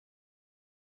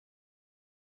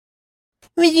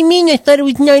What do you mean? I thought it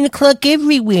was 9 o'clock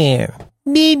everywhere.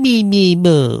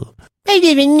 Boo. I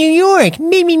live in New York.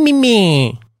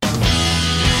 Me.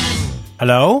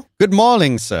 Hello? Good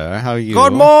morning, sir. How are you?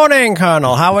 Good morning,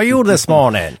 Colonel. How are you this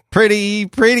morning? Pretty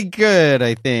good,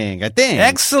 I think.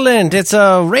 Excellent. It's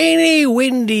a rainy,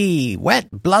 windy, wet,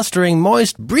 blustering,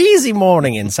 moist, breezy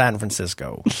morning in San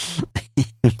Francisco.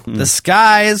 The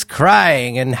sky is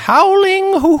crying and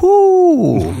howling.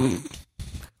 Hoo-hoo.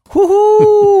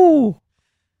 Hoo-hoo.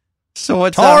 So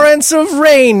what's Torrents of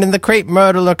rain and the crepe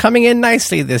myrtle are coming in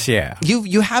nicely this year.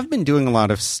 You have been doing a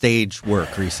lot of stage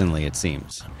work recently, it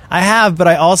seems. I have, but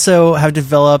I also have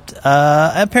developed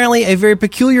apparently a very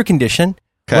peculiar condition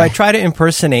where I try to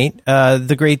impersonate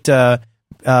the great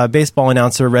baseball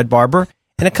announcer Red Barber,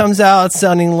 and it comes out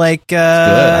sounding like,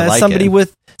 somebody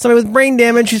with brain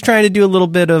damage who's trying to do a little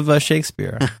bit of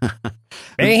Shakespeare.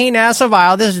 May he now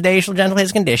survive this day shall gentle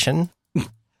his condition.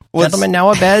 Gentlemen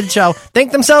now abed shall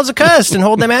think themselves accursed and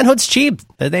hold their manhoods cheap,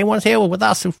 that they once here with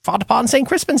us who fought upon St.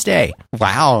 Crispin's Day.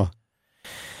 Wow.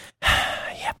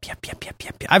 Yep.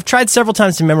 I've tried several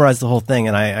times to memorize the whole thing,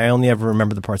 and I only ever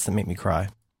remember the parts that make me cry.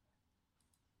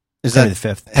 Henry V.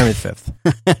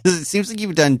 It seems like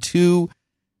you've done two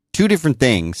different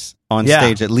things on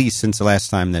stage, at least since the last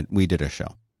time that we did a show.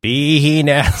 Be he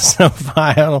now so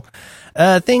vile.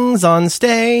 Things on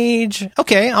stage.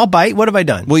 Okay, I'll bite. What have I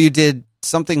done? Well, you did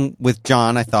something with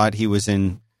John. I thought he was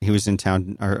in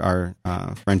town. Our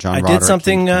friend John. I did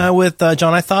something with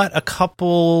John. I thought a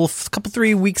couple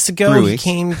 3 weeks ago. He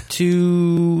came a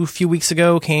few weeks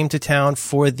ago came to town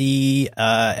for the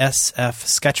SF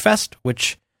Sketchfest,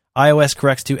 which iOS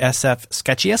corrects to SF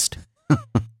Sketchiest.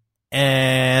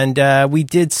 And we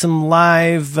did some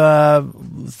live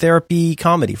therapy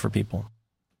comedy for people.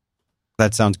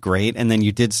 That sounds great. And then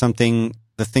you did the thing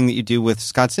that you do with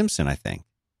Scott Simpson, I think.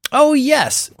 Oh,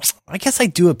 yes. I guess I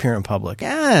do appear in public.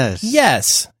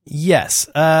 Yes.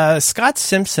 Scott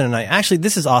Simpson and I, actually,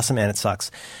 this is awesome and it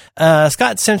sucks.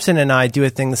 Scott Simpson and I do a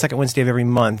thing the second Wednesday of every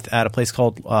month at a place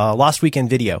called Lost Weekend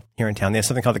Video here in town. They have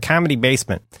something called the Comedy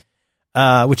Basement,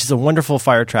 which is a wonderful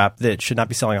fire trap that should not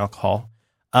be selling alcohol.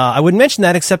 I wouldn't mention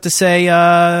that except to say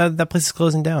that place is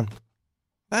closing down.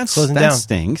 That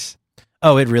stinks.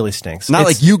 Oh, it really stinks. Not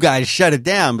like you guys shut it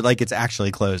down, but like it's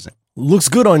actually closing. Looks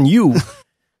good on you.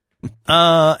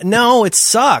 No, it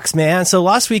sucks, man. So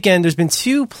last weekend, there's been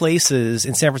 2 places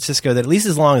in San Francisco that, at least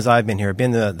as long as I've been here, have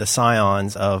been the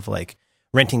scions of like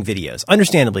renting videos.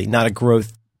 Understandably, not a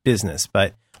growth business,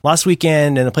 but last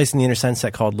weekend and a place in the Inner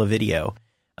Sunset called La Video.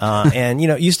 And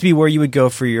it used to be where you would go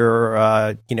for your,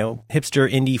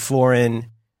 hipster indie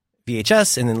foreign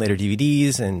VHS and then later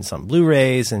DVDs and some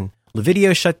Blu-rays, and La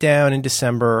Video shut down in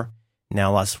December.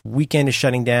 Now last weekend is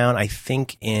shutting down, I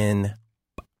think in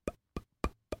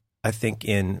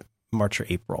March or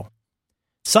April.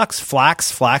 Sucks.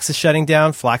 Flax is shutting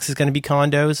down. Flax is going to be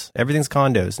condos. Everything's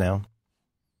condos now.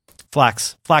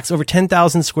 Flax, over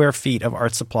 10,000 square feet of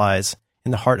art supplies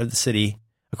in the heart of the city,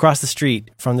 across the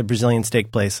street from the Brazilian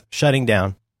steak place, shutting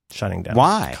down.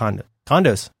 Why?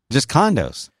 Condos. Just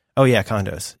condos. Oh yeah,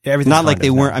 condos. Everything's not like condos they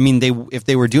now. weren't. I mean, if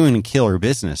they were doing a killer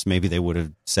business, maybe they would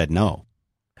have said no.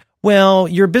 Well,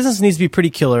 your business needs to be pretty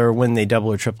killer when they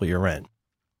double or triple your rent.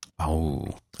 Oh,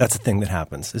 that's the thing that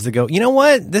happens, is they go, you know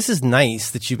what? This is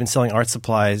nice that you've been selling art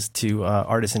supplies to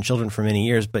artists and children for many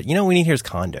years, but what we need here is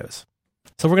condos.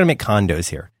 So we're going to make condos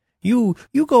here. You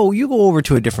go over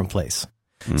to a different place.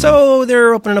 Mm. So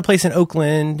they're opening a place in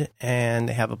Oakland, and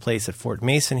they have a place at Fort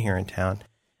Mason here in town.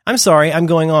 I'm sorry, I'm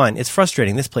going on. It's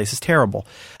frustrating. This place is terrible.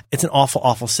 It's an awful,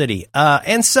 awful city.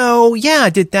 And so, I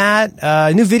did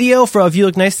that. New video for If You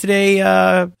Look Nice Today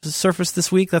surfaced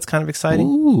this week. That's kind of exciting.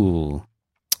 Ooh.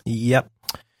 Yep.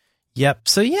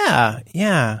 So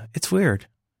it's weird.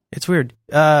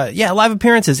 Live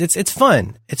appearances. It's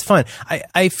fun.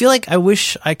 I feel like I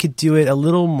wish I could do it a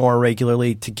little more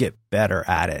regularly to get better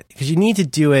at it, because you need to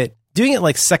do it. Doing it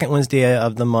like second Wednesday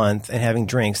of the month and having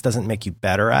drinks doesn't make you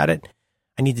better at it.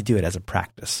 I need to do it as a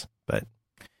practice. But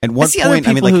at what point,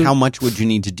 how much would you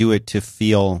need to do it to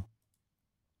feel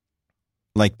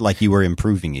like you were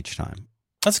improving each time?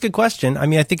 That's a good question. I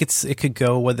mean, I think it could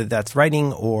go whether that's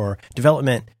writing or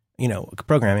development,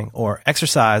 programming or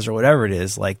exercise or whatever it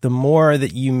is. Like the more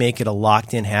that you make it a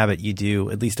locked in habit you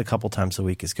do at least a couple times a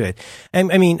week is good.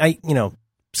 And I mean,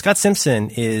 Scott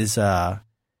Simpson is,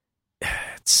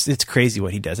 it's crazy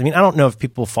what he does. I mean, I don't know if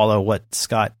people follow what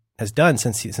Scott has done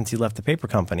since he left the paper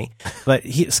company, but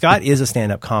Scott is a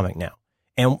stand-up comic now.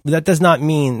 And that does not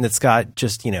mean that Scott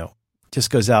just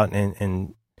goes out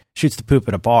and shoots the poop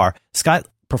at a bar. Scott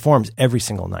performs every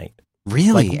single night.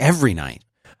 Really? Every night?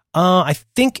 I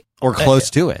think. Or close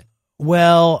to it.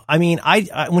 Well, I mean,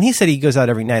 I when he said he goes out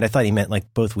every night, I thought he meant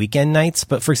like both weekend nights.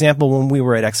 But for example, when we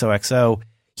were at XOXO,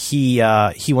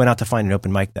 he went out to find an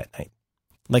open mic that night.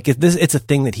 Like it's a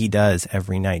thing that he does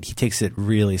every night. He takes it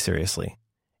really seriously.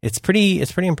 It's pretty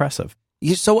impressive.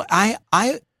 So I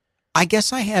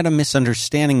guess I had a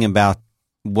misunderstanding about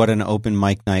what an open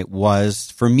mic night was.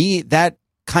 For me, that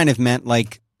kind of meant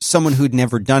like someone who'd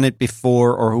never done it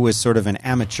before or who was sort of an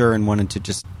amateur and wanted to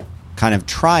just kind of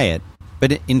try it.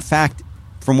 But in fact,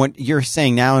 from what you're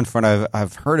saying now and from what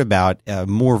I've heard about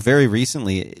more very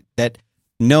recently, that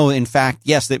no, in fact,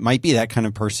 yes, it might be that kind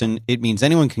of person. It means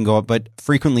anyone can go up, but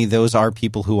frequently those are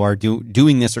people who are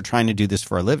doing this or trying to do this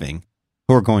for a living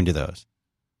who are going to those.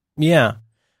 Yeah.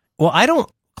 Well, I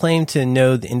don't claim to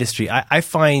know the industry. I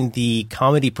find the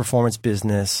comedy performance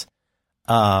business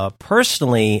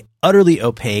personally utterly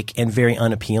opaque and very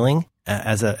unappealing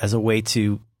as a way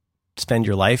to spend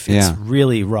your life. It's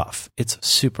really rough. It's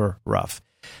super rough.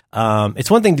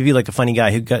 It's one thing to be like a funny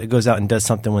guy who goes out and does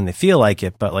something when they feel like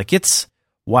it, but like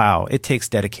it takes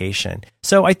dedication.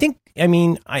 So I think, I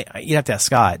mean, you'd have to ask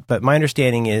Scott, but my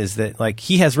understanding is that like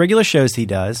he has regular shows he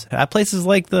does at places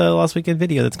like the Last Weekend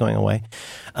Video that's going away.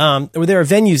 Or there are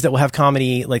venues that will have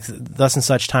comedy like thus and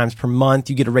such times per month.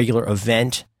 You get a regular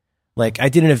event. Like I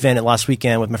did an event last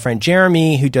weekend with my friend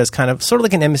Jeremy, who does kind of sort of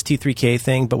like an MST3K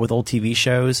thing, but with old TV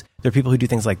shows. There are people who do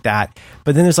things like that.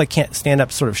 But then there's like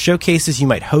stand-up sort of showcases. You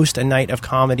might host a night of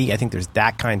comedy. I think there's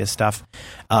that kind of stuff.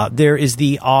 There is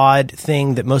the odd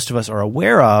thing that most of us are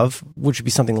aware of, which would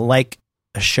be something like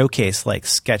a showcase like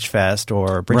Sketchfest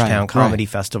or Bridgetown Comedy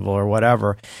Festival or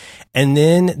whatever. And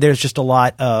then there's just a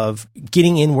lot of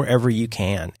getting in wherever you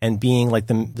can and being like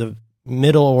the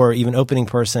middle or even opening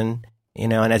person. You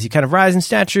know, and as you kind of rise in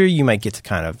stature, you might get to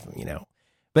kind of, you know,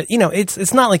 but you know,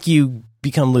 it's not like you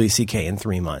become Louis C.K. in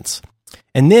 3 months.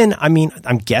 And then, I mean,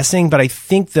 I'm guessing, but I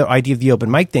think the idea of the open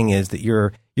mic thing is that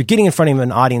you're getting in front of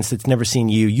an audience that's never seen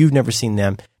you. You've never seen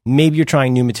them. Maybe you're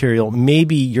trying new material.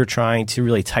 Maybe you're trying to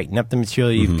really tighten up the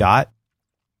material you've got.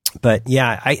 But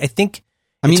yeah, I think.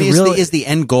 I mean, is the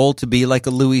end goal to be like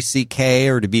a Louis C.K.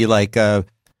 or to be like a?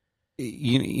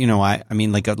 You know, I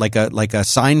mean, like a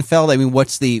Seinfeld. I mean,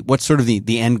 what's sort of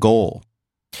the end goal?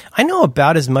 I know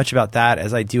about as much about that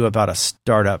as I do about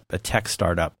a tech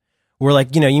startup, where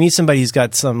like, you know, you meet somebody who's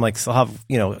got some like, they'll have,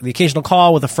 you know, the occasional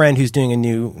call with a friend who's doing a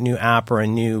new app or a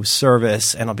new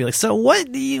service, and I'll be like, so what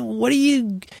are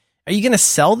you going to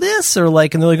sell this? Or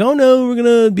like, and they're like, oh no, we're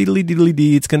going to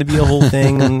diddly-diddly-dee. It's going to be a whole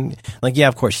thing. And like, yeah,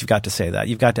 of course you've got to say that.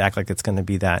 You've got to act like it's going to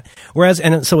be that. Whereas,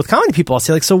 and so with comedy people, I'll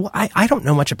say like, so I don't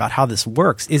know much about how this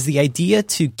works. Is the idea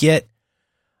to get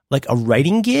like a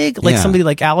writing gig? Like somebody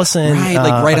like Allison,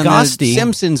 like right Agosti, on the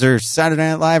Simpsons or Saturday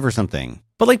Night Live or something.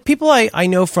 But like people I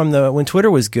know from when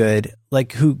Twitter was good,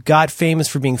 like who got famous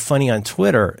for being funny on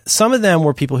Twitter, some of them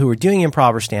were people who were doing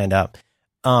improv or stand up.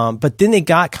 But then they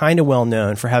got kind of well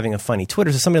known for having a funny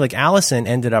Twitter. So somebody like Allison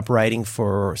ended up writing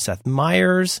for Seth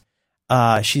Meyers.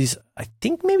 I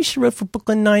think maybe she wrote for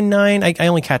Brooklyn Nine-Nine. I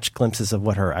only catch glimpses of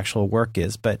what her actual work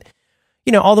is, but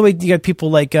you know, all the way you got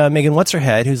people like Megan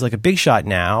What's-Her-Head, who's like a big shot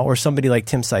now, or somebody like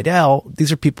Tim Seidel.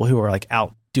 These are people who are like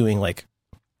out doing like,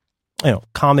 you know,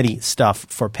 comedy stuff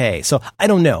for pay. So I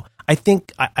don't know.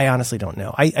 I honestly don't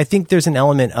know. I think there's an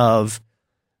element of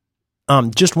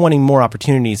just wanting more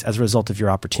opportunities as a result of your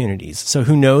opportunities. So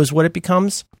who knows what it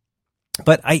becomes?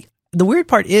 But the weird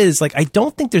part is like, I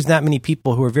don't think there's that many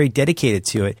people who are very dedicated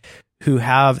to it who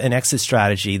have an exit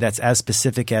strategy that's as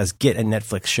specific as get a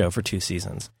Netflix show for 2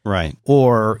 seasons. Right.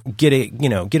 Or get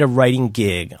a writing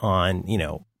gig on, you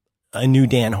know, a new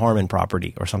Dan Harmon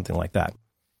property or something like that.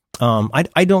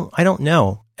 I don't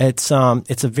know. It's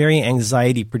a very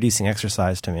anxiety producing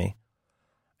exercise to me.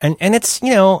 And it's,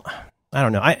 you know, I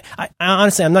don't know. I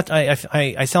honestly, I'm not, I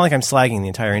sound like I'm slagging the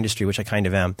entire industry, which I kind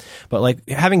of am, but like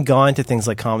having gone to things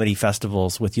like comedy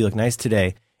festivals with You Look Nice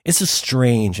Today, it's a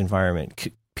strange environment.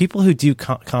 People who do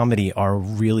comedy are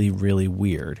really, really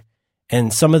weird.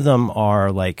 And some of them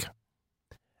are like,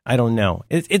 I don't know.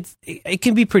 It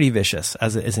can be pretty vicious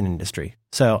as an industry.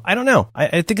 So I don't know.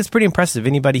 I think it's pretty impressive.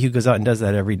 Anybody who goes out and does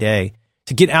that every day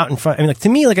to get out in front. I mean, like to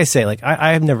me, like I say, like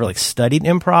I have never like studied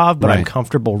improv, but I'm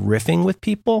comfortable riffing with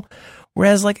people.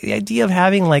 Whereas like the idea of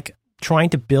having like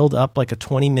trying to build up like a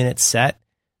 20-minute set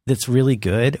that's really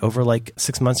good over like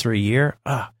 6 months or a year,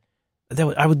 I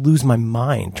would lose my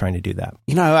mind trying to do that.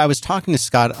 You know, I was talking to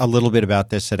Scott a little bit about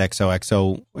this at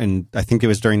XOXO, and I think it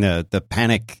was during the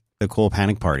cool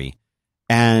panic party.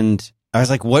 And I was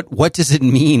like, what does it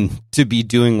mean to be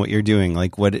doing what you're doing?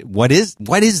 Like, what is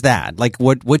that? Like,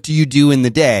 what do you do in the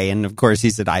day? And of course he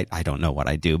said, I don't know what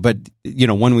I do. But, you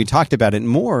know, when we talked about it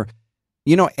more,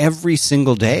 every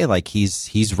single day, like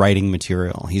he's writing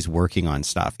material, he's working on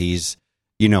stuff, he's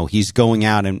going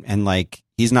out and like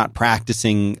he's not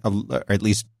practicing, or at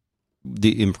least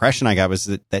the impression I got was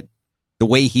that the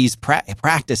way he's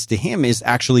practiced to him is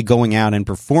actually going out and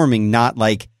performing, not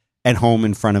like at home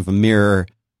in front of a mirror,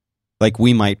 like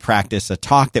we might practice a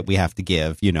talk that we have to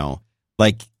give,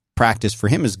 like practice for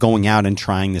him is going out and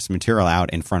trying this material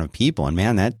out in front of people. And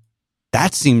man,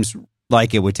 that seems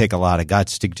like it would take a lot of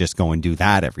guts to just go and do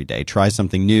that every day. Try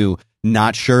something new,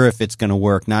 not sure if it's going to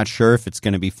work, not sure if it's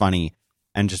going to be funny,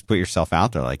 and just put yourself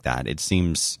out there like that. It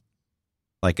seems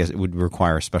like it would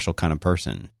require a special kind of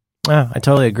person. Yeah, I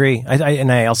totally agree.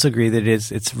 I also agree that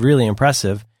it's really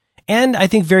impressive, and I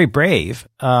think very brave.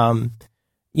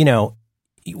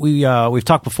 We've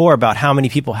talked before about how many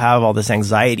people have all this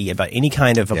anxiety about any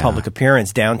kind of a public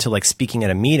appearance, down to like speaking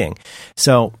at a meeting.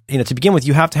 So, to begin with,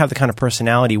 you have to have the kind of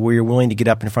personality where you're willing to get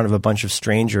up in front of a bunch of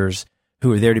strangers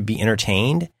who are there to be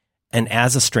entertained, and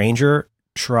as a stranger,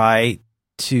 try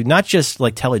to not just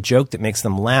like tell a joke that makes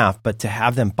them laugh, but to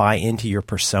have them buy into your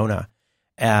persona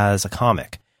as a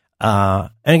comic. And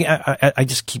I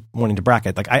just keep wanting to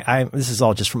bracket, like this is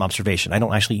all just from observation. I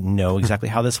don't actually know exactly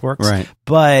how this works, right?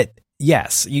 But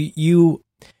yes, you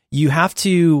have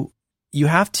to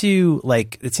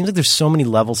like, it seems like there's so many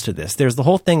levels to this. There's the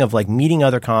whole thing of like meeting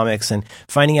other comics and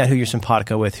finding out who you're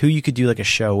simpatico with, who you could do like a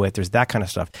show with. There's that kind of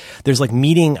stuff. There's like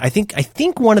meeting. I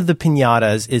think one of the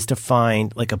piñatas is to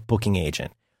find like a booking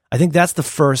agent. I think that's the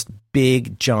first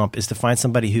big jump, is to find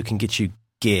somebody who can get you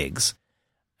gigs,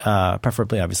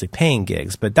 preferably obviously paying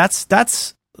gigs, but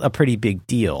that's a pretty big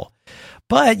deal.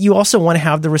 But you also want to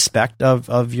have the respect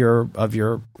of your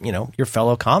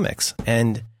fellow comics.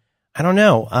 And I don't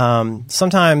know.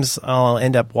 Sometimes I'll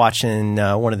end up watching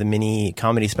one of the mini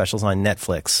comedy specials on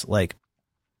Netflix. Like,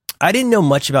 I didn't know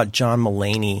much about John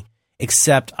Mulaney,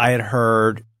 except I had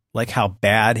heard like how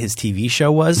bad his TV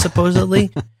show was,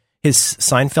 supposedly. His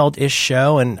Seinfeld-ish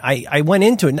show. And I went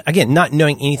into it, again, not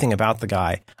knowing anything about the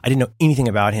guy. I didn't know anything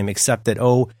about him except that,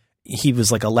 he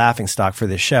was like a laughingstock for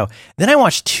this show. Then I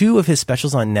watched 2 of his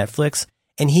specials on Netflix,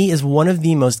 and he is one of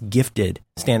the most gifted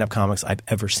stand-up comics I've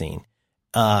ever seen.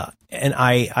 And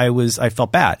I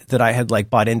felt bad that I had like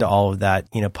bought into all of that,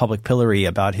 public pillory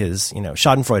about his,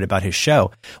 schadenfreude about his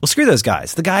show. Well, screw those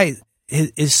guys. The guy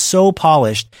is so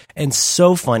polished and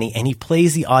so funny, and he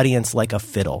plays the audience like a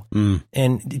fiddle,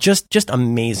 and just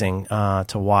amazing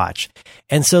to watch.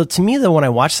 And so to me, though, when I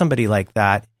watch somebody like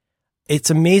that, it's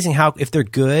amazing how, if they're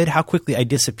good, how quickly I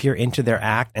disappear into their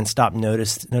act and stop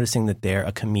noticing that they're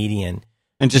a comedian.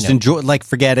 And just enjoy, like,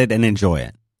 forget it and enjoy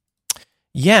it.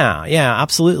 Yeah,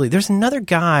 absolutely. There's another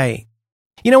guy.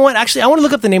 You know what? Actually, I want to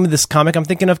look up the name of this comic I'm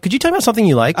thinking of. Could you tell me about something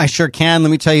you like? I sure can. Let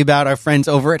me tell you about our friends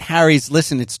over at Harry's.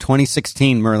 Listen, it's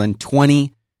 2016, Merlin.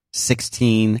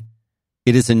 2016.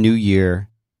 It is a new year.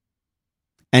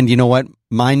 And you know what?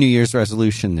 My New Year's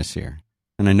resolution this year,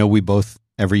 and I know we both,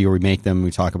 every year we make them, we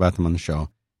talk about them on the show,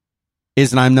 is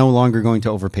that I'm no longer going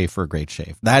to overpay for a great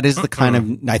shave. That is the kind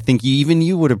of, I think even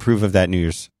you would approve of that New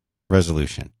Year's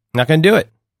resolution. Not going to do it.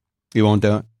 You won't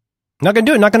do it? Not going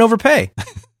to do it. Not going to overpay.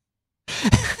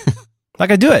 Not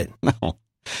going to do it. No.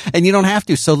 And you don't have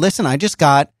to. So listen, I just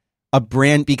got a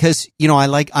brand, because, I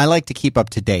like to keep up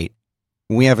to date.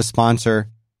 When we have a sponsor,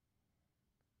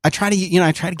 I try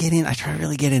to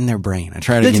really get in their brain. I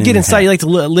try to get inside. You like to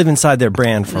live inside their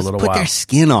brand for a little while. Put their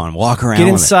skin on, walk around. Get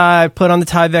inside, put on the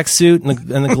Tyvek suit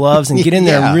and the gloves, and get in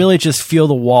there and really just feel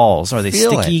the walls. Are they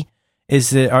sticky?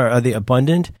 Are they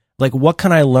abundant? Like, what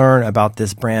can I learn about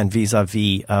this brand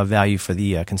vis-a-vis value for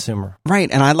the consumer? Right,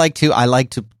 and I like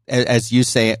to, as you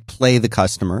say, play the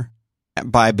customer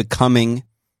by becoming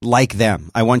like them.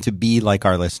 I want to be like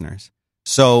our listeners.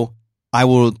 So I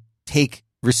will take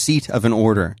receipt of an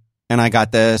order, and I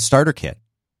got the starter kit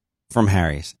from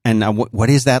Harry's. And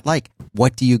what is that like?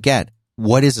 What do you get?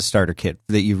 What is a starter kit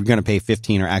that you're going to pay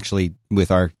 $15, or actually with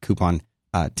our coupon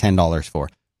 $10 for?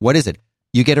 What is it?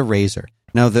 You get a razor.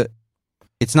 Now,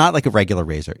 it's not like a regular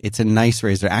razor. It's a nice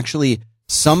razor. Actually,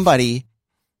 somebody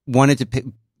wanted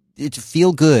to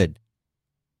feel good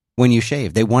when you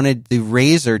shave. They wanted the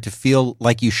razor to feel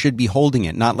like you should be holding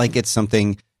it, not like it's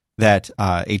something that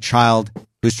a child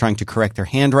who's trying to correct their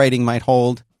handwriting might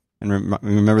hold. And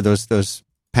remember those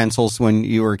pencils when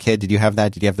you were a kid? Did you have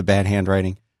that? Did you have the bad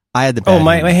handwriting? I had the bad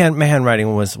handwriting. My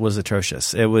handwriting was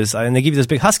atrocious. It was, and they give you those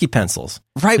big Husky pencils.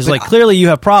 Right. It's like, clearly you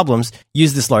have problems.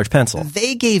 Use this large pencil.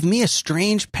 They gave me a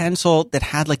strange pencil that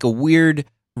had like a weird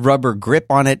rubber grip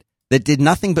on it that did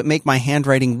nothing but make my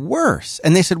handwriting worse.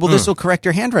 And they said, well, this will correct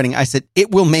your handwriting. I said,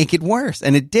 it will make it worse.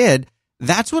 And it did.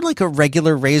 That's what like a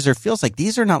regular razor feels like.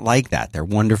 These are not like that. They're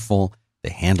wonderful. The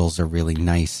handles are really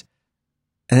nice.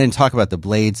 And then talk about the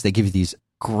blades. They give you these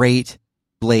great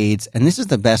blades. And this is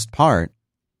the best part.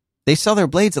 They sell their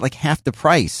blades at like half the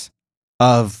price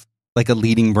of like a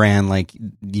leading brand like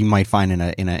you might find in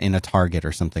a Target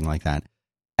or something like that.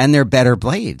 And they're better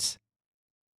blades.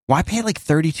 Why pay like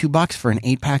 $32 for an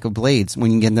 8-pack of blades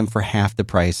when you can get them for half the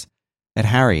price at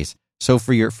Harry's? So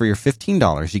for your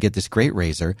 $15, you get this great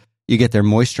razor. You get their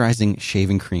moisturizing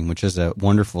shaving cream, which is a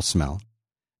wonderful smell,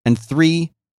 and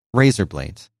 3 razor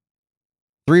blades.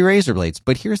 3 razor blades.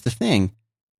 But here's the thing.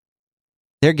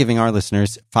 They're giving our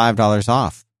listeners $5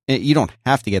 off. You don't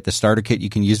have to get the starter kit. You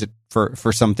can use it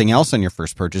for something else on your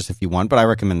first purchase if you want, but I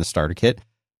recommend the starter kit.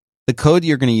 The code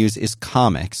you're going to use is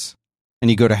COMICS, and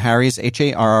you go to Harry's,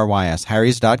 HARRYS,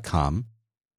 Harry's.com.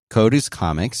 Code is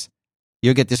COMICS.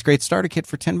 You'll get this great starter kit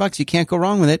for $10. You can't go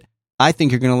wrong with it. I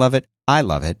think you're going to love it. I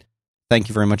love it. Thank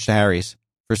you very much to Harry's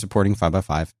for supporting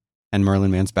 5x5 and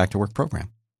Merlin Mann's Back to Work program.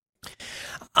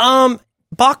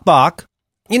 Bok.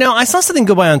 You know, I saw something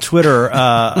go by on Twitter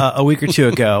a week or two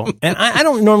ago, and I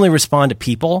don't normally respond to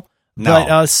people,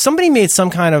 but somebody made some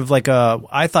kind of like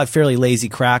I thought fairly lazy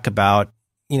crack about,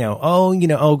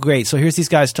 oh great, so here's these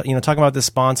guys talking about this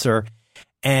sponsor,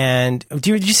 and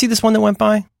did you see this one that went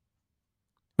by?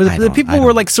 The people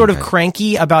were like sort of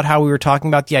cranky about how we were talking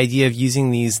about the idea of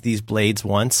using these blades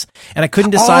once, and I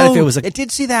couldn't decide if it was I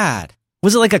did see that.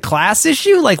 Was it like a class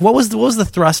issue? Like what was the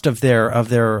thrust of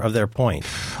their point?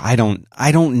 I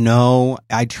don't know.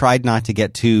 I tried not to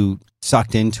get too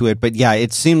sucked into it, but yeah,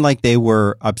 it seemed like they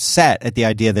were upset at the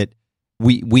idea that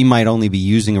we might only be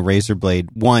using a razor blade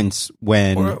once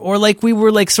when or like we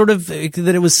were like sort of that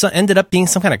it was ended up being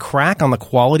some kind of crack on the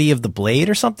quality of the blade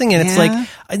or something, and it's like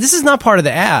this is not part of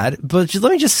the ad, but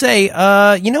let me just say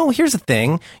here's the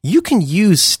thing, you can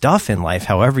use stuff in life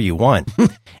however you want.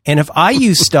 And if I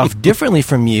use stuff differently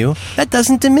from you, that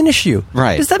doesn't diminish you.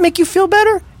 Right. Does that make you feel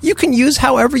better? You can use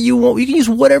however you want. You can use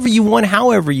whatever you want,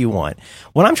 however you want.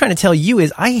 What I'm trying to tell you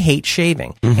is I hate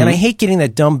shaving. And I hate getting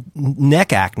that dumb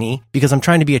neck acne because I'm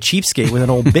trying to be a cheapskate with an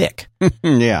old Bic.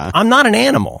 Yeah. I'm not an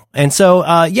animal. And so,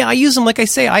 I use them. Like I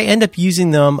say, I end up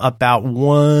using them about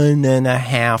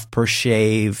 1.5 per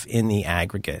shave in the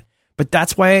aggregate. But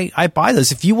that's why I buy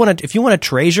those. If you want to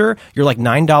treasure your like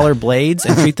 $9 blades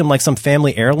and treat them like some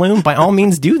family heirloom, by all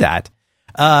means do that.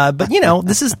 But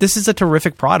this is a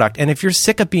terrific product. And if you're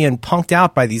sick of being punked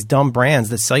out by these dumb brands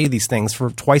that sell you these things for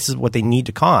twice as what they need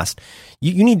to cost,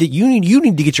 you need to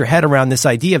get your head around this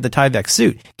idea of the Tyvek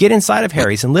suit. Get inside of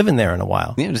Harry's and live in there in a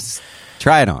while. Yeah, just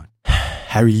try it on.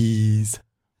 Harry's.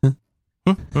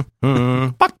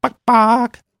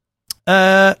 Bok.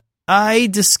 I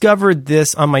discovered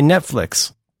this on my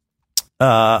Netflix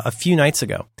a few nights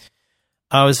ago.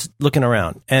 I was looking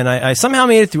around, and I somehow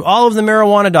made it through all of the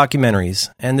marijuana documentaries,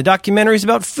 and the documentaries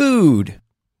about food.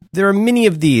 There are many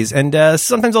of these, and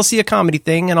sometimes I'll see a comedy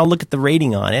thing, and I'll look at the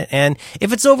rating on it, and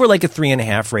if it's over like a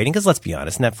 3.5 rating, because let's be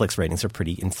honest, Netflix ratings are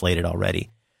pretty inflated already.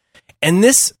 And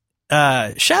this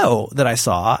show that I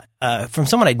saw from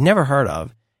someone I'd never heard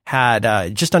of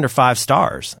had just under 5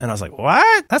 stars, and I was like,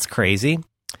 what? That's crazy.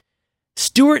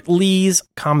 Stuart Lee's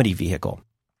Comedy Vehicle.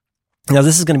 Now,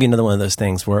 this is going to be another one of those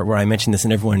things where I mention this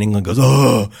and everyone in England goes,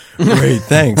 oh, great,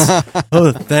 thanks.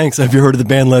 Oh, thanks. Have you heard of the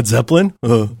band Led Zeppelin?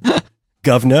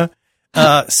 Governor.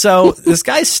 So this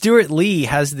guy, Stuart Lee,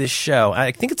 has this show.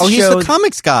 I think it's a show. He's the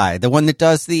comics guy, the one that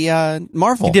does the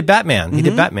Marvel. He did Batman. He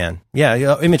did Batman.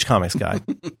 Yeah, Image Comics guy.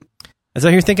 Is that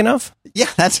who you're thinking of? Yeah,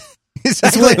 that's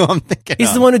exactly who I'm thinking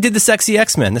He's the one who did the sexy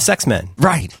X-Men, the Sex Men.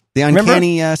 Right. The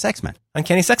Uncanny Sex Men.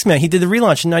 Uncanny Sex Man. He did the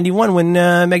relaunch in 91 when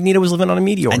Magneto was living on a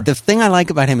meteor. And the thing I like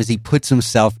about him is he puts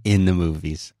himself in the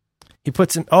movies. He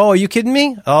puts him. Oh, are you kidding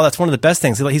me? Oh, that's one of the best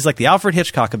things. He's like the Alfred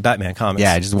Hitchcock of Batman comics.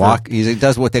 Yeah, just walk. He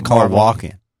does what they call a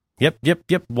walk-in.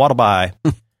 Yep. Waddle by.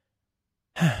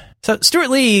 So Stuart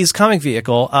Lee's Comic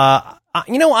Vehicle.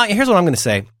 Here's what I'm going to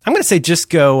say. I'm going to say just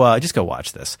go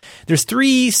watch this. There's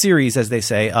 3 series, as they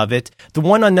say, of it. The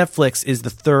one on Netflix is the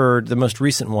third, the most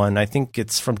recent one. I think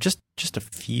it's from just a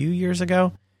few years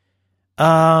ago.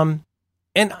 And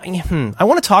I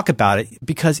want to talk about it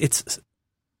because it's,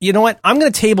 you know what? I'm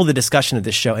going to table the discussion of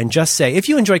this show and just say, if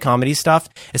you enjoy comedy stuff,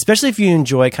 especially if you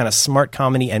enjoy kind of smart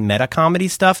comedy and meta comedy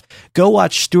stuff, go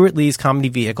watch Stuart Lee's Comedy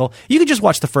Vehicle. You could just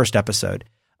watch the first episode.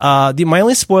 My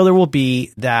only spoiler will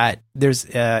be that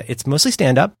it's mostly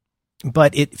stand-up,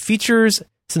 but it features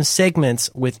some segments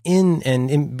within and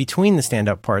in between the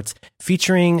stand-up parts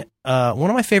featuring one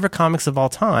of my favorite comics of all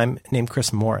time named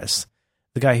Chris Morris,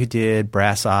 the guy who did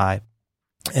Brass Eye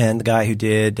and the guy who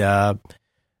did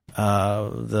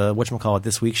whatchamacallit,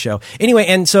 This Week show. Anyway,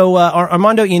 and so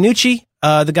Armando Iannucci,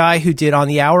 the guy who did On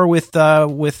the Hour with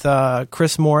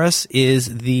Chris Morris,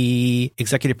 is the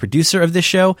executive producer of this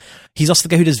show. He's also the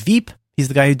guy who does Veep. He's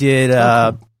the guy who did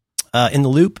In the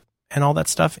Loop and all that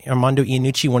stuff. Armando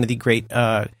Iannucci, one of the great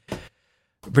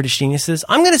British geniuses.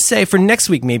 I'm going to say for next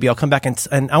week, maybe I'll come back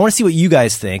and I want to see what you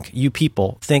guys think, you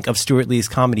people think of Stuart Lee's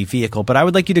Comedy Vehicle. But I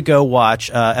would like you to go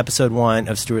watch episode 1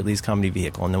 of Stuart Lee's Comedy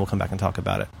Vehicle, and then we'll come back and talk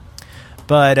about it.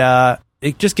 But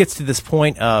it just gets to this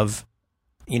point of,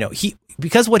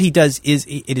 because what he does is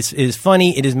it is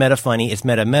funny, it is meta funny, it's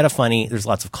meta funny. There's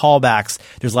lots of callbacks,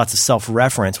 there's lots of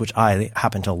self-reference, which I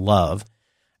happen to love.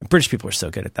 British people are so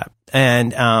good at that.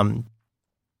 And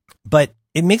but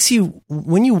it makes you,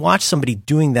 when you watch somebody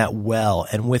doing that well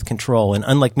and with control, and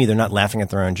unlike me, they're not laughing at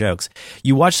their own jokes.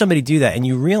 You watch somebody do that and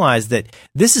you realize that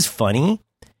this is funny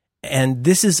and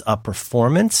this is a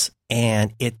performance,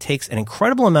 and it takes an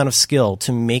incredible amount of skill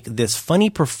to make this funny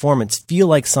performance feel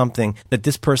like something that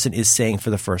this person is saying for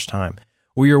the first time,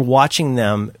 where you're watching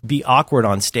them be awkward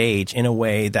on stage in a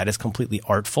way that is completely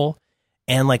artful.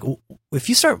 And like, if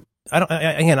you start, I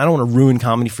don't want to ruin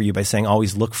comedy for you by saying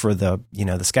always look for the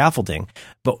scaffolding,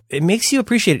 but it makes you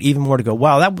appreciate it even more to go,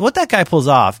 wow, what that guy pulls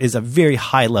off is a very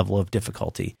high level of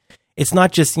difficulty. It's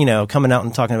not just, coming out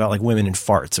and talking about like women and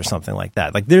farts or something like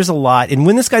that. Like there's a lot. And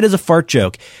when this guy does a fart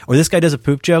joke or this guy does a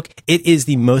poop joke, it is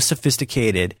the most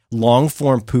sophisticated long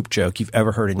form poop joke you've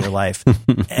ever heard in your life.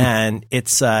 And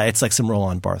it's like some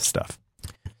Roland Barthes stuff.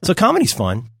 So comedy's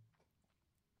fun.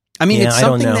 I mean, it's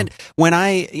something that when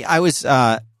I was,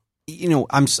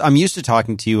 I'm used to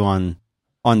talking to you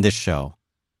on this show,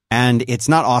 and it's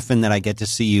not often that I get to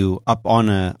see you up on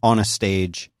a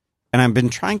stage. And I've been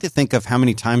trying to think of how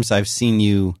many times I've seen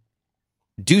you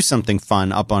do something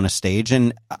fun up on a stage.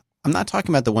 And I'm not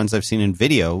talking about the ones I've seen in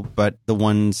video, but the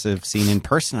ones I've seen in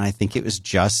person. I think it was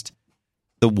just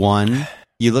the one,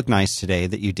 You Look Nice Today,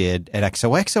 that you did at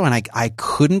XOXO. And I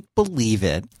couldn't believe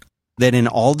it that in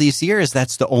all these years,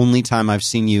 that's the only time I've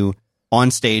seen you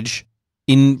on stage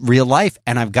in real life.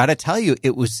 And I've got to tell you,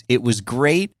 it was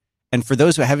great. And for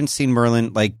those who haven't seen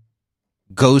Merlin, like,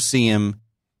 go see him.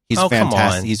 He's fantastic. Come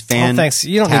on. He's fantastic. Thanks.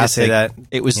 You don't need to say that.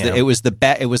 It was it was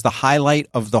the highlight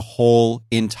of the whole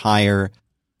entire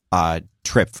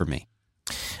trip for me.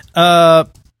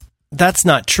 That's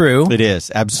not true. It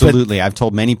is, absolutely. I've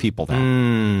told many people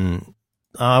that.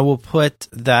 I will put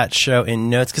that show in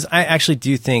notes because I actually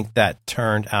do think that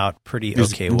turned out pretty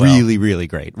okay. Really, really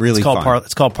great. Really fun.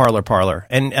 It's called Parlor,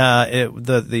 and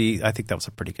I think that was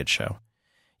a pretty good show.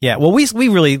 Yeah, well, we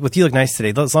really, with You Look Nice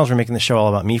Today, as long as we're making the show all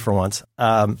about me for once,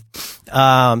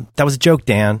 that was a joke,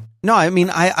 Dan. No, I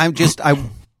mean, I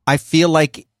feel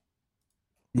like,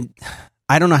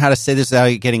 I don't know how to say this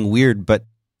without getting weird, but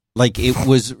like it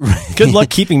was... Good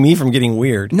luck keeping me from getting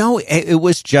weird. No, it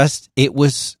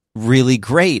was really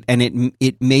great, and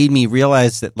it made me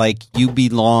realize that like you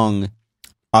belong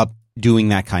up doing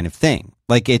that kind of thing.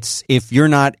 Like if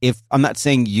I'm not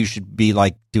saying you should be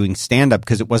like doing stand up,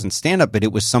 because it wasn't stand up, but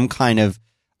it was some kind of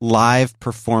live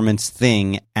performance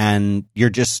thing, and you're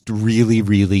just really,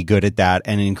 really good at that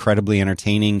and incredibly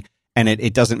entertaining. And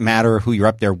it doesn't matter who you're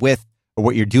up there with or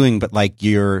what you're doing, but like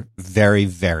you're very,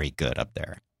 very good up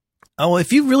there. Oh, well,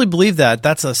 if you really believe that,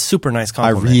 that's a super nice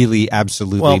compliment. I really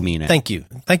absolutely mean it. Thank you.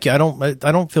 I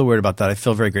don't feel weird about that. I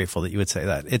feel very grateful that you would say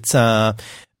that. It's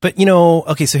but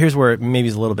okay, so here's where it maybe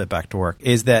is a little bit back to work,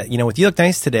 is that, with You Look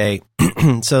Nice Today,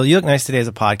 so You Look Nice Today is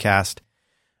a podcast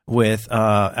with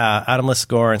Adam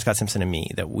Lisagor and Scott Simpson and me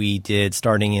that we did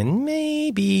starting in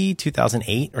maybe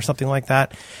 2008 or something like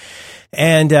that.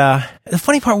 And the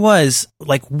funny part was,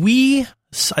 like,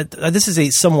 this is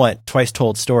a somewhat twice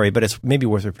told story, but it's maybe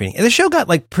worth repeating. And the show got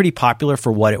like pretty popular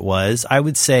for what it was. I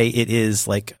would say it is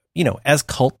like, as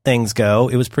cult things go,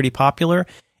 it was pretty popular.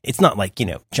 It's not like,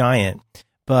 giant.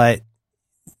 At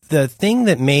the thing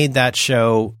that made that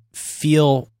show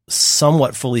feel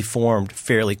somewhat fully formed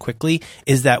fairly quickly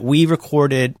is that we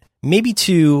recorded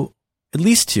at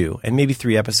least two, and maybe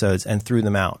 3 episodes and threw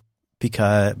them out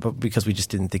because we just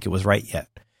didn't think it was right yet.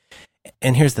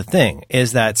 And here's the thing,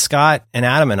 is that Scott and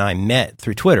Adam and I met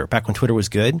through Twitter back when Twitter was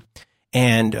good,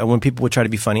 and when people would try to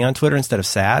be funny on Twitter instead of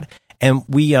sad. And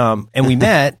we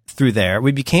met through there.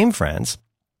 We became friends.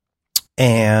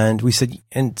 And we said,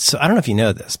 and so I don't know if you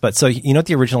know this, but so you know what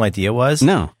the original idea was?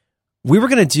 No. We were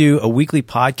going to do a weekly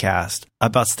podcast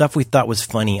about stuff we thought was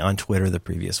funny on Twitter the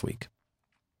previous week.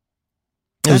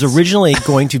 It was originally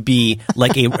going to be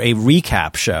like a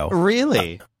recap show.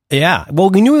 Really? Yeah. Well,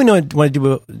 we knew we wanted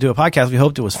to do a podcast. We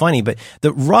hoped it was funny, but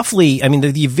the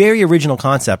very original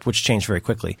concept, which changed very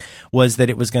quickly, was that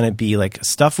it was going to be like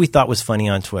stuff we thought was funny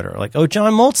on Twitter. Like, oh,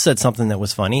 John Moltz said something that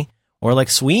was funny, or like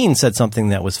Sween said something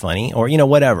that was funny, or,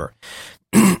 whatever.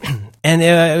 And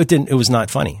it was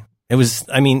not funny. It was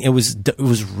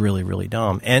really, really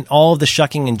dumb. And all of the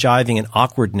shucking and jiving and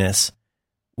awkwardness,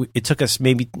 it took us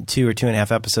maybe 2 or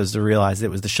 2.5 episodes to realize that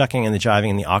it was the shucking and the jiving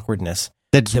and the awkwardness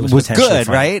that was good, funny.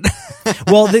 Right?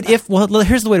 Well,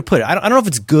 here's the way to put it. I don't know if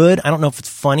it's good. I don't know if it's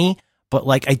funny, but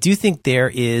like, I do think there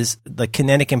is the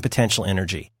kinetic and potential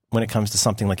energy when it comes to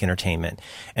something like entertainment.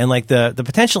 And like the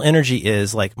potential energy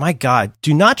is like, my God,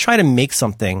 do not try to make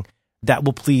something that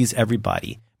will please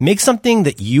everybody. Make something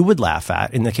that you would laugh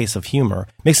at in the case of humor.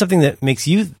 Make something that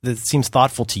that seems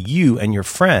thoughtful to you and your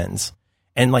friends.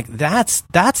 And like,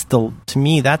 to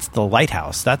me, that's the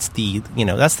lighthouse. That's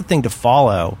that's the thing to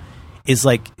follow, is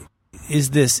like, is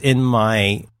this in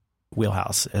my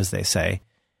wheelhouse, as they say?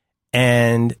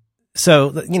 And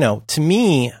so, to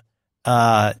me,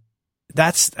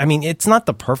 it's not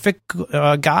the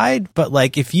perfect guide, but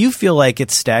like, if you feel like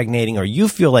it's stagnating, or you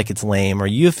feel like it's lame, or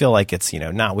you feel like it's,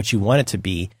 not what you want it to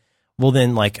be, well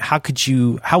then, like, how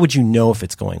would you know if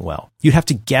it's going well? You'd have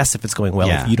to guess if it's going well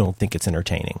if you don't think it's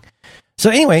entertaining. So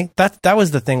anyway, that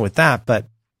was the thing with that. But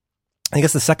I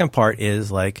guess the second part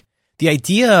is like, the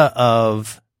idea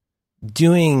of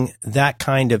doing that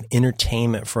kind of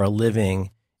entertainment for a living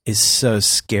is so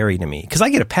scary to me, because I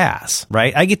get a pass,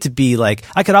 right? I get to be like,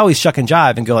 I could always shuck and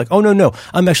jive and go like, oh, no,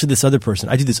 I'm actually this other person.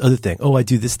 I do this other thing. Oh, I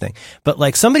do this thing. But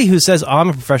like, somebody who says, oh, I'm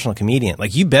a professional comedian,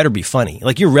 like, you better be funny.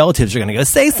 Like, your relatives are going to go,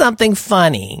 say something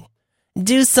funny,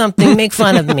 do something, make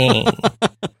fun of me.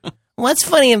 What's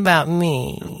funny about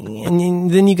me?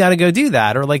 And then you got to go do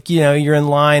that. Or like, you're in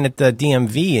line at the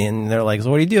DMV and they're like, so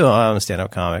what do you do? Oh, I'm a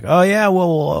stand-up comic. Oh yeah,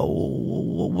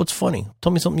 well, what's funny?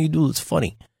 Tell me something you do that's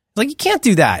funny. Like, you can't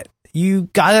do that. You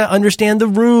got to understand the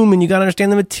room, and you got to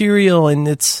understand the material, and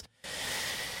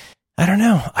I don't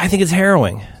know. I think it's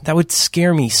harrowing. That would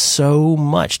scare me so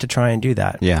much to try and do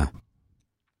that. Yeah.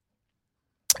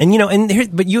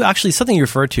 And but you actually, something you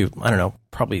referred to, I don't know,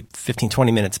 probably 15,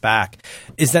 20 minutes back,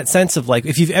 is that sense of like,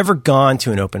 if you've ever gone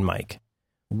to an open mic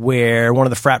where one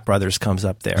of the frat brothers comes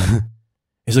up there,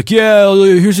 he's like, yeah,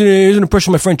 here's an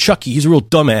impression of my friend Chucky. He's a real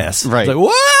dumbass. Right. It's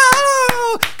like,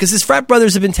 whoa! Because his frat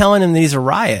brothers have been telling him that he's a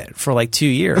riot for like 2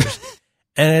 years.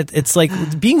 And it's like,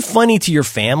 being funny to your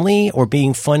family, or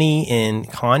being funny in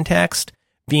context,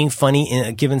 being funny in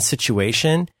a given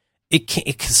situation, it can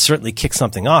certainly kick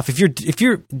something off. If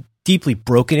you're deeply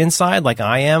broken inside, like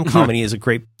I am, comedy is a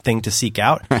great thing to seek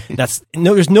out.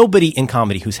 There's nobody in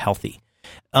comedy who's healthy.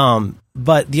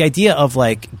 But the idea of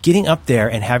like getting up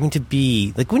there and having to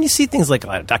be like, when you see things like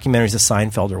documentaries of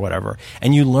Seinfeld or whatever,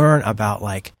 and you learn about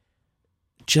like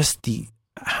just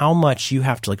how much you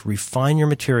have to like refine your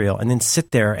material, and then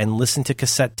sit there and listen to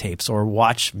cassette tapes or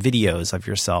watch videos of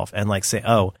yourself and like say,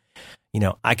 oh,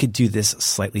 I could do this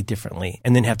slightly differently,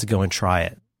 and then have to go and try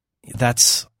it.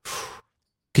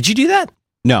 Could you do that?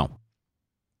 No.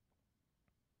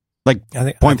 Like, I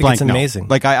point think blank, it's amazing. No.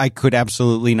 Like, I could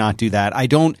absolutely not do that.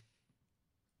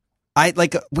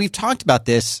 We've talked about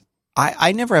this.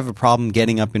 I never have a problem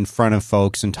getting up in front of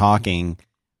folks and talking,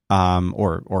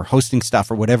 or hosting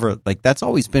stuff or whatever. Like, that's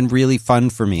always been really fun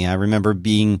for me. I remember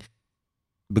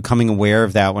becoming aware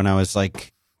of that when I was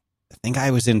like, I think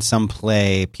I was in some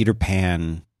play, Peter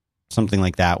Pan, something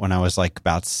like that, when I was like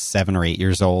about 7 or 8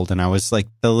 years old. And I was like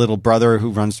the little brother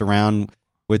who runs around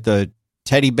with the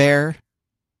teddy bear.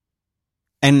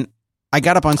 And I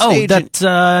got up on stage. Oh, that's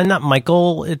not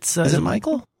Michael. Is it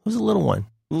Michael? Who's the little one?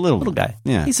 Little guy.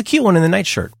 Yeah. He's a cute one in the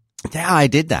nightshirt. Yeah, I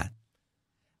did that.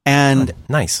 And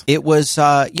nice. It was,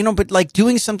 but like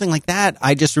doing something like that,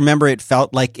 I just remember it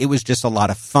felt like it was just a lot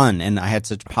of fun, and I had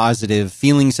such positive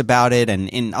feelings about it, and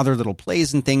in other little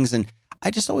plays and things, and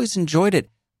I just always enjoyed it.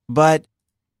 But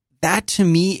that to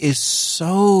me is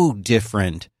so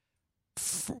different,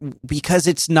 because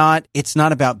it's not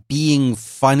about being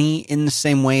funny in the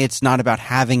same way. It's not about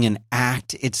having an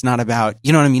act. It's not about,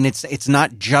 you know what I mean? It's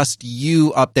not just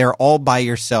you up there all by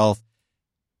yourself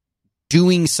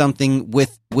doing something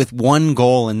with one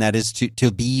goal, and that is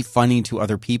to be funny to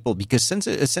other people, because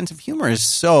a sense of humor is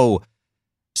so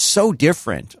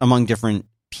different among different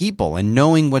people, and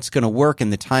knowing what's going to work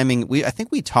and the timing. I think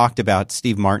we talked about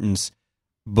Steve Martin's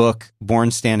book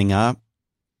Born Standing Up,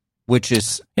 which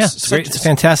is it's great. It's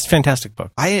a fantastic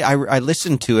book. I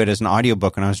listened to it as an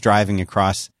audiobook when I was driving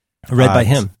across read by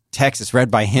him Texas, read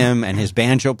by him, and his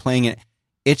banjo playing it.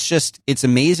 It's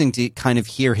amazing to kind of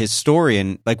hear his story.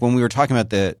 And like when we were talking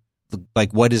about the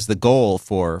like what is the goal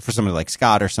for somebody like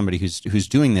Scott or somebody who's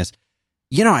doing this.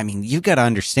 I mean, you've got to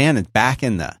understand that back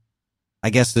in the, I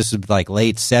guess this is like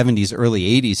late 70s,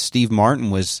 early 80s, Steve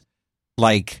Martin was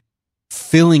like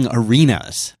filling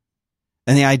arenas.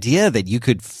 And the idea that you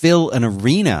could fill an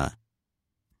arena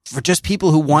for just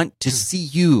people who want to see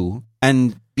you,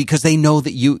 and because they know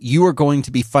that you are going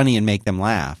to be funny and make them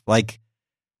laugh, like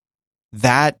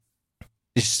that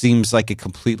just seems like a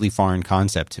completely foreign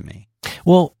concept to me.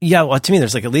 Well, yeah. Well, to me,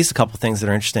 there's like at least a couple things that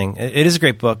are interesting. It is a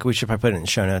great book. We should probably put it in the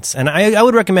show notes. And I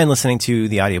would recommend listening to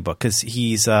the audiobook because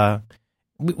he's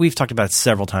we've talked about it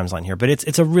several times on here, but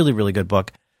it's a really, really good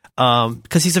book.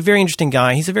 Because he's a very interesting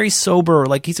guy. He's a very sober,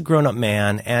 like he's a grown up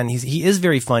man, and he is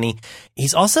very funny.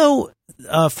 He's also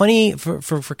funny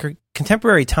for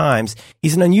contemporary times.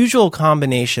 He's an unusual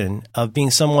combination of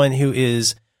being someone who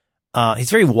is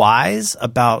he's very wise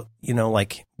about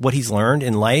like what he's learned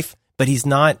in life, but he's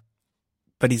not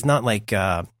like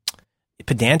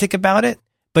pedantic about it.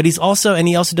 But he also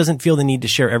doesn't feel the need to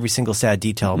share every single sad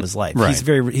detail of his life. Right.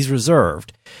 He's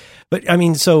reserved. But I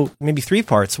mean, so maybe three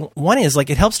parts. One is like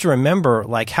it helps to remember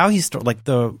like how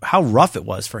how rough it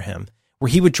was for him, where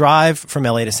he would drive from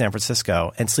LA to San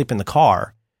Francisco and sleep in the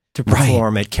car to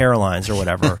perform at Caroline's or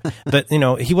whatever. But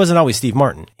he wasn't always Steve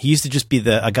Martin. He used to just be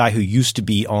a guy who used to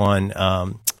be on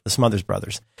the Smothers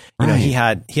Brothers.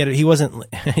 He wasn't.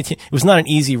 It was not an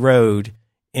easy road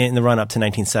in the run up to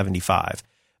 1975.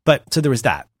 But so there was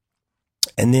that,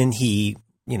 and then he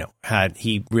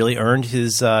really earned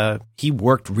his, he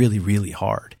worked really, really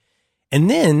hard. And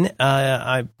then,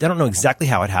 I don't know exactly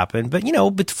how it happened,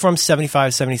 but from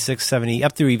 75, 76, 70,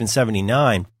 up through even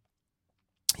 79,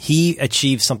 he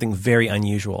achieved something very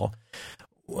unusual.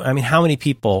 I mean, how many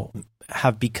people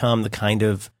have become the kind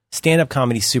of stand-up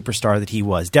comedy superstar that he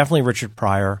was? Definitely Richard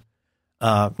Pryor,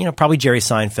 probably Jerry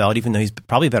Seinfeld, even though he's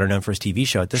probably better known for his TV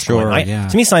show at this point.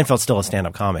 To me, Seinfeld's still a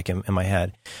stand-up comic in my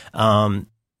head.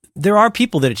 There are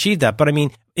people that achieved that, but I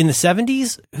mean, in the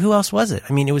 70s, who else was it?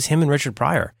 I mean, it was him and Richard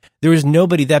Pryor. There was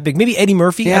nobody that big. Maybe Eddie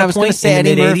Murphy. Yeah, at I was going to say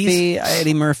Eddie Murphy.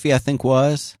 Eddie Murphy, I think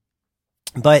was.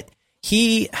 But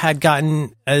he had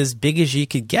gotten as big as you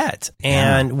could get,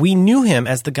 and we knew him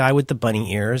as the guy with the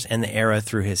bunny ears and the arrow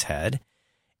through his head.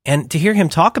 And to hear him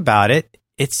talk about it,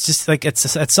 it's just like at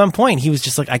some point he was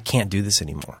just like, I can't do this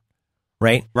anymore,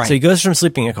 right? So he goes from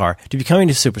sleeping in a car to becoming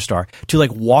a superstar to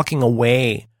like walking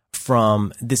away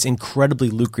from this incredibly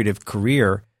lucrative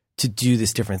career to do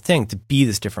this different thing, to be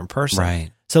this different person.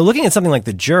 Right. So looking at something like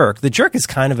The Jerk is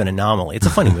kind of an anomaly. It's a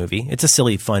funny movie. It's a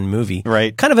silly, fun movie.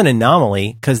 Right. Kind of an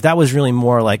anomaly because that was really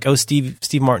more like, oh, Steve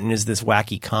Martin is this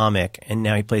wacky comic and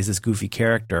now he plays this goofy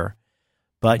character.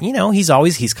 But,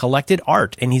 he's collected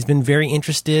art and he's been very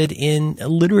interested in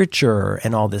literature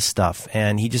and all this stuff.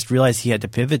 And he just realized he had to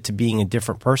pivot to being a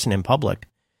different person in public.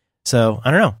 So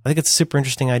I don't know. I think it's a super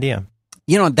interesting idea.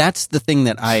 That's the thing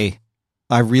that I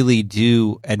really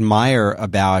do admire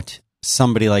about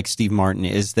somebody like Steve Martin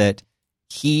is that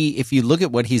if you look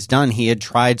at what he's done, he had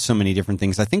tried so many different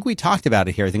things. I think we talked about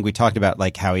it here. I think we talked about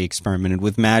like how he experimented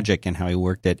with magic and how he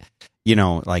worked at,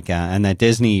 and that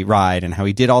Disney ride and how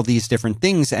he did all these different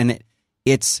things. And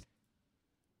it's,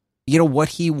 what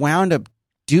he wound up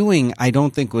doing, I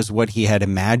don't think was what he had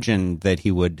imagined that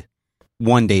he would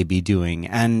one day be doing.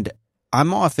 And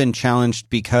I'm often challenged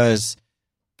because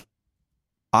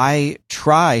I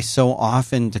try so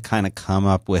often to kind of come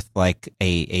up with like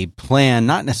a plan,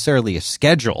 not necessarily a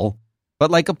schedule,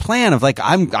 but like a plan of like,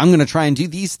 I'm going to try and do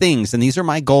these things and these are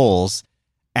my goals.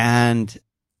 And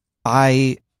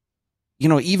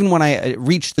even when I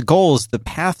reach the goals, the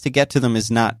path to get to them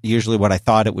is not usually what I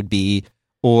thought it would be.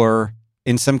 Or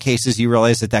in some cases you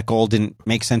realize that goal didn't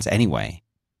make sense anyway.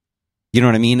 You know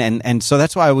what I mean? And so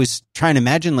that's why I was trying to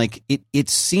imagine, like, it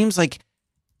seems like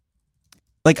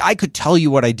I could tell you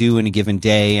what I do in a given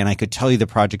day, and I could tell you the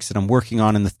projects that I'm working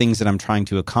on and the things that I'm trying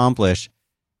to accomplish.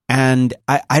 And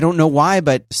I don't know why,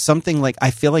 but something like,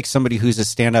 I feel like somebody who's a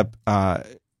stand-up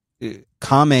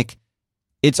comic,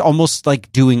 it's almost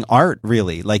like doing art,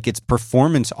 really. Like it's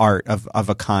performance art of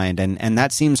a kind. And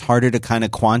that seems harder to kind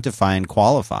of quantify and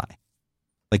qualify.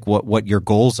 Like what your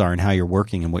goals are and how you're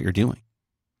working and what you're doing.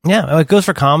 Yeah, it goes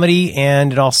for comedy,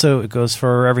 and it goes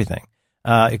for everything.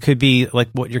 It could be like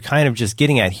what you're kind of just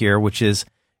getting at here, which is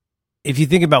if you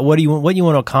think about what you want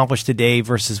to accomplish today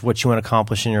versus what you want to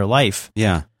accomplish in your life.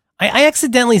 Yeah, I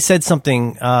accidentally said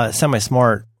something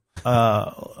semi-smart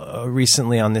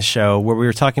recently on this show where we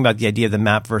were talking about the idea of the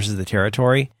map versus the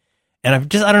territory, and I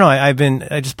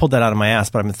just pulled that out of my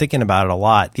ass, but I've been thinking about it a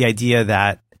lot. The idea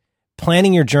that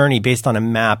planning your journey based on a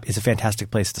map is a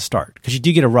fantastic place to start because you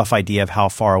do get a rough idea of how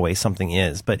far away something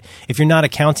is. But if you're not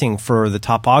accounting for the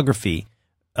topography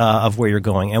of where you're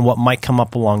going and what might come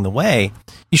up along the way,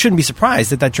 you shouldn't be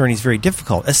surprised that that journey is very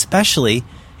difficult, especially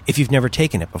if you've never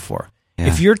taken it before. Yeah.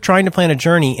 If you're trying to plan a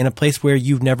journey in a place where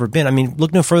you've never been, I mean,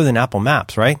 look no further than Apple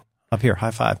Maps, right? Up here,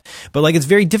 high five. But like, it's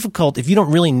very difficult if you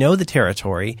don't really know the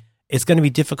territory. It's going to be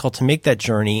difficult to make that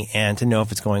journey and to know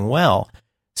if it's going well.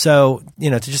 So,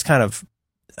 to just kind of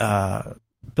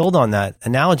build on that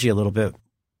analogy a little bit,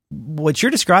 what you're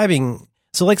describing.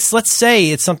 So, like, let's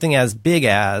say it's something as big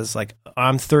as like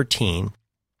I'm 13,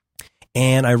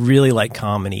 and I really like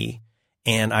comedy,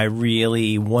 and I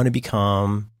really want to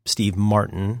become Steve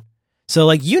Martin. So,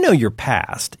 like, your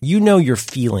past, your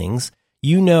feelings,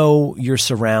 your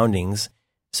surroundings.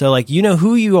 So, like,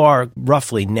 who you are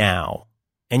roughly now.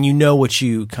 And what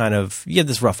you have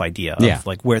this rough idea of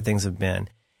like where things have been.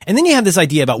 And then you have this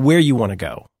idea about where you want to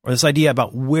go or this idea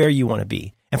about where you want to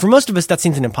be. And for most of us, that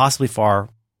seems an impossibly far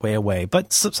way away.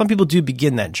 But some people do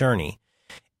begin that journey.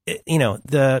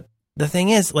 The thing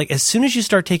is, like, as soon as you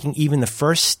start taking even the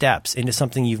first steps into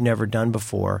something you've never done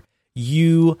before,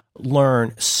 you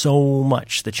learn so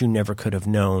much that you never could have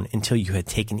known until you had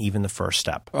taken even the first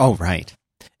step. Oh, right.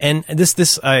 And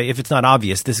this, if it's not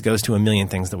obvious, this goes to a million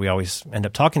things that we always end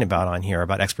up talking about on here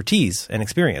about expertise and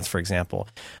experience, for example.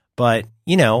 But,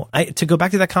 to go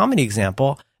back to that comedy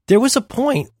example, there was a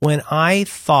point when I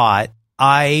thought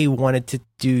I wanted to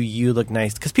do You Look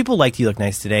Nice because people liked You Look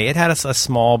Nice today. It had a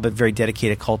small but very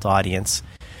dedicated cult audience.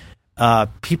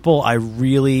 People I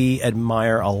really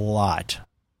admire a lot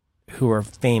who are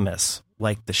famous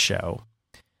like the show.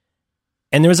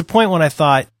 And there was a point when I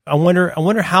thought, I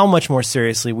wonder how much more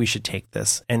seriously we should take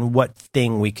this and what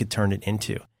thing we could turn it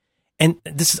into. And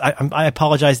this is, I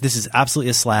apologize. This is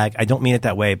absolutely a slag. I don't mean it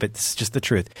that way, but this is just the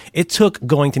truth. It took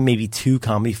going to maybe 2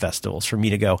 comedy festivals for me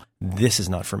to go, this is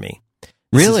not for me.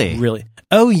 Really? Really?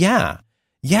 Oh, yeah.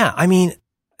 Yeah. I mean,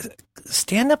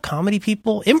 stand-up comedy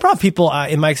people, improv people,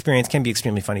 in my experience, can be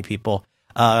extremely funny people.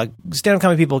 Stand-up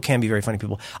comedy people can be very funny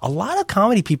people. A lot of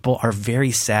comedy people are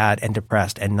very sad and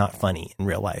depressed and not funny in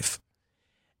real life.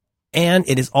 And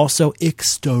it is also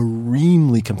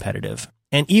extremely competitive.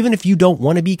 And even if you don't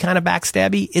want to be kind of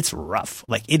backstabby, it's rough.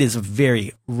 Like, it is a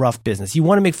very rough business. You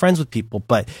want to make friends with people,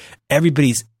 but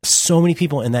so many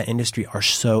people in that industry are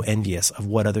so envious of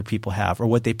what other people have or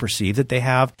what they perceive that they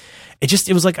have.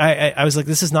 It was like, I was like,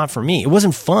 this is not for me. It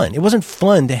wasn't fun. It wasn't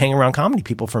fun to hang around comedy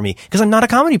people for me because I'm not a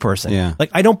comedy person. Yeah.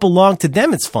 Like, I don't belong to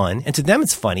them. It's fun. And to them,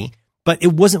 it's funny, but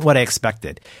it wasn't what I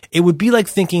expected. It would be like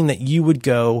thinking that you would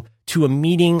go to a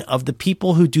meeting of the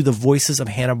people who do the voices of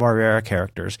Hanna-Barbera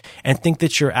characters and think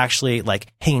that you're actually like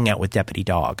hanging out with Deputy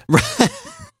Dog.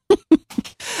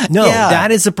 No,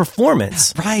 that is a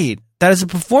performance. Right. That is a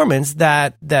performance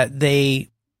that they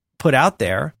put out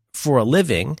there for a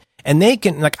living. And they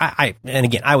can, like, and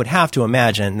again, I would have to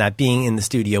imagine that being in the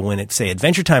studio when it's, say,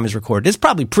 Adventure Time is recorded is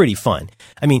probably pretty fun.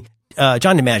 I mean,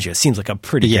 John DiMaggio seems like a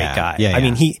pretty great guy. Yeah, I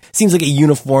mean, he seems like a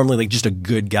uniformly, like, just a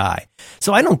good guy.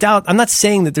 So I don't doubt, I'm not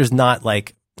saying that there's not,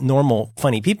 like, normal,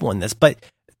 funny people in this, but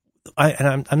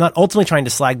I'm not ultimately trying to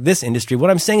slag this industry.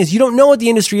 What I'm saying is you don't know what the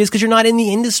industry is because you're not in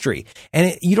the industry.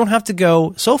 And you don't have to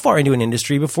go so far into an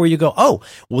industry before you go, oh,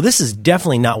 well, this is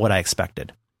definitely not what I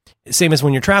expected. Same as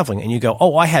when you're traveling and you go,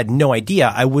 oh, I had no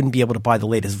idea I wouldn't be able to buy the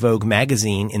latest Vogue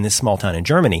magazine in this small town in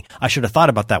Germany. I should have thought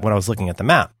about that when I was looking at the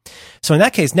map. So in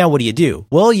that case, now what do?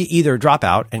 Well, you either drop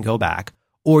out and go back,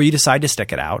 or you decide to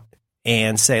stick it out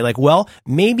and say, like, well,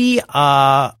 maybe,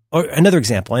 or another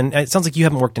example, and it sounds like you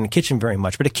haven't worked in a kitchen very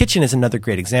much, but a kitchen is another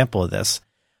great example of this.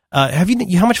 How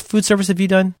much food service have you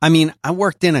done? I mean, I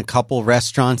worked in a couple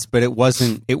restaurants, but it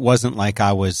wasn't like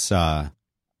I was,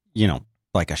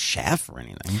 like a chef or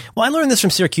anything. Well, I learned this from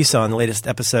Syracuse on the latest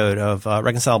episode of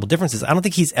Reconcilable Differences. I don't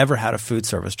think he's ever had a food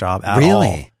service job at all.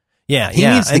 Really? Yeah. He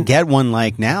needs to get one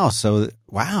like now. So,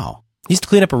 wow. He used to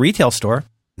clean up a retail store.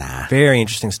 Nah. Very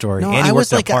interesting story. No, and I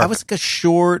was like a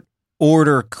short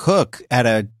order cook at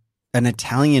an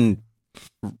Italian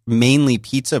mainly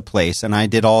pizza place, and I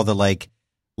did all the like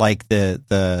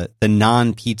the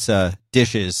non-pizza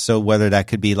dishes. So whether that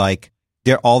could be like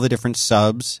they're all the different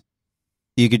subs.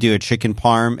 You could do a chicken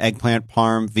parm, eggplant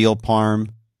parm, veal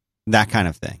parm, that kind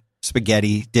of thing.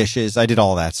 Spaghetti dishes. I did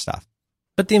all that stuff.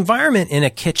 But the environment in a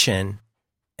kitchen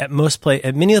at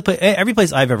every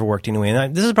place I've ever worked anyway,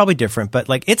 and this is probably different, but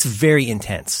like it's very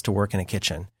intense to work in a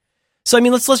kitchen. So I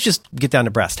mean, let's just get down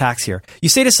to brass tacks here. You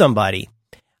say to somebody,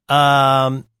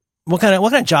 what kind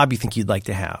of job you think you'd like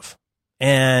to have,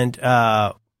 and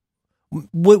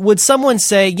would someone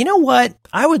say, you know what,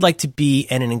 I would like to be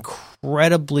an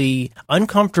incredibly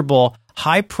uncomfortable,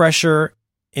 high pressure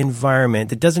environment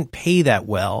that doesn't pay that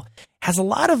well, has a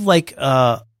lot of like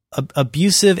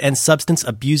abusive and substance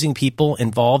abusing people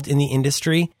involved in the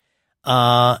industry.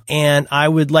 And I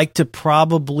would like to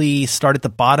probably start at the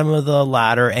bottom of the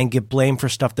ladder and get blamed for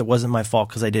stuff that wasn't my fault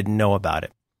because I didn't know about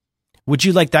it. Would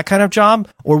you like that kind of job,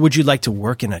 or would you like to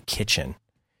work in a kitchen?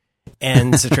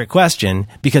 And it's a trick question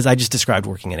because I just described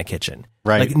working in a kitchen.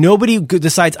 Right. Like nobody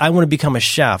decides I want to become a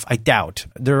chef. I doubt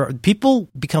there are people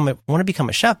want to become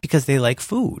a chef because they like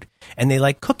food and they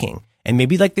like cooking, and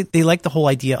maybe like they like the whole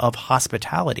idea of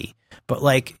hospitality. But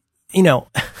like, you know,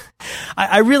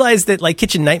 I realize that like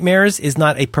Kitchen Nightmares is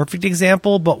not a perfect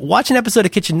example, but watch an episode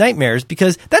of Kitchen Nightmares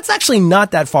because that's actually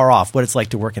not that far off what it's like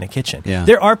to work in a kitchen. Yeah.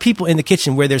 There are people in the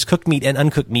kitchen where there's cooked meat and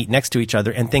uncooked meat next to each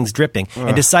other and things dripping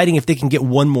and deciding if they can get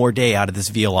one more day out of this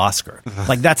veal Oscar.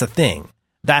 Like that's a thing.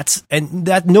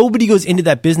 That nobody goes into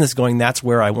that business going, that's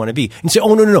where I want to be. And say,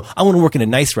 oh, no, I want to work in a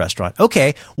nice restaurant.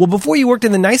 Okay, well, before you worked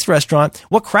in the nice restaurant,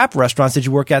 what crap restaurants did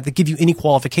you work at that give you any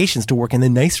qualifications to work in the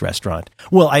nice restaurant?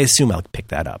 Well, I assume I'll pick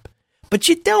that up. But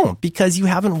you don't, because you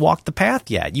haven't walked the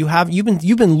path yet. You've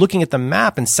been looking at the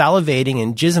map and salivating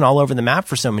and jizzing all over the map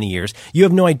for so many years. You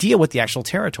have no idea what the actual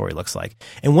territory looks like.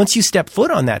 And once you step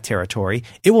foot on that territory,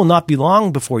 it will not be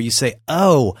long before you say,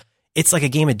 oh, it's like a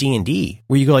game of D&D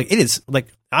where you go like, it is like,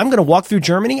 I'm going to walk through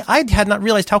Germany. I had not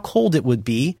realized how cold it would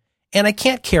be. And I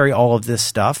can't carry all of this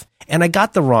stuff. And I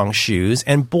got the wrong shoes.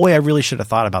 And boy, I really should have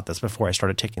thought about this before I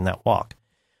started taking that walk.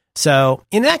 So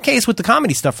in that case, with the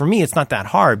comedy stuff, for me, it's not that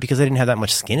hard because I didn't have that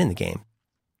much skin in the game.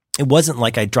 It wasn't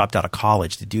like I dropped out of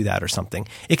college to do that or something.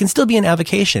 It can still be an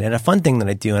avocation and a fun thing that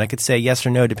I do. And I could say yes or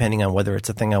no, depending on whether it's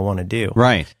a thing I want to do.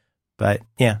 Right. But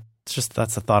yeah,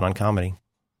 that's the thought on comedy.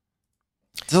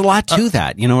 There's a lot to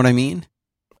that. You know what I mean?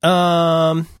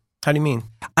 How do you mean?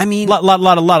 I mean, lot of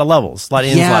levels, a lot of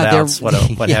ins, a lot of outs,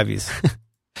 what yeah. have you.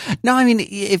 No, I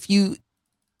mean,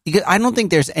 I don't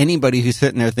think there's anybody who's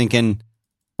sitting there thinking,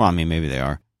 well, I mean, maybe they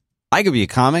are. I could be a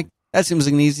comic. That seems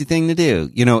like an easy thing to do.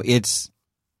 You know, it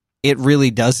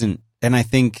really doesn't. And I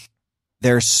think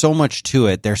there's so much to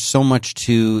it. There's so much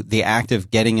to the act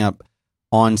of getting up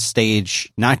on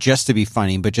stage, not just to be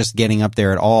funny, but just getting up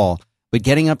there at all. But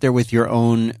getting up there with your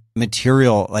own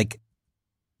material, like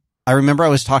I remember I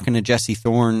was talking to Jesse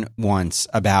Thorne once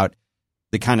about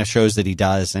the kind of shows that he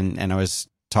does, and I was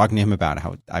talking to him about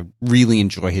how I really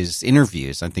enjoy his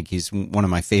interviews. I think he's one of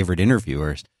my favorite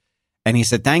interviewers. And he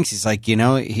said, thanks. He's like,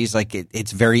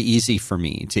 it's very easy for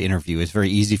me to interview. It's very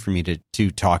easy for me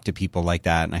to talk to people like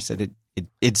that. And I said,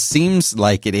 it seems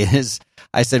like it is.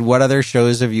 I said, what other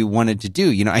shows have you wanted to do?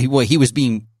 You know, he was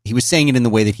saying it in the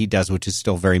way that he does, which is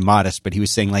still very modest, but he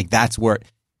was saying like, that's where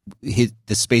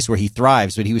the space where he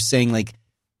thrives. But he was saying like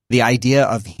the idea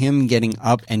of him getting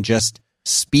up and just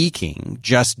speaking,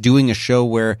 just doing a show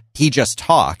where he just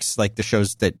talks, like the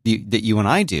shows that you and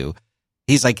I do.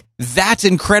 He's like, that's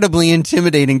incredibly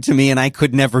intimidating to me, and I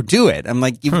could never do it. I'm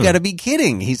like, you've got to be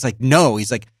kidding. He's like, no.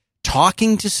 He's like,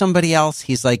 talking to somebody else.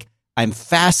 He's like, I'm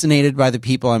fascinated by the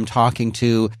people I'm talking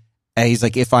to. And he's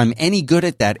like, if I'm any good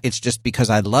at that, it's just because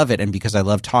I love it and because I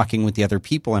love talking with the other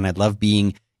people and I love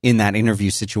being in that interview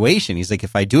situation. He's like,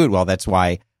 if I do it well, that's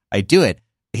why I do it.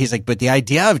 He's like, but the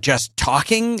idea of just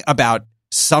talking about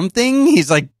something, he's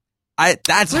like,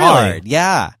 that's really hard.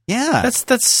 Yeah.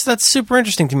 That's super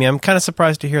interesting to me. I'm kind of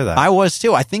surprised to hear that. I was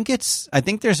too. I think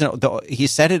he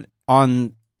said it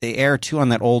on the air too on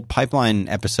that old Pipeline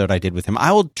episode I did with him.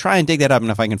 I will try and dig that up,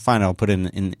 and if I can find it, I'll put it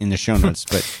in the show notes.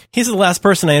 But he's the last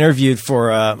person I interviewed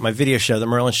for my video show, The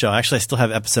Merlin Show. Actually, I still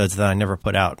have episodes that I never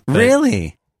put out.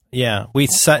 Really? Yeah, we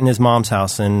sat in his mom's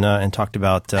house and talked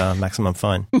about Maximum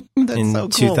Fun in so cool.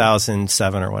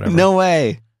 2007 or whatever. No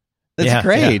way. That's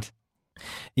great.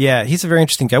 Yeah, he's a very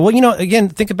interesting guy. Well, again,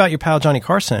 think about your pal Johnny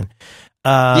Carson.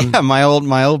 My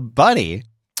old buddy.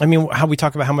 I mean, how we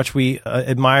talk about how much we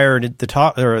admired the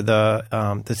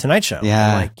Tonight Show.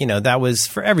 Yeah, and that was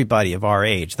for everybody of our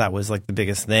age. That was like the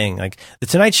biggest thing. Like the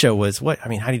Tonight Show was how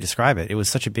do you describe it? It was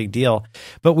such a big deal.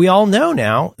 But we all know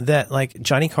now that like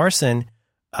Johnny Carson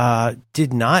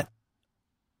did not.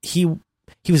 He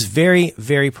was very,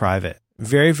 very private,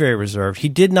 very, very reserved. He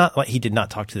did not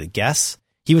talk to the guests.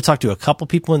 He would talk to a couple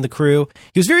people in the crew.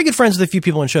 He was very good friends with a few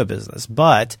people in show business,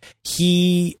 but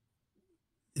the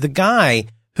guy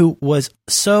who was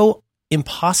so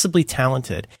impossibly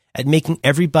talented at making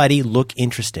everybody look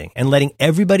interesting and letting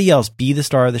everybody else be the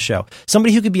star of the show.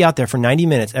 Somebody who could be out there for 90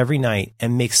 minutes every night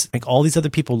and make all these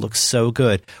other people look so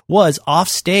good, was off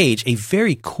stage a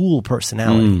very cool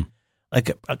personality.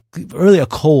 really a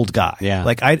cold guy. Yeah.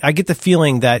 Like I get the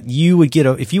feeling that you would get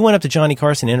if you went up to Johnny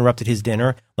Carson and interrupted his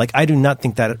dinner, like I do not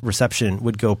think that reception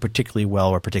would go particularly well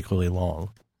or particularly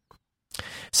long.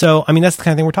 So, I mean, that's the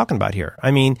kind of thing we're talking about here.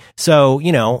 I mean, so,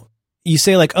 you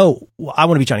say like, oh, I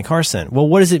want to be Johnny Carson. Well,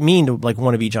 what does it mean to like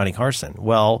want to be Johnny Carson?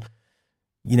 Well,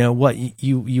 you know what,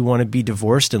 you want to be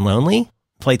divorced and lonely?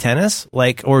 Play tennis,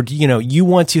 like, or you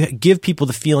want to give people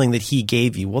the feeling that he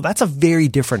gave you. Well, that's a very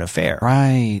different affair,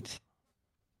 right?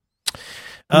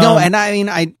 No, and I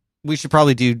mean, we should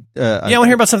probably do. I want to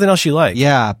hear about something else you like.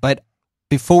 Yeah, but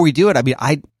before we do it, I mean,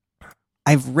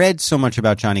 I've read so much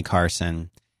about Johnny Carson,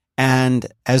 and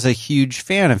as a huge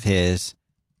fan of his,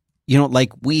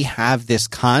 like we have this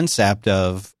concept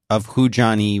of who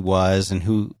Johnny was and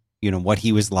who what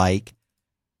he was like.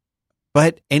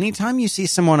 But anytime you see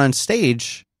someone on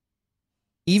stage,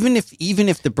 even if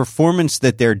the performance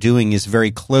that they're doing is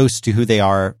very close to who they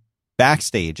are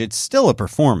backstage, it's still a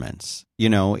performance.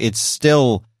 It's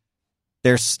still,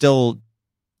 they're still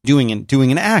doing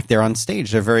an act. They're on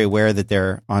stage. They're very aware that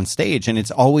they're on stage. And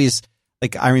it's always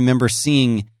like, I remember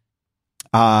seeing,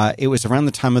 it was around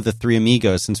the time of the Three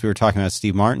Amigos, since we were talking about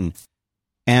Steve Martin,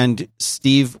 and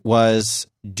Steve was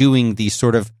doing these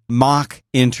sort of mock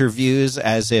interviews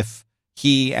as if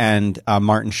he and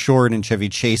Martin Short and Chevy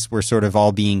Chase were sort of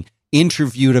all being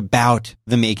interviewed about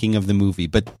the making of the movie,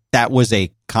 but that was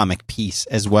a comic piece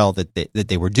as well that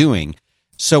they were doing.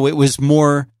 So it was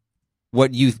more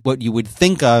what you would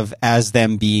think of as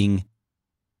them being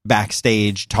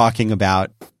backstage talking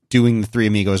about doing the Three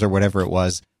Amigos or whatever it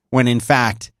was, when in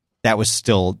fact that was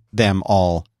still them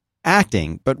all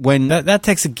acting. But when that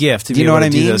takes a gift to be able to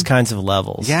do those kinds of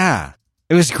levels. Yeah.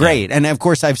 It was great. Yeah. And of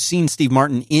course, I've seen Steve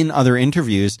Martin in other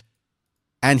interviews,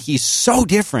 and he's so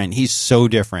different.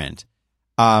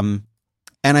 And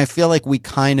I feel like we,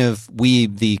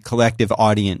 the collective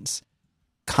audience,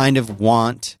 kind of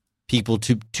want people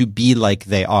to be like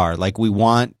they are. Like we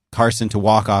want Carson to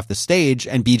walk off the stage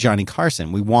and be Johnny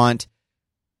Carson. We want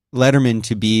Letterman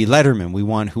to be Letterman. We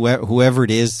want whoever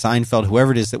it is, Seinfeld,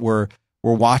 whoever it is that we're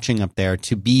watching up there,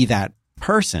 to be that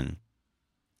person.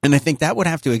 And I think that would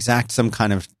have to exact some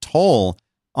kind of toll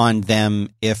on them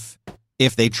if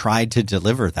they tried to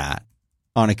deliver that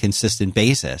on a consistent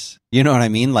basis. You know what I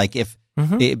mean? Like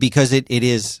because it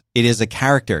is a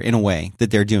character in a way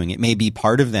that they're doing. It may be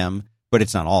part of them, but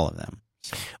it's not all of them.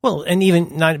 Well, and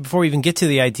even not before we even get to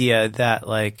the idea that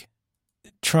like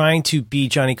trying to be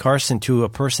Johnny Carson to a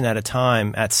person at a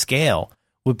time at scale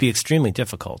would be extremely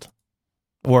difficult.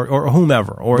 Or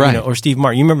whomever, or right. Or Steve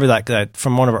Martin. You remember that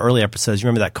from one of our early episodes? You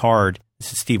remember that card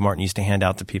Steve Martin used to hand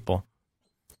out to people?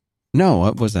 No,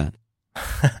 what was that?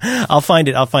 I'll find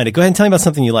it. Go ahead and tell me about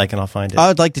something you like, and I'll find it. I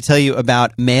would like to tell you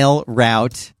about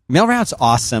MailRoute. MailRoute's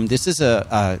awesome. This is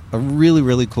a really,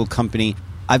 really cool company.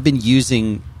 I've been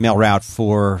using MailRoute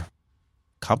for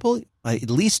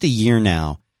at least a year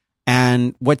now.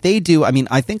 And what they do, I mean,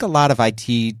 I think a lot of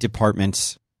IT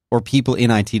departments or people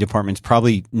in IT departments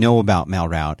probably know about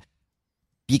MailRoute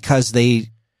because they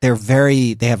have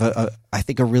I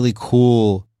think a really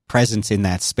cool presence in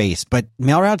that space. But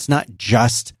MailRoute's not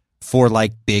just for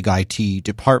like big IT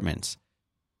departments.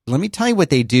 Let me tell you what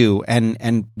they do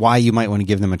and why you might want to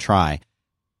give them a try.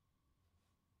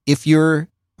 If you're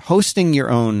hosting your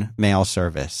own mail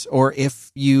service, or if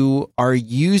you are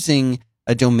using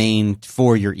a domain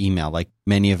for your email, like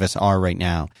many of us are right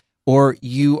now, or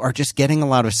you are just getting a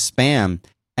lot of spam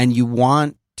and you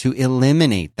want to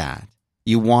eliminate that.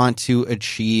 You want to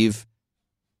achieve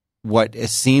what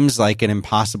seems like an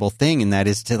impossible thing, and that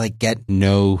is to like get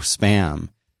no spam.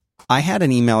 I had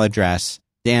an email address,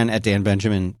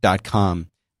 dan@danbenjamin.com,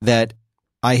 that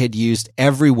I had used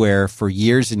everywhere for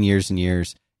years and years and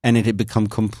years, and it had become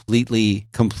completely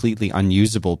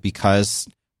unusable because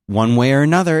one way or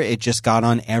another, it just got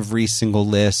on every single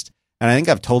list. And I think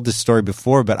I've told this story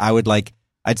before, but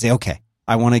I'd say, okay,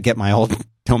 I want to get my old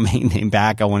domain name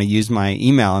back. I want to use my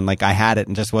email. And like I had it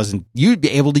and just wasn't, you'd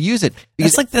be able to use it.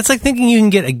 That's like thinking you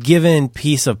can get a given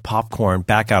piece of popcorn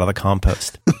back out of the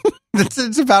compost.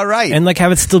 That's about right. And like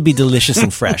have it still be delicious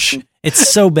and fresh. It's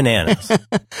so bananas.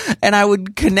 And I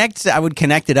would connect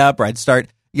it up, or I'd start,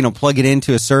 plug it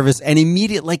into a service, and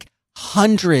immediately like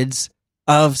hundreds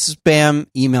of spam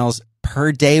emails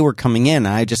per day were coming in.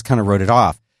 And I just kind of wrote it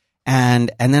off.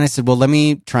 And then I said, well, let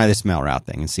me try this MailRoute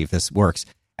thing and see if this works.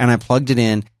 And I plugged it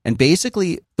in. And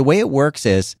basically, the way it works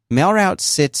is MailRoute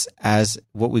sits as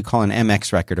what we call an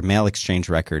MX record, a mail exchange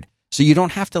record. So you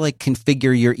don't have to like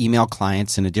configure your email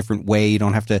clients in a different way. You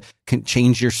don't have to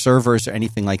change your servers or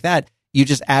anything like that. You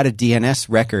just add a DNS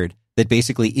record that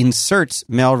basically inserts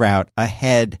MailRoute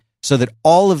ahead so that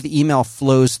all of the email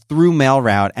flows through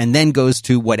MailRoute and then goes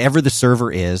to whatever the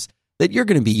server is that you're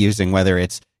going to be using, whether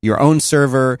it's your own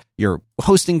server, your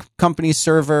hosting company's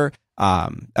server,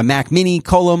 a Mac Mini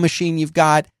Colo machine you've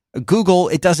got, Google,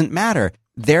 it doesn't matter.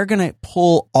 They're going to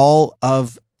pull all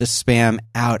of the spam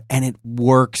out, and it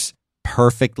works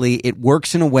perfectly. It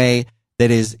works in a way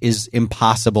that is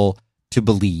impossible to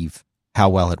believe how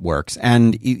well it works.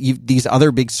 And these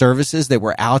other big services that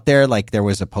were out there, like there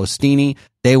was a Postini,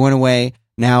 they went away.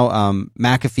 Now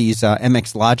McAfee's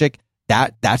MX Logic,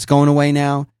 that's going away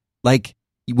now. Like,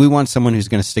 we want someone who's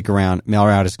going to stick around.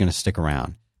 MailRoute is going to stick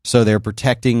around. So they're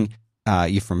protecting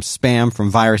you from spam, from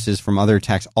viruses, from other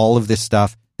attacks, all of this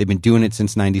stuff. They've been doing it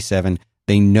since 97.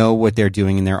 They know what they're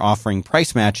doing, and they're offering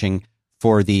price matching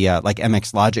for the like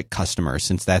MX Logic customers,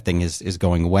 since that thing is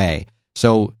going away.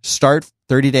 So start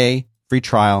 30-day free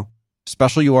trial,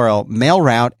 special URL,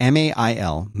 MailRoute,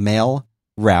 MAIL,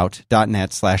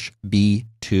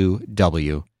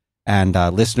 mailroute.net/B2W. And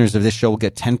listeners of this show will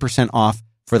get 10% off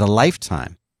for the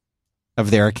lifetime of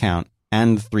their account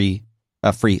and free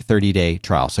 30-day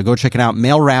trial. So go check it out,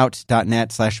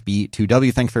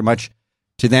 mailroute.net/B2W. Thanks very much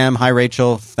to them. Hi,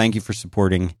 Rachel. Thank you for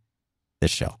supporting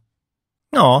this show.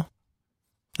 Aw,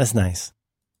 that's nice.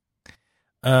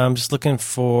 I'm just looking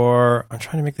for... I'm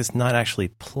trying to make this not actually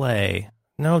play.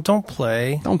 No, don't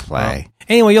play. Don't play.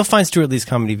 Anyway, you'll find Stuart Lee's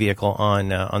Comedy Vehicle on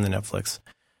the Netflix.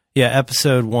 Yeah,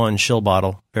 episode 1, Shill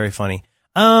Bottle. Very funny.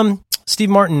 Steve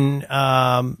Martin,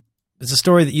 it's a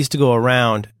story that used to go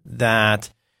around that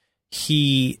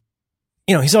he's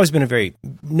always been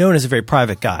known as a very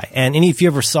private guy. And if you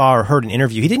ever saw or heard an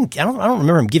interview, I don't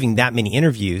remember him giving that many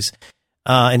interviews.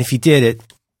 And if he did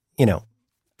you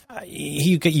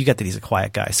get that he's a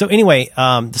quiet guy. So anyway,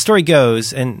 the story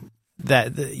goes, and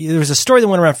that there was a story that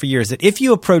went around for years, that if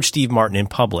you approach Steve Martin in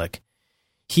public,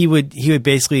 he would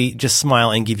basically just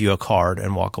smile and give you a card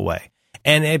and walk away.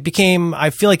 And I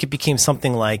feel like it became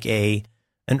something like an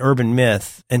urban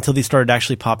myth until these started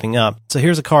actually popping up. So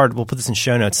here's a card. We'll put this in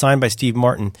show notes, signed by Steve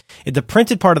Martin. The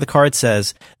printed part of the card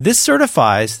says, "This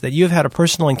certifies that you have had a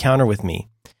personal encounter with me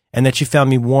and that you found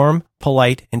me warm,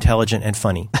 polite, intelligent, and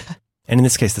funny." And in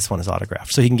this case, this one is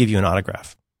autographed. So he can give you an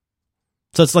autograph.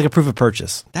 So it's like a proof of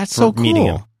purchase. That's so cool. Meeting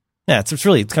him. Yeah, it's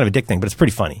kind of a dick thing, but it's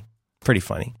pretty funny. Pretty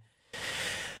funny.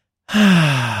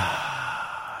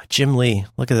 Jim Lee.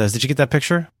 Look at those. Did you get that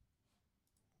picture?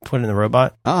 Put it in the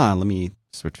robot. Let me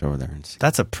switch over there and see.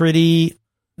 That's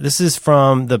this is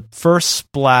from the first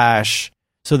splash.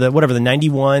 So the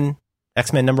 91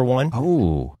 X-Men #1.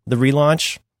 Oh. The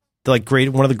relaunch.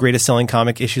 One of the greatest selling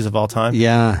comic issues of all time.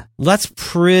 Yeah. That's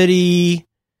pretty.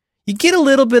 You get a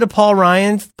little bit of Paul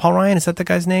Ryan. Paul Ryan, is that the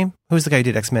guy's name? Who's the guy who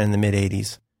did X-Men in the mid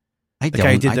 80s? I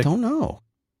don't know.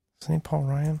 Is his name Paul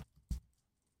Ryan?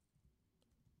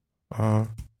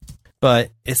 But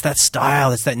it's that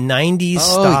style. It's that 90s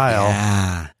style.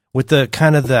 Yeah. With the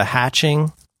kind of the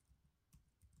hatching.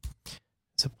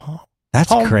 Is it Paul?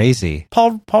 That's crazy.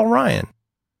 Paul Ryan.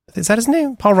 Is that his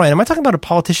name? Paul Ryan. Am I talking about a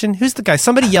politician? Who's the guy?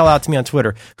 Somebody yell out to me on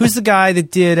Twitter. Who's the guy that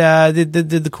did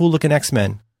the cool looking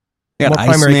X-Men? Got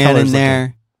Iceman in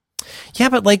there. Yeah,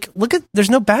 but there's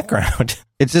no background.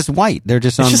 It's just white. They're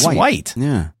just on white. It's just white.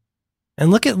 Yeah. And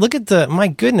look at my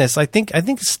goodness. I think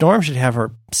Storm should have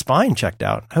her spine checked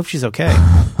out. I hope she's okay.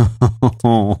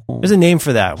 There's a name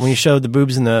for that when you show the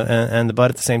boobs and the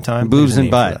butt at the same time. Boobs and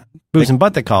butt. Boobs and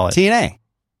butt, they call it. TNA.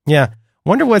 Yeah.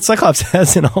 Wonder what Cyclops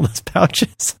has in all those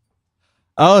pouches.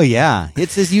 Oh, yeah.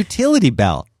 It's his utility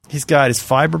belt. He's got his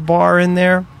fiber bar in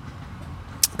there.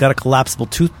 Got a collapsible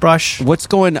toothbrush. What's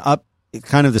going up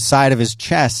kind of the side of his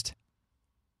chest?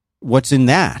 What's in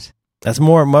that? That's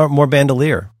more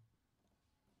bandolier.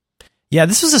 Yeah,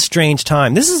 this was a strange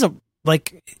time. This is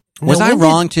Was I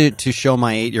wrong to show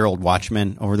my 8-year-old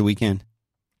Watchmen over the weekend?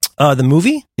 The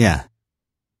movie? Yeah.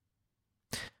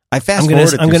 I fast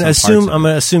forwarded. I'm going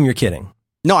to assume you're kidding.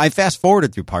 No, I fast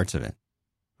forwarded through parts of it.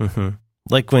 Mm-hmm.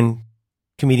 Like when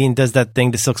comedian does that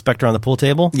thing to Silk Spectre on the pool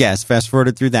table? Yes, fast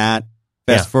forwarded through that.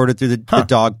 Fast forwarded through the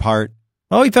dog part.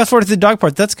 Oh, you fast forwarded through the dog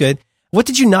part. That's good. What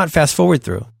did you not fast forward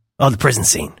through? Oh, the prison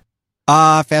scene.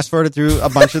 Fast forwarded through a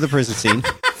bunch of the prison scene.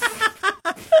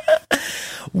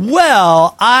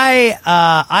 Well, I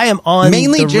am on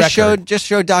mainly the record. just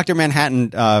showed Dr.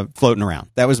 Manhattan floating around.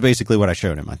 That was basically what I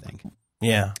showed him, I think.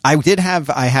 Yeah. I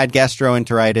had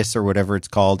gastroenteritis or whatever it's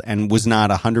called and was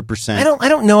not 100%. I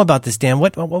don't know about this, Dan.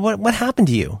 What happened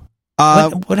to you?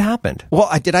 What happened? Well,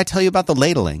 did I tell you about the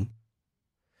ladling?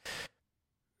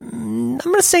 I'm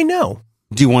going to say no.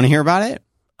 Do you want to hear about it?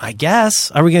 I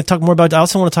guess. Are we going to talk more about? I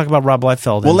also want to talk about Rob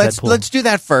Liefeld. Well, and let's do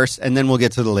that first, and then we'll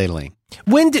get to the ladling.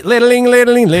 When did ladling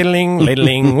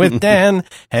with Dan?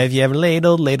 Have you ever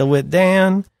ladled with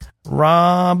Dan?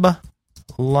 Rob,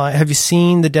 have you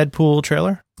seen the Deadpool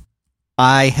trailer?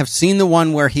 I have seen the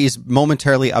one where he's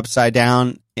momentarily upside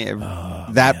down.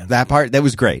 That part, that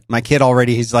was great. My kid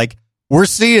already, he's like, we're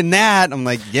seeing that. I'm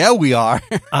like, yeah, we are.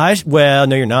 Well,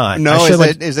 no, you're not. No,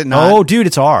 is it not? Oh, dude,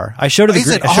 it's R. I showed her the Is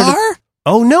it R?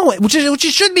 Oh no, which it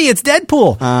should be. It's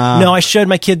Deadpool. No, I showed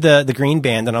my kid the Green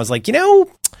Band, and I was like,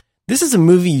 this is a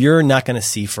movie you're not going to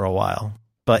see for a while,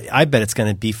 but I bet it's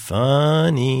going to be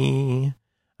funny.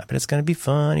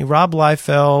 Rob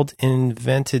Liefeld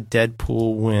invented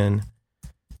Deadpool when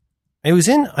I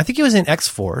think it was in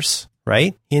X-Force,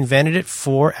 right? He invented it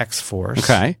for X-Force.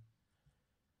 Okay.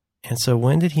 And so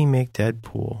when did he make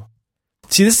Deadpool?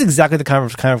 See, this is exactly the kind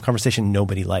of conversation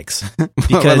nobody likes.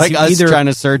 Because like us trying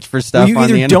to search for stuff you on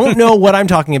the either internet. don't know what I'm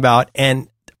talking about and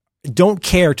don't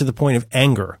care to the point of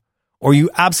anger, or you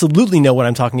absolutely know what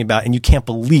I'm talking about and you can't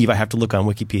believe I have to look on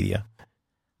Wikipedia.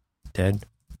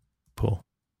 Deadpool.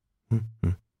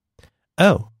 Mm-hmm.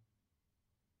 Oh.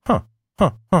 Huh.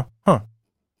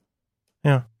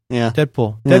 Yeah.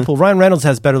 Deadpool. Yeah. Deadpool. Ryan Reynolds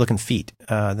has better looking feet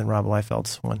than Rob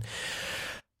Liefeld's one.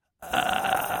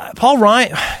 Paul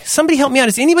Ryan. Somebody help me out.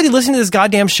 Is anybody listening to this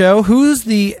goddamn show? Who's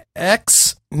the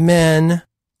X-Men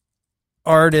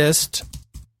artist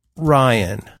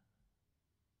Ryan?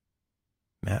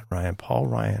 Matt Ryan. Paul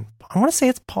Ryan. I want to say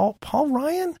it's Paul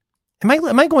Ryan.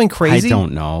 Am I going crazy? I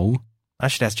don't know. I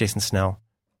should ask Jason Snell.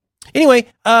 Anyway,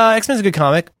 X-Men's a good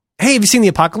comic. Hey, have you seen the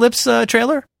Apocalypse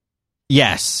trailer?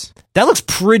 Yes. That looks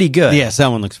pretty good. Yes, that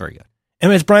one looks very good.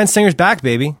 And it's Bryan Singer's back,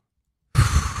 baby.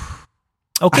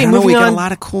 Okay, moving we on. got a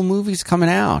lot of cool movies coming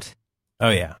out. Oh,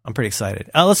 yeah. I'm pretty excited.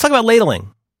 Let's talk about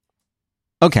ladling.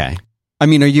 Okay. I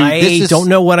mean, I don't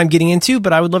know what I'm getting into,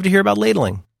 but I would love to hear about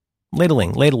ladling.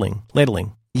 Ladling.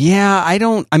 Yeah,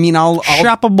 I'll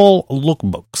shoppable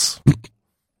lookbooks.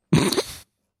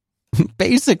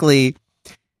 Basically,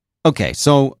 okay,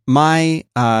 so my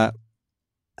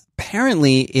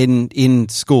apparently in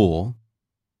school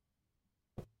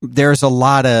there's a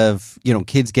lot of,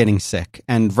 kids getting sick,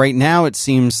 and right now it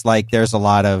seems like there's a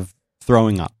lot of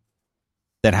throwing up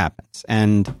that happens.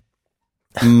 And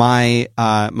my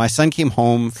son came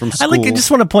home from school. I just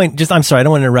want to point. I'm sorry, I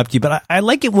don't want to interrupt you, but I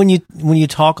like it when you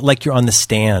talk like you're on the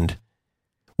stand.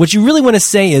 What you really want to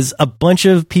say is a bunch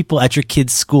of people at your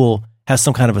kid's school has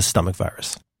some kind of a stomach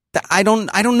virus. I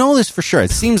don't know this for sure. It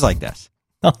seems like this.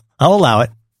 I'll allow it.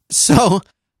 So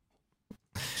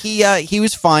he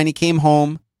was fine. He came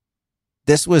home.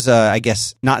 This was I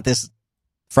guess not this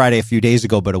Friday a few days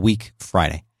ago, but a week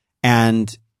Friday.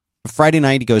 And Friday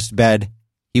night he goes to bed.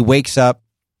 He wakes up,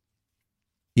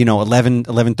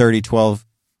 11:30, 12,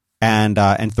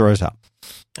 and throws up.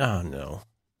 Oh no!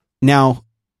 Now,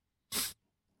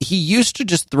 he used to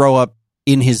just throw up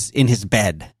in his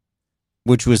bed,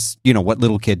 which was what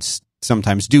little kids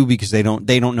sometimes do because they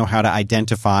don't know how to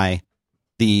identify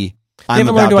the. They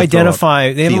haven't learned to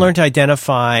identify. They haven't learned to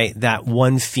identify that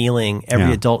one feeling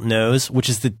every adult knows, which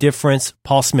is the difference.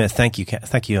 Paul Smith, thank you,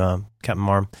 Captain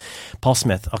Marm. Paul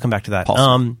Smith. I'll come back to that.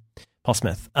 Paul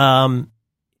Smith.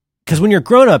 Because when you're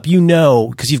grown up,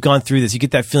 because you've gone through this, you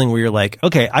get that feeling where you're like,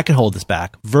 okay, I can hold this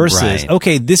back. Versus,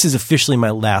 okay, this is officially my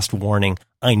last warning.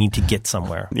 I need to get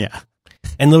somewhere. Yeah.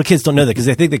 And little kids don't know that because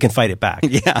they think they can fight it back.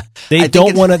 Yeah. They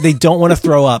don't want to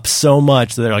throw up so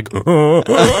much that they're like,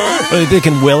 they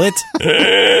can will it.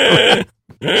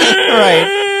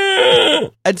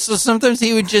 Right. And so sometimes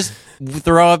he would just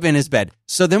throw up in his bed.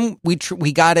 So then we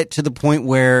got it to the point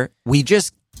where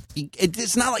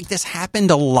it's not like this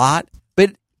happened a lot,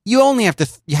 but you only have to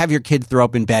have your kid throw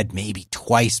up in bed maybe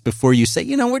twice before you say,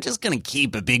 we're just going to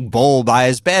keep a big bowl by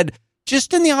his bed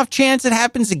just in the off chance it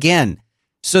happens again.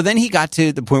 So then he got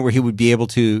to the point where he would be able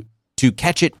to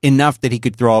catch it enough that he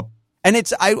could throw up. And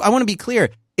I want to be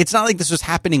clear. It's not like this was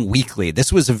happening weekly.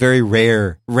 This was a very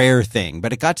rare thing,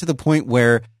 but it got to the point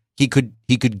where he could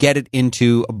get it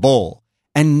into a bowl.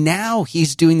 And now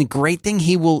he's doing the great thing.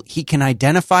 He can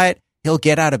identify it. He'll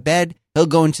get out of bed. He'll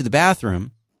go into the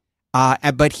bathroom.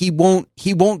 But he won't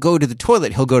go to the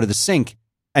toilet. He'll go to the sink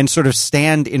and sort of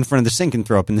stand in front of the sink and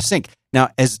throw up in the sink. Now,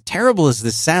 as terrible as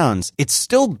this sounds, it's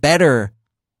still better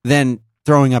than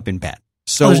throwing up in bed.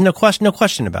 So there's no question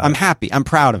about it. I'm happy. I'm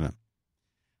proud of him.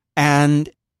 And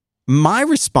my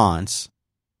response,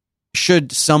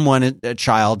 should a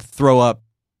child throw up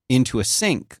into a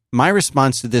sink, my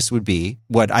response to this would be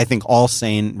what I think all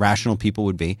sane, rational people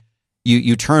would be.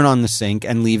 You turn on the sink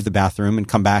and leave the bathroom and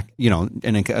come back,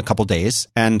 in a couple days,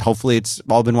 and hopefully it's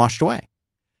all been washed away.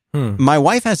 My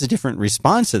wife has a different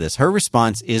response to this. Her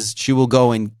response is she will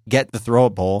go and get the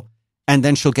throw-up bowl, and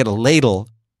then she'll get a ladle,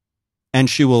 and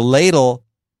she will ladle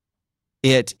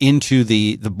it into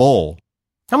the bowl.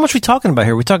 How much are we talking about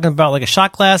here? Are we talking about like a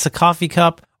shot glass, a coffee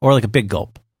cup, or like a big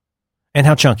gulp? And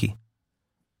how chunky?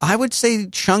 I would say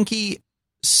chunky,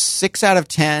 6 out of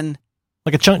 10.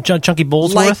 Like a chunky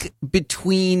bowl's worth? Like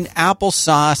between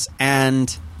applesauce and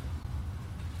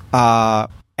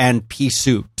pea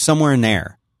soup, somewhere in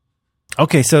there.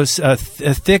 Okay, so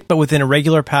thick, but within a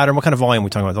regular pattern. What kind of volume are we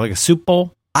talking about? Like a soup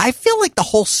bowl? I feel like the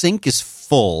whole sink is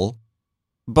full,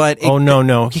 but...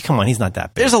 no. Come on, he's not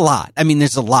that big. There's a lot. I mean,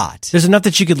 there's a lot. There's enough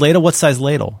that you could ladle? What size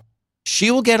ladle?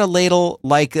 She will get a ladle,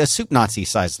 like a soup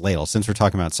Nazi-sized ladle, since we're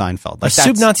talking about Seinfeld. Like a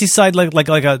soup Nazi size, like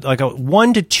a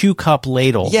 1 to 2 cup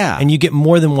ladle. Yeah. And you get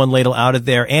more than one ladle out of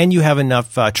there, and you have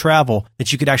enough travel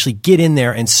that you could actually get in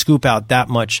there and scoop out that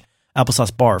much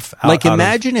applesauce barf.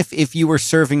 Imagine if you were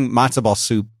serving matzo ball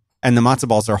soup and the matzo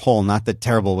balls are whole, not the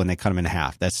terrible when they cut them in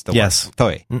half. That's the worst.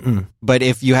 Toy. But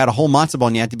if you had a whole matzo ball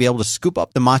and you had to be able to scoop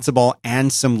up the matzo ball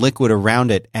and some liquid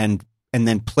around it and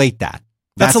then plate that.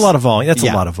 That's a lot of volume. That's a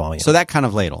lot of volume. So that kind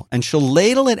of ladle. And she'll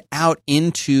ladle it out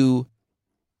into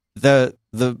the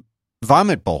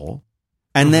vomit bowl.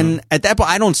 And then at that point,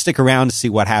 I don't stick around to see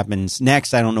what happens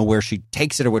next. I don't know where she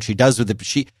takes it or what she does with it. But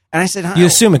and I said, you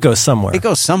assume it goes somewhere. It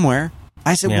goes somewhere.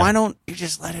 I said, why don't you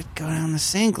just let it go down the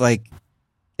sink,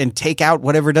 and take out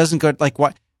whatever doesn't go? Like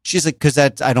what? She's like, because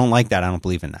I don't like that. I don't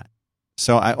believe in that.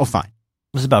 So fine.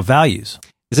 It's about values.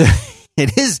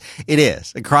 It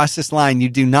is. Across this line, you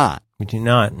do not. We do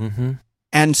not. Mm-hmm.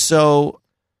 And so,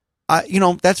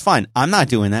 that's fine. I'm not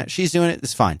doing that. She's doing it.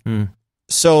 It's fine.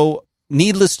 So,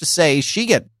 needless to say, she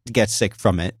gets sick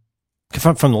from it.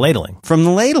 From the ladling. From the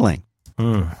ladling.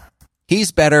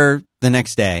 He's better the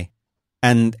next day.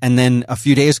 And then a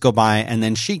few days go by, and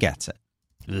then she gets it.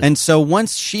 And so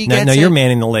once she gets it... No, you're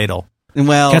manning the ladle.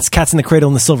 Well... Cat's in the cradle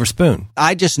and the silver spoon.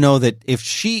 I just know that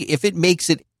if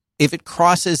it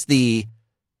crosses the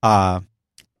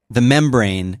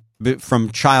membrane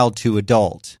from child to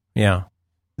adult,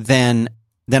 then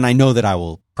I know that I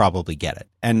will probably get it.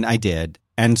 And I did.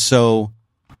 And so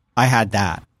I had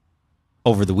that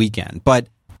over the weekend. But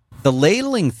the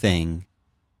ladling thing,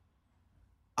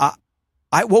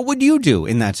 what would you do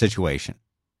in that situation?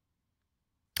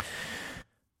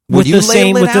 Would you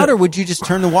ladle it out, or would you just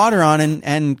turn the water on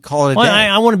and call it a day?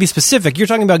 I want to be specific. You're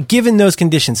talking about given those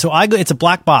conditions. So it's a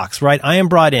black box, right? I am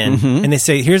brought in, and they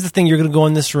say, here's the thing, you're going to go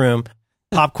in this room,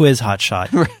 pop quiz, hot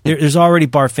shot. There's already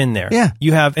barf in there. Yeah.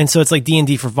 You have, and so it's like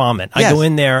D&D for vomit. I go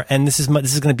in there, and this is going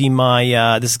to be my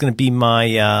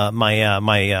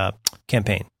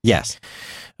campaign. Yes.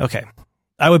 Okay.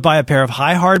 I would buy a pair of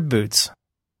high hard boots.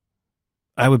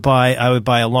 I would buy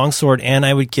a long sword, and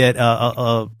I would get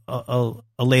a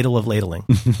ladle of ladling,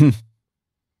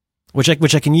 which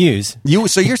I can use.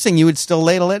 So you're saying you would still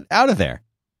ladle it out of there?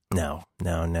 No,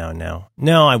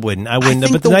 I wouldn't.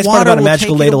 But the nice part about a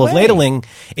magical ladle of ladling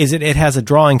is it has a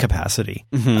drawing capacity.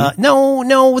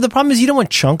 No. The problem is you don't want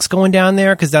chunks going down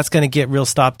there because that's going to get real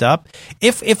stopped up.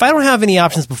 If I don't have any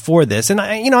options before this, and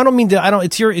I don't mean to.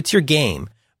 It's your game,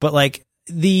 but like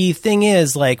the thing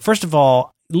is, like, first of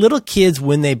all, little kids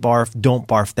when they barf don't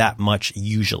barf that much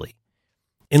usually,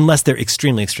 unless they're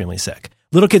extremely, extremely sick.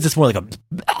 Little kids, it's more like a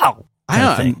ow.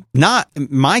 Not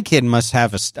my kid must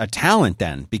have a talent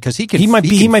then, because he can. He might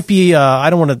be. I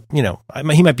don't want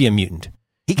to. He might be a mutant.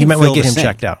 He might want to get him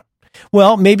checked out.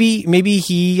 Well, maybe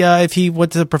he if he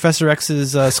went to Professor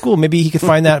X's school, maybe he could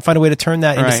find a way to turn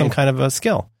that into some kind of a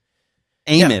skill.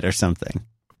 Aim it or something.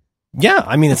 Yeah,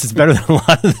 I mean it's better than a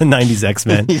lot of the '90s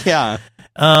X-Men. Yeah.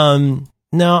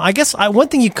 No, I guess one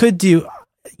thing you could do.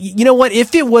 You know what?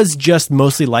 If it was just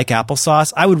mostly like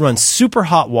applesauce, I would run super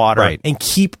hot water and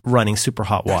keep running super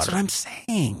hot water. That's what I'm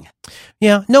saying.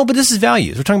 Yeah. No, but this is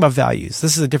values. We're talking about values.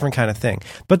 This is a different kind of thing.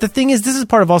 But the thing is, this is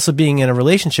part of also being in a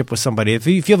relationship with somebody. If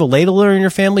you have a ladler in your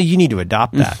family, you need to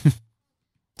adopt that.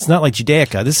 It's not like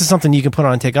Judaica. This is something you can put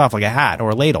on and take off, like a hat or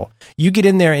a ladle. You get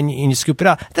in there and you scoop it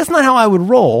out. That's not how I would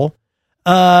roll.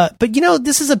 But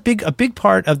this is a big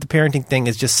part of the parenting thing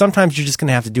is just sometimes you're just going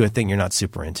to have to do a thing you're not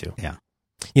super into. Yeah.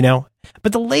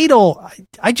 But the ladle,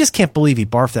 I just can't believe he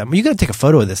barfed that. You got to take a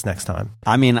photo of this next time.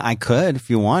 I mean, I could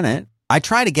if you want it. I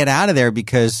try to get out of there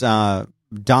because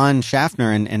Don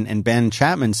Schaffner and Ben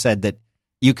Chapman said that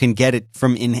you can get it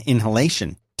from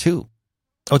inhalation too.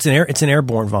 Oh, it's an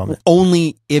airborne vomit.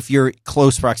 Only if you're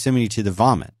close proximity to the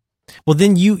vomit. Well,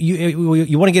 then you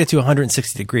want to get it to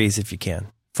 160 degrees if you can.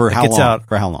 For how long?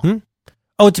 For how long?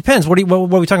 Oh, it depends. What are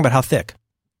we talking about? How thick?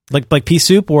 Like pea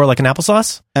soup or like an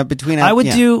applesauce? Between I would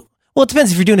do. Well, it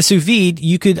depends. If you're doing a sous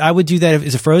vide, I would do that.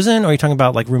 Is it frozen, or are you talking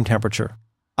about like room temperature?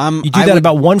 You do that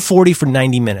about 140 for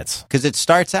 90 minutes. Because it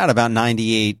starts out about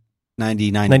 98,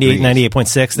 99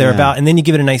 98.6, thereabout. And then you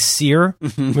give it a nice sear,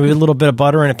 maybe a little bit of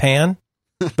butter in a pan.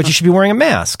 But you should be wearing a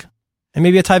mask. And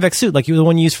maybe a Tyvek suit, like the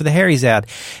one you used for the Harry's ad.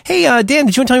 Hey, Dan,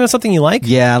 did you want to tell me about something you like?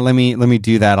 Yeah, let me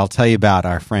do that. I'll tell you about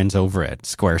our friends over at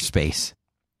Squarespace.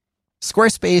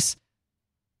 Squarespace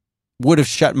would have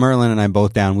shut Merlin and I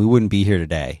both down. We wouldn't be here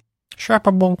today.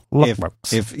 Shoppable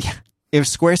lookbooks. If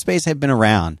Squarespace had been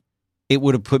around, it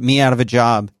would have put me out of a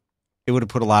job. It would have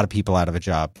put a lot of people out of a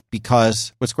job,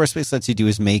 because what Squarespace lets you do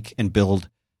is make and build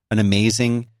an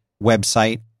amazing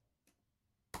website.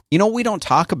 You know, we don't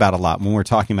talk about a lot when we're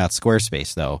talking about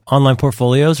Squarespace, though. Online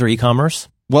portfolios or e-commerce?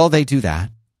 Well, they do that.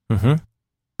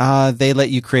 Mm-hmm. They let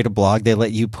you create a blog. They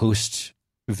let you post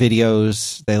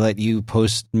videos. They let you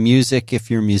post music if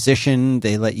you're a musician.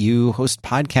 They let you host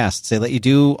podcasts. They let you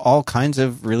do all kinds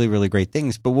of really, really great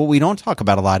things. But what we don't talk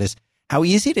about a lot is how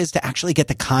easy it is to actually get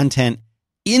the content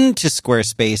into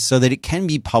Squarespace so that it can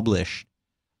be published.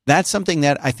 That's something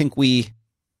that I think we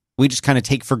just kind of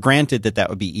take for granted that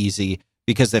would be easy,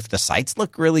 because if the sites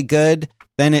look really good,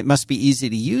 then it must be easy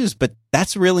to use. But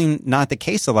that's really not the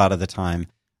case a lot of the time.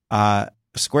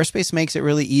 Squarespace makes it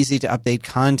really easy to update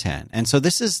content. And so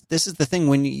this is the thing,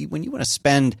 when you want to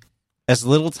spend as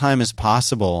little time as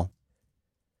possible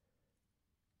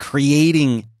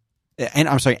entering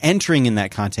in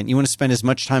that content, you want to spend as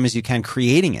much time as you can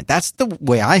creating it. That's the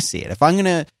way I see it. If I'm going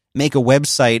to make a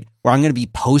website where I'm going to be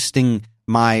posting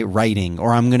my writing,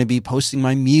 or I'm going to be posting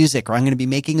my music, or I'm going to be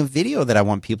making a video that I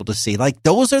want people to see, like,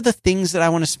 those are the things that I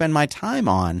want to spend my time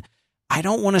on. I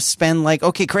don't want to spend like,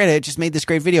 okay, great, I just made this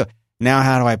great video. Now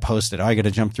how do I post it? Oh, I got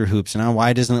to jump through hoops. And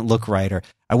why doesn't it look right? Or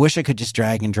I wish I could just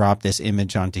drag and drop this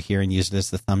image onto here and use it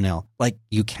as the thumbnail. Like,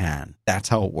 you can. That's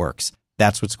how it works.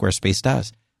 That's what Squarespace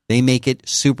does. They make it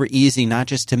super easy, not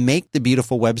just to make the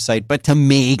beautiful website, but to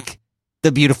make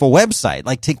the beautiful website.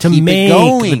 Like, to keep make it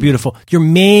going. The beautiful. You're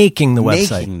making the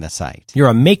website. Making the site. You're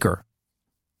a maker.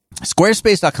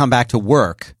 Squarespace.com Back to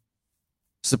Work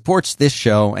supports this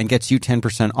show and gets you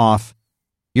 10% off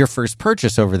your first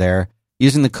purchase over there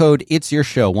using the code It's Your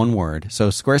Show, one word. So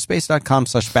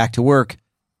squarespace.com/back to work,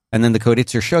 and then the code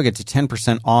It's Your Show gets you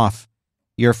 10% off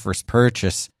your first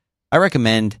purchase. I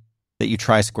recommend that you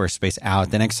try Squarespace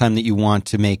out the next time that you want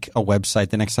to make a website,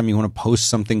 the next time you want to post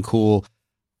something cool.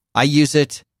 I use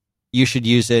it. You should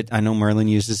use it. I know Merlin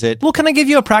uses it. Well, can I give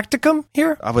you a practicum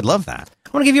here? I would love that. I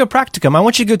want to give you a practicum. I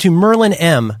want you to go to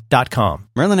merlinm.com.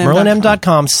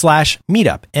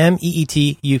 merlinm.com/meetup.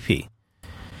 MEETUP.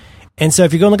 And so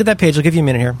if you go and look at that page, I'll give you a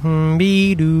minute here. So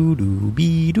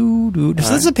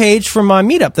this is a page from my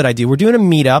meetup that I do. We're doing a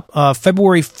meetup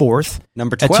February 4th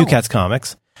number 12. at Two Cats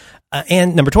Comics.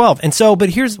 And number 12. And so,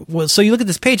 but so you look at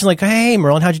this page and like, hey,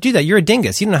 Merlin, how'd you do that? You're a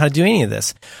dingus. You don't know how to do any of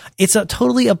this. It's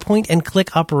totally a point and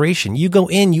click operation. You go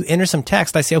in, you enter some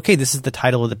text. I say, okay, this is the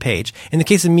title of the page. In the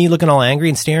case of me looking all angry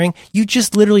and staring, you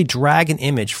just literally drag an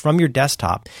image from your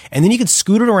desktop, and then you can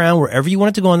scoot it around wherever you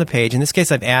want it to go on the page. In this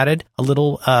case, I've added a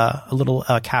little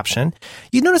caption.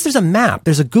 You notice there's a map.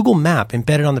 There's a Google map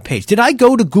embedded on the page. Did I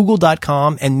go to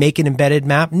google.com and make an embedded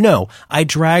map? No. I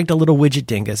dragged a little widget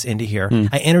dingus into here.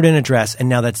 I entered in address, and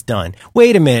now that's done.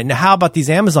 Wait a minute. Now, how about these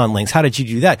Amazon links? How did you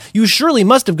do that? You surely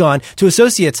must have gone to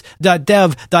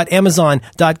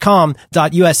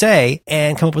associates.dev.amazon.com.usa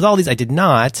and come up with all these. I did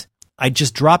not. I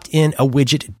just dropped in a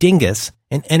widget dingus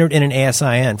and entered in an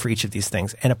ASIN for each of these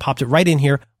things, and it popped it right in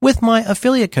here with my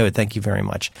affiliate code. Thank you very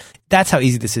much. That's how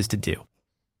easy this is to do.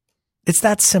 It's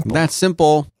that simple. That's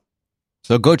simple.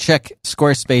 So go check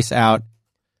Squarespace out.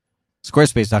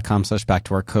 Squarespace.com/back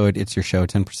to work code. It's Your Show,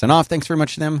 10% off. Thanks very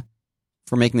much to them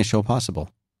for making the show possible.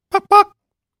 Puck, puck.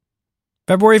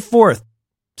 February 4th,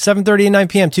 7:30 and 9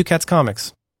 p.m. Two Cats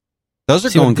Comics. Those are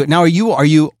going good. Now, are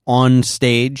you on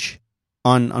stage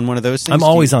on one of those things? I'm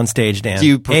always on stage, Dan. Do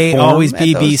you perform? Always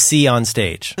BBC on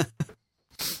stage.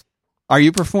 Are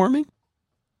you performing?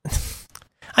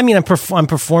 I mean, I'm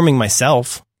performing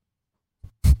myself.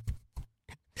 You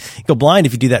go blind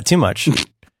if you do that too much.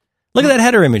 Look at that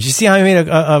header image. You see how I made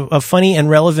a funny and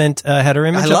relevant header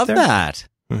image? I love that.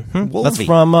 Mm-hmm. That's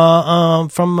from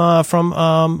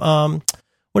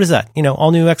what is that?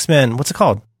 All New X-Men. What's it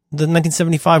called? The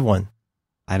 1975 one.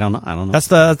 I don't know. That's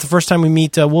the first time we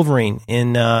meet Wolverine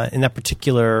in that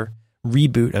particular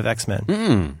reboot of X-Men.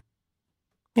 Mm.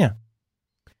 Yeah.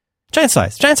 Giant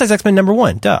size X-Men number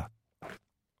 1. Duh.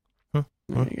 There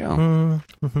you go.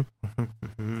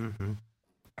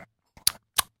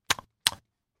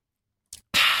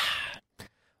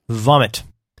 Vomit.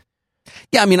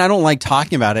 Yeah, I mean, I don't like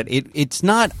talking about it. It's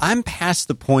not. I'm past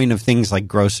the point of things like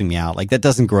grossing me out. Like that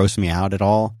doesn't gross me out at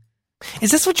all.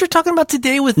 Is this what you're talking about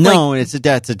today? With no,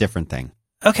 that's a different thing.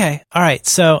 Okay, all right.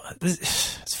 So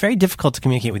it's very difficult to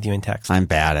communicate with you in text. I'm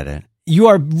bad at it. You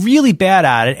are really bad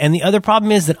at it, and the other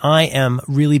problem is that I am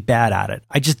really bad at it.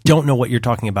 I just don't know what you're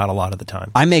talking about a lot of the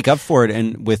time. I make up for it,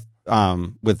 and with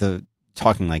the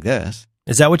talking like this.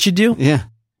 Is that what you do? Yeah.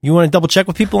 You want to double check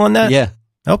with people on that? Yeah.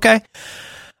 Okay.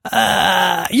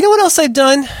 You know what else I've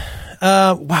done?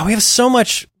 Wow, we have so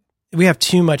much. We have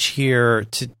too much here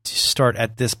to start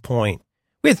at this point.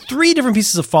 We had 3 different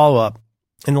pieces of follow-up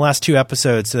in the last 2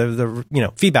 episodes,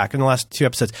 the feedback in the last 2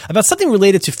 episodes about something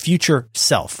related to future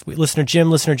self. Listener Jim,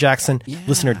 listener Jackson,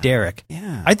 listener Derek.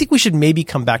 Yeah. I think we should maybe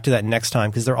come back to that next time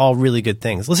because they're all really good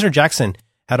things. Listener Jackson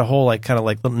had a whole kind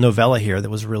of novella here that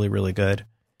was really, really good.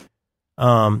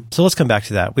 So let's come back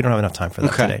to that. We don't have enough time for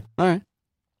that today. All right.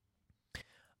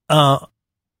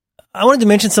 I wanted to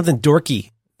mention something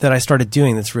dorky that I started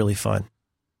doing that's really fun.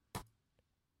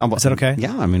 Is that okay?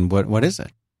 Yeah. I mean, what is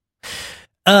it?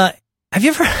 Have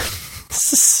you ever?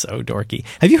 This is so dorky.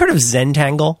 Have you heard of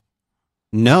Zentangle?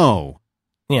 No.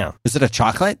 Yeah. Is it a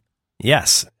chocolate?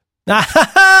 Yes.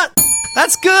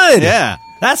 That's good. Yeah.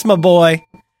 That's my boy.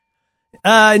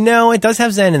 No, it does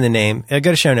have Zen in the name. Go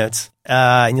to show notes,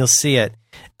 and you'll see it.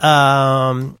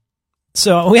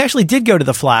 So we actually did go to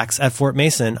the Flax at Fort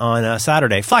Mason on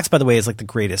Saturday. Flax, by the way, is like the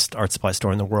greatest art supply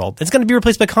store in the world. It's going to be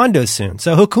replaced by condos soon.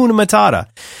 So Hakuna Matata.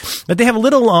 But they have a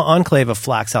little enclave of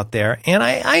Flax out there. And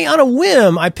I, on a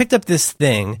whim, I picked up this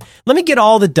thing. Let me get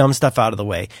all the dumb stuff out of the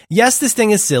way. Yes, this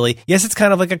thing is silly. Yes, it's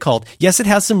kind of like a cult. Yes, it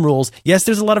has some rules. Yes,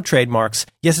 there's a lot of trademarks.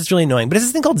 Yes, it's really annoying. But it's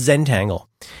this thing called Zentangle.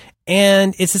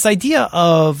 And it's this idea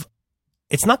of,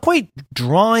 it's not quite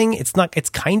drawing. It's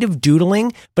kind of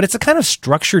doodling, but it's a kind of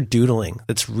structured doodling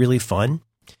that's really fun.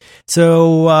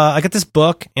 So I got this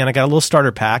book and I got a little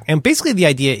starter pack. And basically the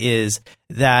idea is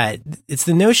that it's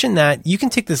the notion that you can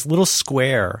take this little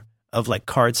square of like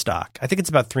cardstock. I think it's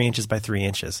about 3 inches by 3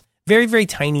 inches. Very, very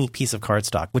tiny piece of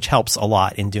cardstock, which helps a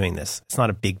lot in doing this. It's not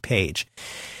a big page.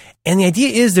 And the idea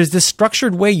is there's this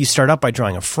structured way. You start out by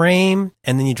drawing a frame,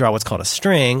 and then you draw what's called a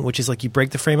string, which is like you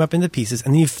break the frame up into pieces,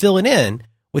 and then you fill it in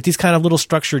with these kind of little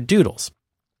structured doodles,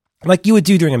 like you would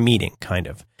do during a meeting, kind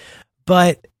of.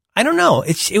 But I don't know.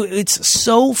 It's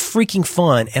so freaking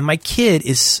fun, and my kid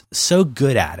is so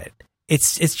good at it.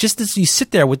 It's just this. You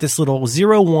sit there with this little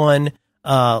 01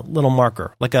 little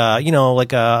marker, like a what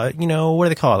do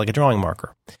they call it? Like a drawing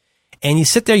marker. And you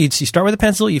sit there, you start with a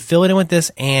pencil, you fill it in with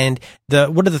this, and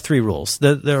what are the 3 rules?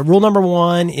 The rule number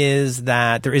 1 is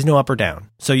that there is no up or down.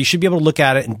 So you should be able to look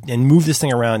at it and move this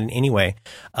thing around in any way.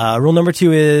 Rule number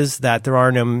 2 is that there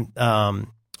are no,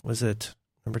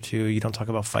 number 2, you don't talk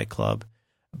about Fight Club.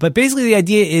 But basically the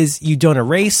idea is you don't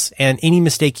erase, and any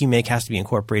mistake you make has to be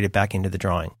incorporated back into the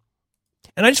drawing.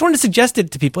 And I just wanted to suggest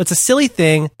it to people. It's a silly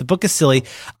thing. The book is silly.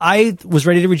 I was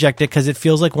ready to reject it because it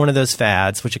feels like one of those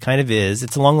fads, which it kind of is.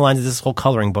 It's along the lines of this whole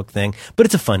coloring book thing, but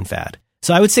it's a fun fad.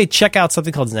 So I would say check out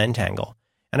something called Zentangle.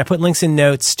 And I put links in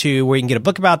notes to where you can get a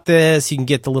book about this. You can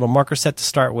get the little marker set to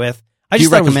start with. I just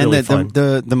thought it was really fun.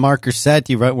 the marker set?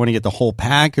 Do you want to get the whole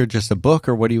pack or just a book,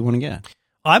 or what do you want to get?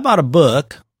 I bought a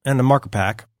book and a marker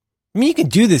pack. I mean, you can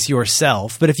do this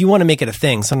yourself, but if you want to make it a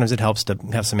thing, sometimes it helps to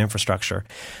have some infrastructure.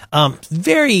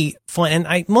 Very fun.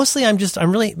 And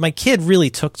my kid really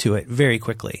took to it very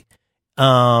quickly.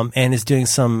 And is doing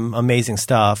some amazing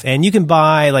stuff. And you can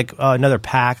buy like another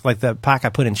pack, like the pack I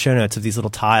put in show notes of these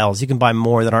little tiles. You can buy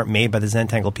more that aren't made by the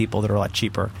Zentangle people that are a lot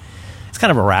cheaper. It's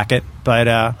kind of a racket, but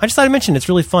I just thought I'd mention it's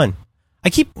really fun. I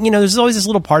keep, there's always this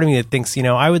little part of me that thinks,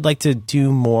 I would like to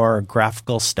do more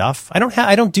graphical stuff. I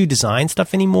don't do design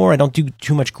stuff anymore. I don't do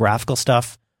too much graphical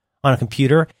stuff on a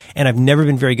computer, and I've never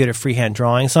been very good at freehand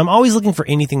drawing. So I'm always looking for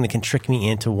anything that can trick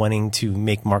me into wanting to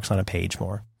make marks on a page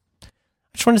more. I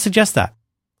just wanted to suggest that.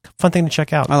 Fun thing to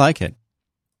check out. I like it.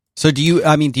 So do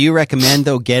you recommend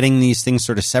though getting these things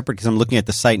sort of separate? Because I'm looking at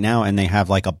the site now and they have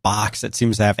like a box that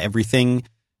seems to have everything.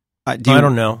 I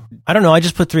don't know. I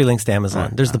just put 3 links to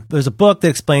Amazon. There's a book that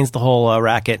explains the whole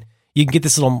racket. You can get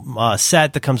this little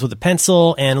set that comes with a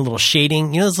pencil and a little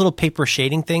shading. Those little paper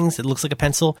shading things? It looks like a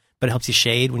pencil, but it helps you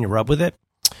shade when you rub with it.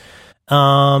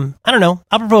 I don't know.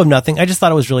 Apropos of nothing, I just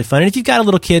thought it was really fun. And if you've got a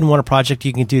little kid and want a project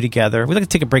you can do together, we like to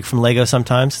take a break from Lego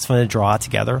sometimes. It's fun to draw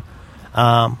together.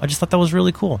 I just thought that was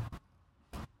really cool.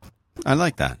 I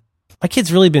like that. My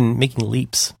kid's really been making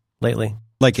leaps lately.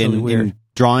 Like in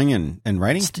drawing and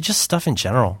writing? Just stuff in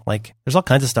general. Like, there's all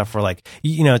kinds of stuff where, like,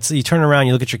 you turn around,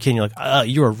 you look at your kid, and you're like,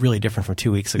 you are really different from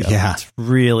 2 weeks ago. Yeah. It's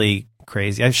really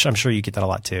crazy. I'm sure you get that a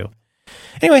lot, too.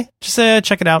 Anyway, just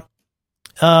check it out.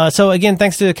 So again,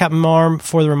 thanks to Captain Marm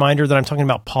for the reminder that I'm talking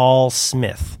about Paul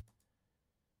Smith.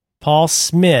 Paul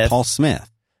Smith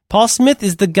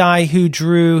is the guy who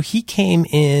drew. He came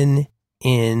in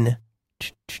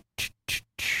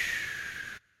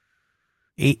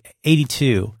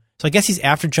 82. So I guess he's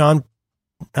after John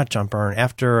Byrne.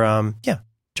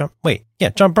 John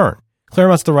Byrne.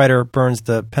 Claremont's the writer, Byrne's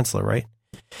the penciler, right?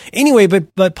 Anyway,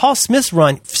 but Paul Smith's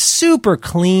run, super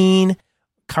clean,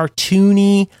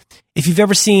 cartoony. If you've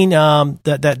ever seen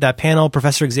that panel,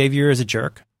 Professor Xavier is a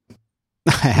jerk.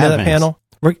 I haven't. That panel?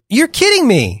 You're kidding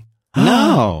me.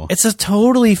 No. It's a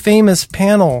totally famous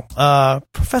panel.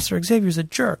 Professor Xavier's a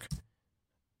jerk.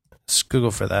 Let's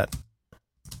Google for that.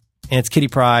 And it's Kitty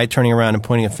Pryde turning around and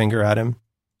pointing a finger at him.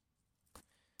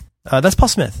 That's Paul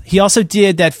Smith. He also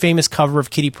did that famous cover of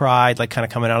Kitty Pryde, like kind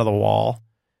of coming out of the wall.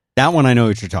 That one I know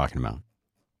what you're talking about.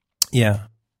 Yeah.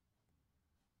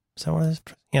 Is that one of those?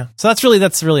 Yeah. So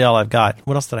that's really all I've got.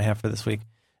 What else did I have for this week?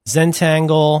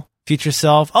 Zentangle, Future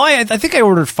Self. Oh, I think I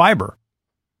ordered Fiber.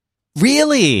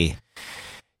 Really?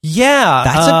 Yeah.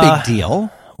 That's a big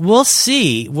deal. We'll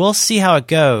see. We'll see how it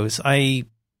goes. I've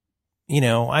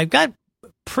got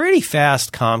pretty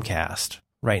fast Comcast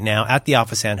right now at the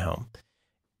office and home.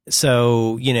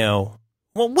 So,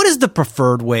 what is the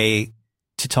preferred way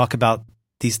to talk about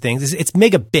these things? It's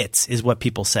megabits is what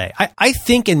people say. I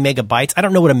think in megabytes. I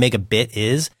don't know what a megabit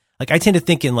is. Like I tend to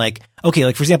think in like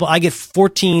for example, I get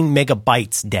 14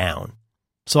 megabytes down.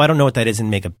 So I don't know what that is in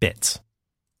megabits.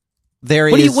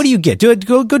 What do you get?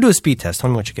 Go do a speed test. Tell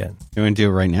me what you get. You want to do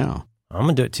it right now? I'm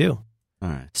going to do it too. All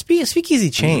right. Speakeasy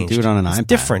changed. Do it on an iPad.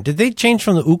 Different. Did they change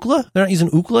from the Ookla? They're not using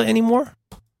Ookla anymore?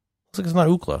 Looks like it's not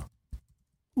Ookla.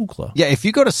 Ookla. Yeah, if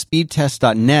you go to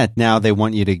speedtest.net, now they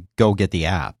want you to go get the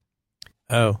app.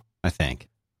 Oh. I think.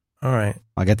 All right.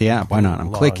 I'll get the app. Why not?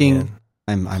 I'm clicking.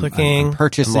 I'm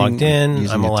purchasing. I'm logged in.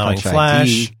 I'm allowing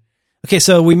Flash. ID. Okay,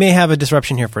 so we may have a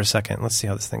disruption here for a second. Let's see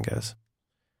how this thing goes.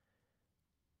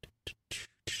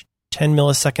 10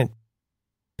 millisecond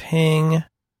ping.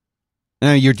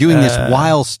 No, you're doing this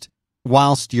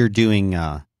whilst you're doing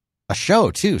a show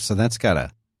too, so that's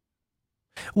gotta.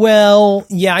 Well,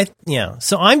 yeah.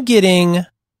 So I'm getting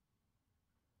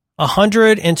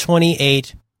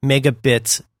 128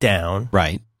 megabits down.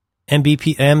 Right.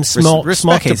 Mbpm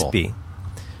small case B.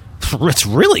 It's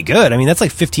really good. I mean, that's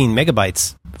like 15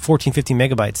 megabytes, 15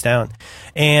 megabytes down,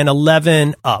 and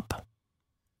 11 up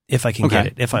if I can get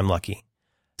it, if I'm lucky.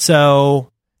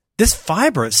 So this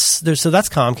fiber, so that's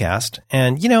Comcast,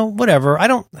 and whatever. I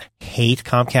don't hate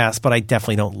Comcast, but I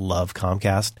definitely don't love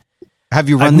Comcast. Have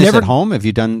you run this at home? Have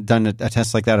you done a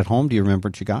test like that at home? Do you remember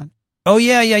what you got? Oh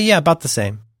yeah. About the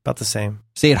same.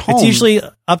 See, at home, it's usually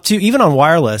up to, even on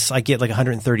wireless, I get like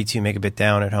 132 megabit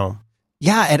down at home.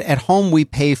 Yeah, at home we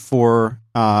pay for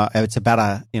it's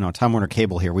about Time Warner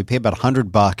Cable here. We pay about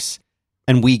 $100,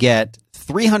 and we get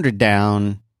 300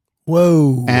 down.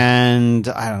 Whoa! And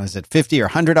I don't know, is it 50 or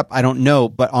 100 up? I don't know,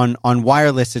 but on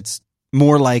wireless it's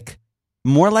more like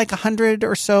 100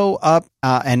 or so up.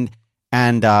 And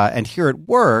here at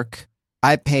work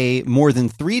I pay more than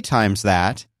 3 times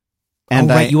that.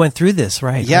 And you went through this,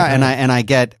 right? Yeah, right. and I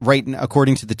get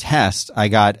according to the test, I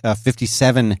got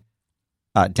 57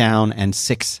 down and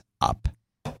 6 up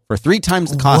for 3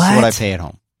 times the cost of what I pay at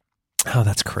home. Oh,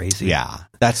 that's crazy. Yeah,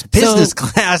 that's business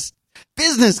class.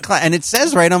 Business class, and it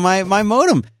says right on my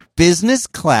modem, business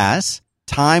class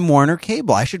Time Warner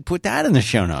Cable. I should put that in the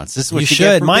show notes. This is what you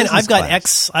should. Get mine. I've got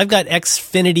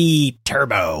Xfinity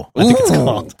Turbo. I think it's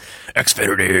called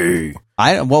Xfinity.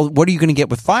 What are you going to get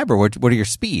with fiber? What are your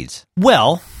speeds?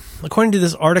 Well, according to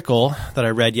this article that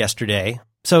I read yesterday.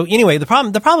 So anyway, the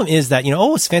problem is that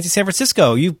it's fancy San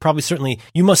Francisco. You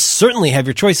must certainly have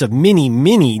your choice of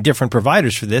many different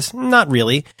providers for this. Not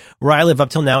really. Where I live up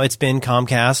till now, it's been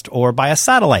Comcast or by a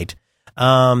satellite.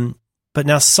 But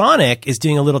now Sonic is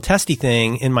doing a little testy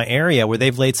thing in my area where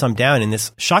they've laid some down in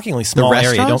this shockingly small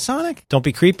area. Sonic? Don't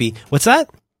be creepy. What's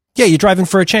that? Yeah, you're driving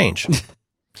for a change.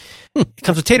 It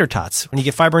comes with tater tots when you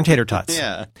get fiber and tater tots.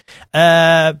 Yeah.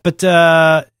 I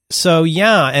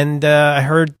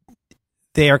heard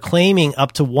they are claiming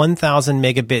up to 1,000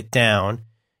 megabit down.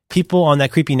 People on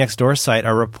that creepy Nextdoor site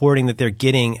are reporting that they're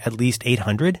getting at least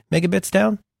 800 megabits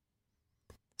down.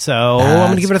 So I'm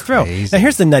going to give it a throw. Crazy. Now,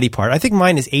 here's the nutty part. I think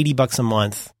mine is $80 a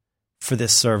month for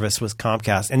this service with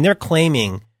Comcast, and they're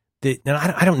claiming that. And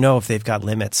I don't know if they've got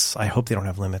limits. I hope they don't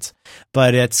have limits,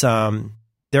 but it's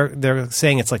they're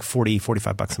saying it's like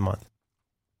 $45 a month.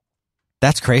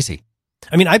 That's crazy.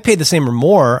 I mean, I paid the same or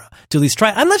more to at least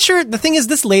try. I'm not sure. The thing is,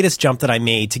 this latest jump that I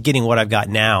made to getting what I've got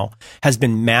now has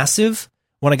been massive,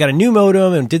 when I got a new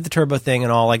modem and did the turbo thing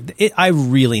and all, like I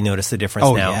really noticed the difference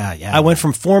now. Yeah. I went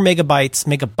from 4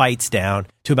 megabytes down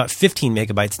to about 15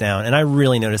 megabytes down, and I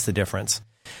really noticed the difference.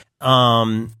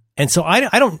 And so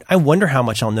I wonder how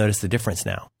much I'll notice the difference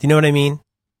now. Do you know what I mean?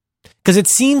 Because it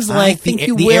seems like I think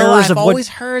you the will. errors I've of always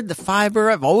heard the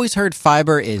fiber. I've always heard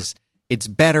fiber it's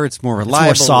better. It's more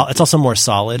reliable. It's also more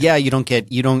solid. Yeah,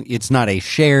 it's not a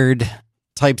shared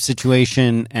type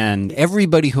situation, and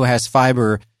everybody who has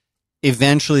fiber,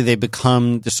 eventually they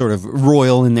become the sort of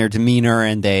royal in their demeanor,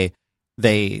 and they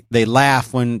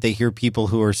laugh when they hear people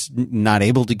who are not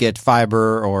able to get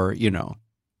fiber, or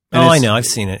I know, I've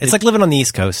seen it. It's like living on the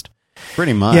East Coast.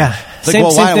 Pretty much. Yeah. It's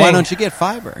like, why don't you get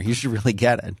fiber? You should really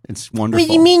get it. It's wonderful. What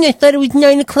do you mean? I thought it was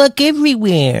 9:00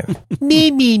 everywhere.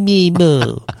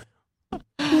 Boo.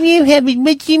 You have it.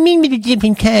 What do you mean with a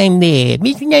different time there?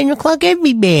 It's 9:00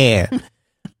 everywhere.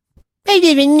 I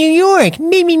live in New York.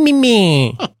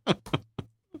 Me.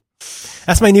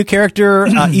 That's my new character,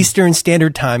 Eastern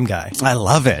Standard Time guy. I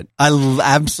love it. I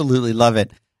absolutely love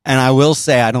it. And I will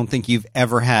say, I don't think you've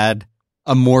ever had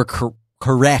a more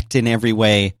correct in every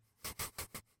way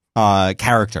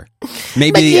character.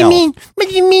 Maybe What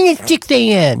do you mean it's 6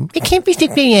 a.m.? It can't be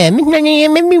 6 a.m. It's 9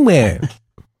 a.m. everywhere.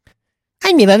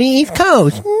 I live on the East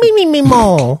Coast. Me,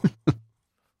 mo.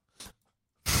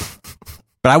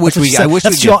 But I wish we get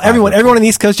everyone on the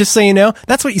East Coast, just so you know,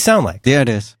 that's what you sound like. Yeah, it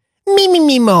is.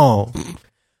 Me, mo.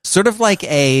 Sort of like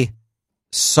a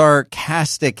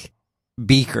sarcastic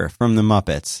Beaker from the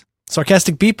Muppets.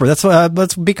 Sarcastic Beeper.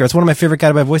 That's Beaker. It's one of my favorite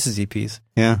Guided by Voices EPs.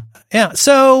 Yeah. Yeah.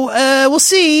 So we'll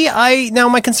see. Now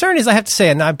my concern is I have to say,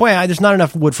 and there's not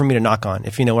enough wood for me to knock on,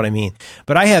 if you know what I mean.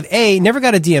 But I have never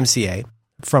got a DMCA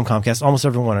from Comcast. Almost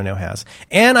everyone I know has,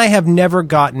 and I have never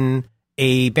gotten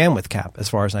a bandwidth cap, as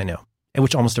far as I know,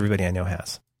 which almost everybody I know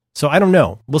has. So I don't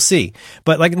know. We'll see.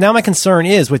 But like now, my concern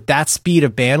is with that speed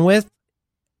of bandwidth,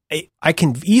 I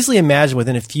can easily imagine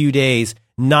within a few days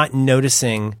not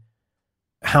noticing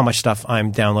how much stuff I'm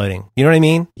downloading. You know what I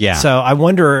mean? Yeah. So I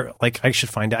wonder, like, I should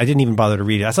find out. I didn't even bother to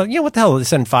read it. I thought, what the hell? They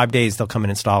said in 5 days they'll come and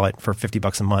install it for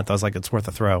 $50 a month. I was like, it's worth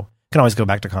a throw. Can always go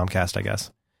back to Comcast, I guess.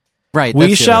 Right.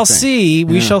 We shall see.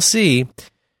 We shall see.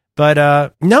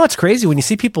 But no, it's crazy when you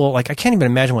see people, like, I can't even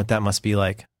imagine what that must be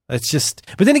like. It's just,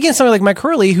 but then again, somebody like Mike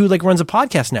Hurley, who like runs a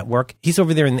podcast network, he's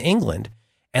over there in England,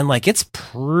 and like it's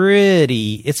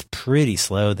pretty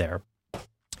slow there.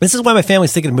 This is why my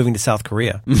family's thinking of moving to South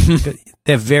Korea.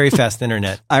 They have very fast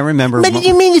internet. I remember. What do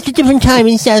you mean it's a different time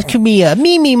in South Korea?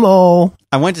 Me, mo.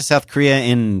 I went to South Korea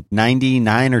in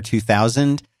 99 or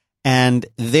 2000, and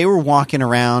they were walking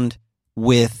around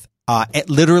with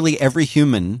literally every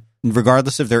human,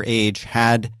 regardless of their age,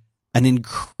 had an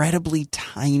incredibly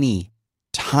tiny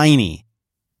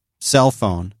cell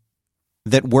phone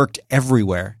that worked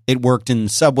everywhere. It worked in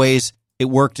subways. It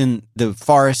worked in the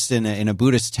forest in a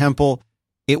Buddhist temple.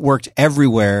 It worked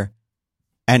everywhere.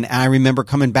 And I remember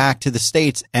coming back to the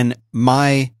States, and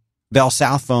my Bell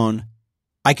South phone,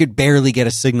 I could barely get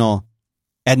a signal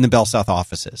in the Bell South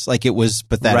offices. Like, it was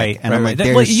pathetic. Right, and I'm like,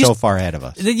 they're so far ahead of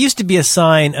us. It used to be a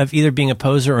sign of either being a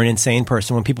poser or an insane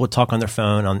person when people would talk on their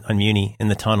phone on Muni in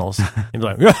the tunnels. They'd be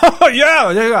like,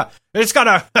 yeah, it's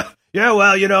gotta, yeah,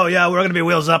 well, we're going to be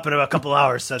wheels up in a couple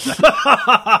hours.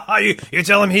 You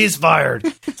tell him he's fired.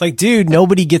 It's like, dude,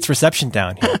 nobody gets reception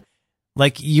down here.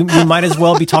 Like, you might as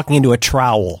well be talking into a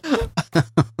trowel.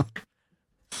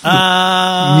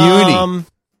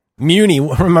 Muni,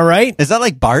 am I right? Is that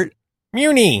like Bart?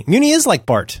 Muni is like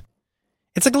Bart.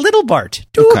 It's like a little Bart.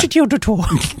 Okay.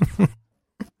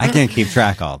 I can't keep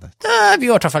track of all this.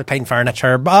 Beautiful paint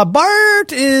furniture.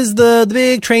 BART is the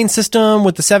big train system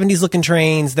with the 70s looking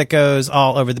trains that goes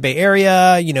all over the Bay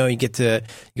Area. You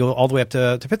go all the way up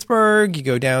to Pittsburgh. You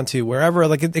go down to wherever.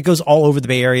 Like it goes all over the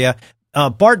Bay Area.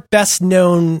 BART best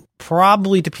known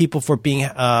probably to people for being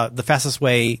the fastest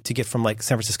way to get from like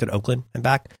San Francisco to Oakland and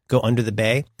back, go under the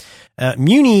bay.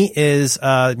 Muni is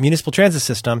municipal transit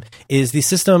system, is the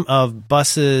system of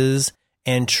buses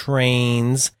and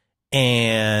trains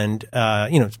and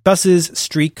buses,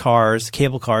 streetcars,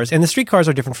 cable cars, and the streetcars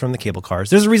are different from the cable cars.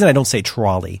 There's a reason I don't say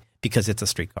trolley, because it's a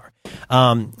streetcar.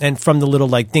 And from the little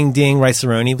like ding ding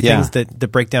rice-a-roni things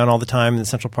that break down all the time in the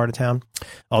central part of town,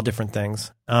 all different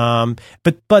things. But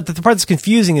the part that's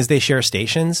confusing is they share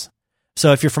stations.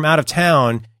 So if you're from out of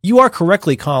town, you are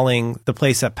correctly calling the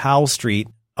place at Powell Street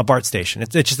a BART station.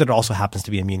 It's just that it also happens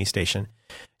to be a Muni station.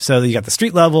 So you got the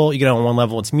street level, you get on one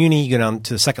level, it's Muni, you go down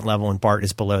to the second level, and BART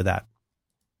is below that.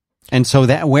 And so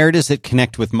where does it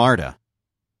connect with MARTA?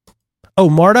 Oh,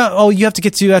 MARTA? Oh, you have to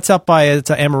get to, that's up by, it's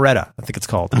Amaretta, I think it's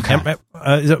called. Okay.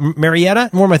 Is it Marietta?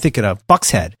 What am I thinking of?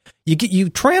 Buck's Head. You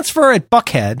transfer at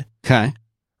Buckhead. Okay.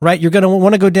 right? You're going to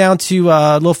want to go down to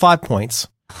Low 5 Points.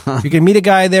 You're going to meet a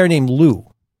guy there named Lou.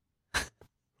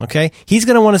 Okay, he's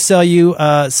going to want to sell you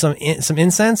some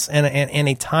incense and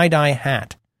a tie-dye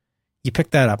hat. You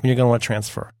pick that up, and you're going to want to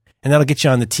transfer, and that'll get you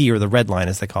on the T or the red line,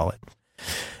 as they call it.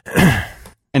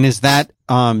 And is that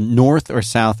north or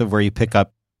south of where you pick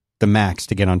up the Max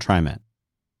to get on TriMet?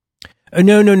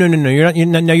 No.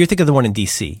 You're thinking of the one in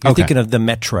DC. You're Okay. thinking of the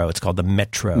Metro. It's called the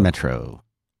Metro. Metro.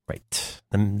 Right.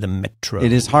 The Metro.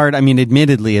 It is hard. I mean,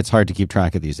 admittedly, it's hard to keep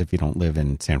track of these if you don't live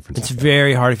in San It's Francisco.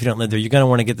 very hard if you don't live there. You're going to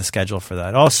want to get the schedule for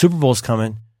that. Oh, Super Bowl's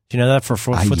coming. Do you know that for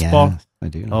football? Yeah, I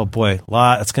do. Oh boy,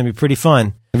 that's going to be pretty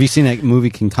fun. Have you seen that movie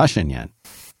Concussion yet?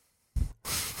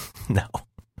 No,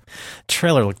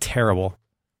 trailer looked terrible.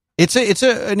 It's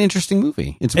an interesting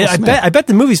movie. It's Will I Smith. bet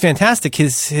the movie's fantastic. He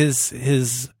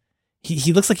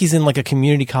looks like he's in like a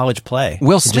community college play.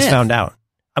 Will I Smith. just found out.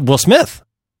 Will Smith.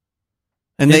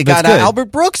 And Yeah, they but it's got good. Albert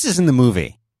Brooks is in the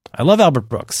movie. I love Albert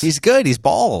Brooks. He's good. He's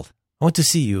bald. I want to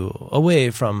see you away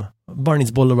from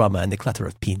Barney's Bolorama and the clatter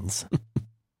of pins.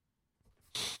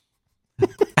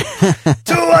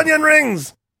 2 onion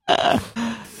rings.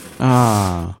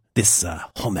 Ah, This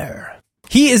Homer.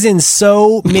 He is in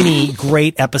so many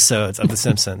great episodes of The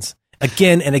Simpsons,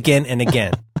 again and again and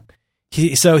again.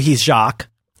 He's Jacques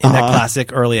in that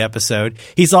classic early episode.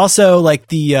 He's also like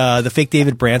the fake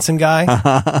David Branson guy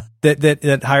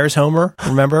that hires Homer.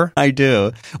 Remember? I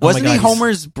do. Wasn't God, he he's-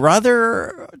 Homer's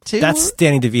brother too? That's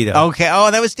Danny DeVito. okay.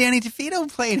 Oh, that was Danny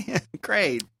DeVito playing him.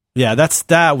 Great. Yeah,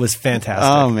 that was fantastic.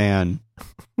 Oh man.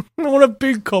 I want a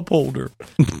big cup holder.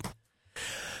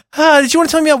 Did you want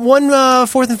to tell me about one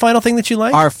fourth and final thing that you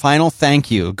like? Our final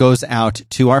thank you goes out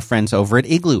to our friends over at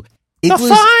Igloo. The Igloo's-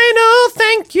 final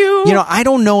thank you. You know, I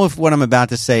don't know if what I'm about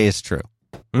to say is true,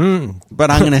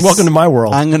 but I'm going to Welcome to my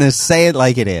world. I'm going to say it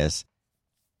like it is.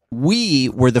 We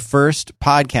were the first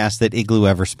podcast that Igloo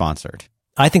ever sponsored.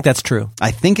 I think that's true.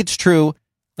 I think it's true.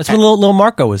 That's when little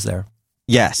Marco was there.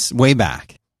 Yes, way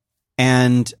back.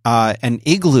 And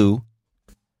Igloo,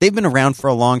 they've been around for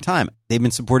a long time. They've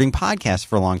been supporting podcasts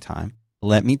for a long time.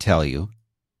 Let me tell you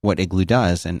what Igloo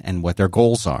does and what their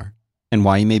goals are and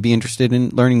why you may be interested in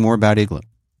learning more about Igloo.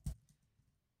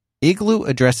 Igloo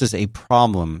addresses a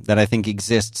problem that I think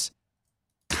exists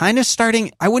kind of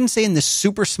starting, I wouldn't say in this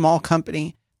super small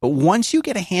company, but once you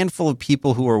get a handful of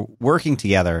people who are working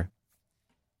together,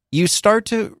 you start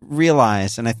to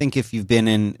realize, and I think if you've been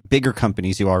in bigger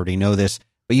companies, you already know this,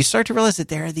 but you start to realize that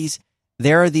there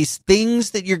are these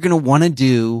things that you're going to want to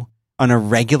do on a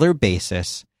regular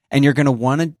basis, and you're going to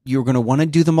want to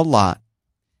do them a lot.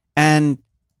 And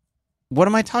what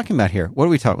am I talking about here? What are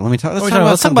we talking? Let's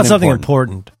talk about something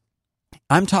important.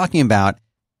 I'm talking about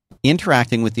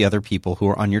interacting with the other people who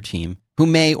are on your team who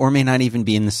may or may not even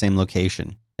be in the same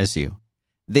location as you.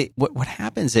 What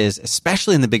happens is,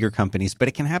 especially in the bigger companies, but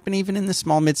it can happen even in the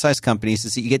small, mid-sized companies,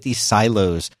 is that you get these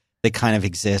silos that kind of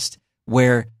exist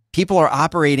where people are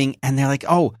operating and they're like,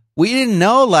 oh, we didn't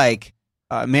know like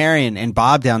Marion and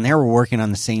Bob down there were working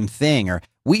on the same thing, or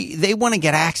they want to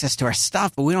get access to our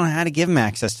stuff, but we don't know how to give them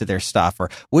access to their stuff. Or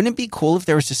wouldn't it be cool if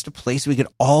there was just a place we could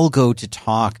all go to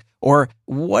talk? Or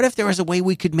what if there was a way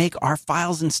we could make our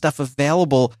files and stuff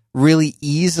available really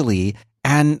easily?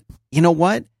 And you know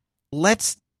what?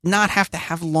 Let's not have to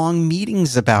have long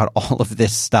meetings about all of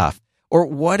this stuff. Or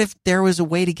what if there was a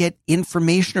way to get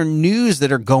information or news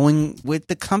that are going with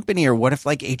the company? Or what if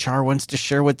like HR wants to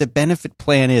share what the benefit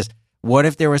plan is? What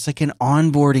if there was like an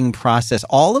onboarding process?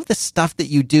 All of the stuff that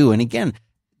you do. And again,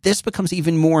 this becomes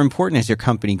even more important as your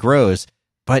company grows.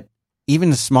 But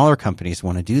even the smaller companies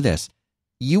want to do this.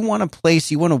 You want a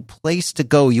place to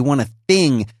go. You want a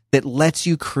thing that lets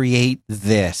you create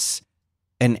this.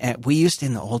 And we used to,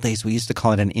 in the old days, we used to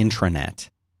call it an intranet.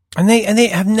 And they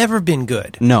have never been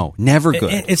good. No, never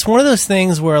good. It's one of those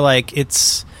things where like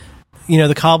it's,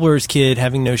 the cobbler's kid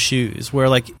having no shoes, where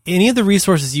like any of the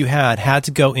resources you had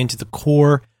to go into the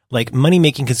core, like money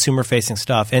making consumer facing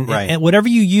stuff. And, Right. and whatever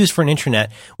you use for an intranet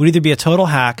would either be a total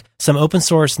hack, some open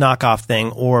source knockoff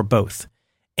thing, or both.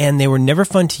 And they were never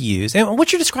fun to use. And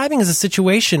what you're describing is a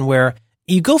situation where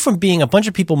you go from being a bunch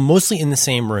of people mostly in the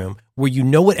same room where you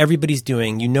know what everybody's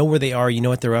doing, you know where they are, you know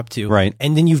what they're up to. Right.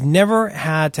 And then you've never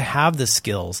had to have the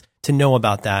skills to know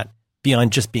about that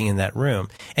beyond just being in that room.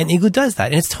 And Igloo does that.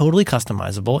 And it's totally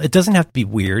customizable. It doesn't have to be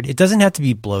weird. It doesn't have to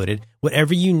be bloated.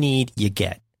 Whatever you need, you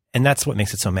get. And that's what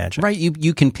makes it so magic. Right.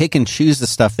 You can pick and choose the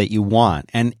stuff that you want.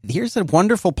 And here's the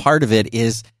wonderful part of it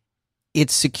is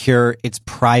it's secure, it's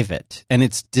private, and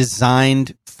it's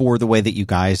designed for the way that you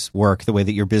guys work, the way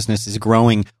that your business is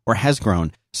growing or has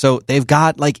grown. So they've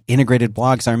got like integrated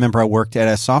blogs. I remember I worked at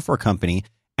a software company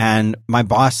and my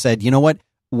boss said, you know what?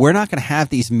 we're not going to have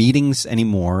these meetings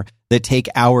anymore that take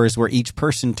hours where each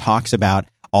person talks about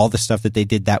all the stuff that they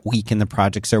did that week and the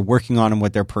projects they're working on and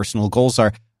what their personal goals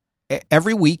are.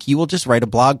 Every week you will just write a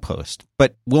blog post,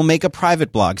 but we'll make a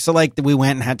private blog. So like we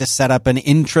went and had to set up an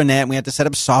intranet. We had to set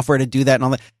up software to do that and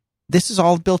all that. This is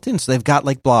all built in. So they've got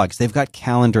like blogs, they've got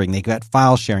calendaring, they've got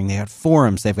file sharing, they've got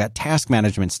forums, they've got task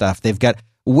management stuff. They've got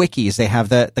wikis. They have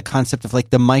the concept of like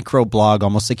the micro blog,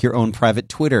 almost like your own private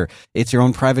Twitter. It's your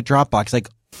own private Dropbox, like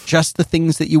just the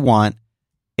things that you want.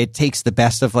 It takes the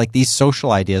best of like these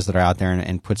social ideas that are out there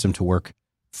and puts them to work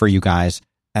for you guys.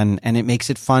 And it makes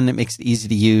it fun. It makes it easy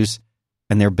to use.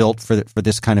 And they're built for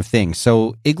this kind of thing.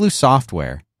 So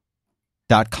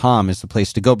igloosoftware.com is the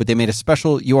place to go. But they made a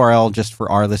special URL just for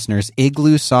our listeners.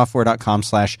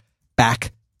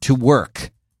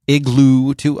 igloosoftware.com/back-to-work.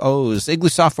 Igloo, 2 O's.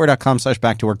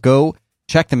 igloosoftware.com/back-to-work. Go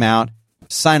check them out.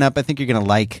 Sign up. I think you're going to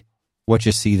like what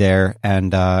you see there.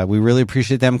 And we really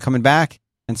appreciate them coming back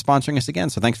and sponsoring us again.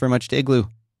 So thanks very much to Igloo for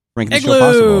making the show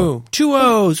possible. 2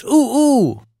 O's. Ooh,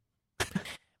 ooh.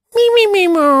 Me,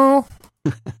 moo.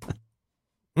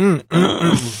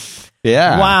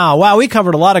 Yeah. Wow. We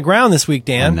covered a lot of ground this week,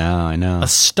 Dan. I know.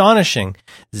 Astonishing.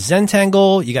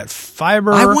 Zentangle, you got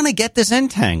fiber. I want to get this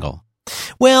Zentangle.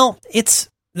 Well,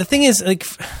 the thing is, like,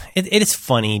 it is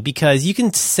funny because you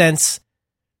can sense.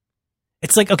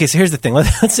 It's like, okay, so here's the thing.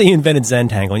 Let's say you invented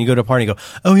Zentangle and you go to a party and go,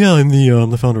 oh yeah, I'm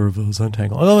the founder of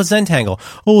Zentangle. Oh, it's Zentangle.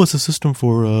 Oh, it's a system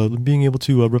for being able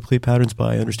to replicate patterns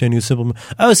by understanding a simple.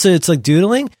 Oh, so it's like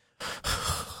doodling?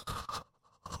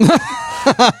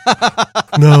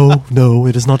 No,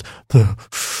 it is not the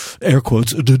air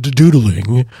quotes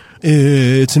doodling.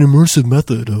 It's an immersive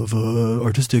method of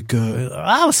artistic.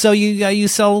 So you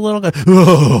sell a little.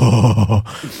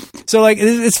 So like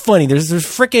it's funny. There's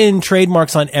frickin'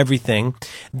 trademarks on everything.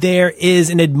 There is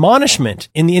an admonishment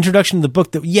in the introduction of the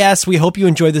book that yes, we hope you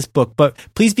enjoy this book, but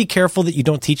please be careful that you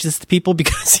don't teach this to people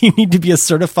because you need to be a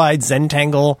certified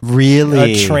Zentangle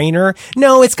trainer.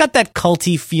 No, it's got that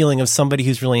culty feeling of somebody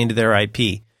who's really into their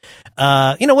IP.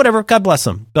 Whatever. God bless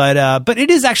them. But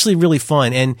it is actually really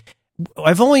fun. And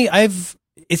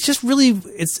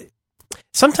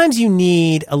sometimes you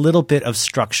need a little bit of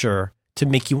structure to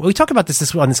make you, we talked about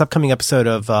this on this upcoming episode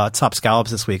of Top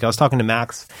Scallops this week. I was talking to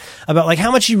Max about like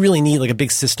how much you really need like a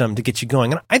big system to get you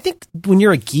going. And I think when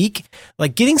you're a geek,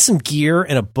 like getting some gear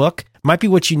and a book might be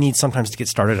what you need sometimes to get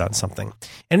started on something.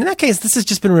 And in that case, this has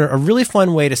just been a really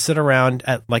fun way to sit around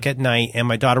at night, and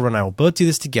my daughter and I will both do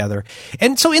this together.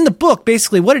 And so in the book,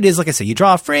 basically what it is, like I said, you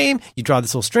draw a frame, you draw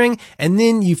this little string, and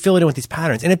then you fill it in with these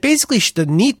patterns. And it basically, the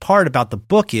neat part about the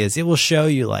book is it will show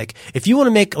you like, if you want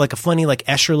to make like a funny, like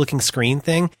Escher looking screen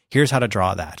thing, here's how to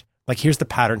draw that. Like, here's the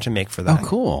pattern to make for that. Oh,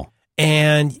 cool.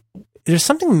 And there's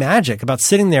something magic about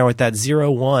sitting there with that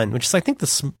 0-1, which is, I think,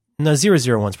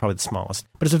 001 is probably the smallest,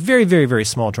 but it's a very, very, very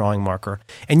small drawing marker.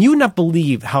 And you would not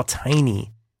believe how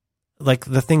tiny, like,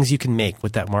 the things you can make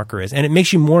with that marker is. And it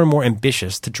makes you more and more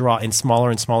ambitious to draw in smaller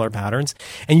and smaller patterns.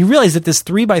 And you realize that this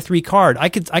 3x3 card, I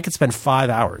could spend 5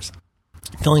 hours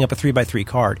filling up a 3x3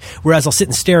 card. Whereas I'll sit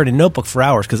and stare at a notebook for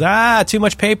hours because, too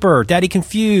much paper, daddy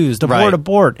confused,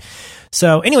 abort.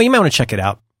 So anyway, you might want to check it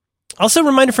out. Also, a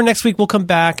reminder for next week, we'll come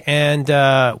back and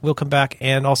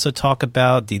also talk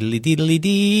about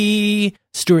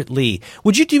Stuart Lee.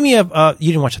 Would you do me you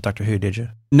didn't watch Doctor Who, did you?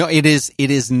 No, it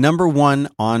is number one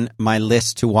on my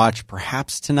list to watch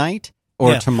perhaps tonight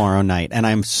or tomorrow night. And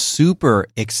I'm super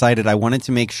excited. I wanted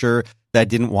to make sure that I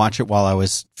didn't watch it while I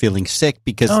was feeling sick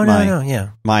because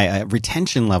my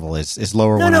retention level is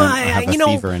lower when I have a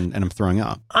fever and I'm throwing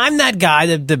up. I'm that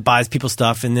guy that buys people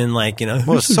stuff and then like,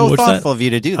 Well, it's so thoughtful of you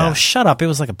to do that. Oh, shut up. It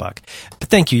was like $1. But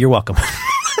thank you. You're welcome.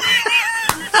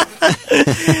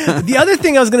 The other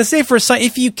thing I was going to say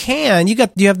if you can, do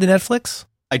you have the Netflix?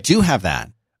 I do have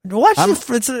that. Watch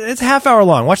it's a half hour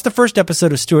long. Watch the first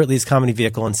episode of Stuart Lee's Comedy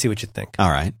Vehicle and see what you think. All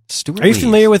right. Stuart Are you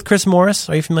familiar with Chris Morris?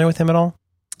 Are you familiar with him at all?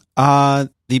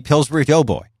 The Pillsbury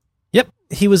Doughboy. Yep.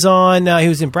 He was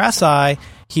in Brass Eye.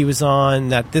 He was on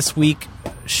that This Week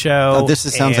show. Oh,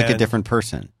 sounds like a different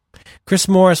person. Chris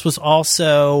Morris was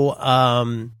also,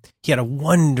 he had a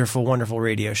wonderful, wonderful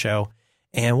radio show.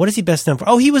 And what is he best known for?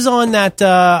 Oh, he was on that,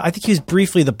 I think he was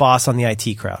briefly the boss on the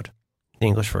IT Crowd, the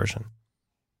English version.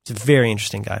 He's a very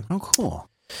interesting guy. Oh, cool.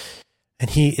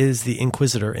 And he is the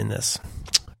Inquisitor in this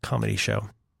comedy show.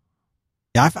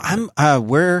 Yeah,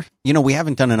 we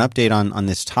haven't done an update on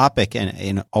this topic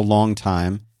in a long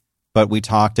time, but we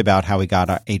talked about how we got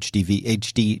our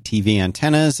HD TV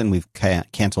antennas and we've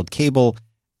canceled cable,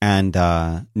 and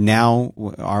now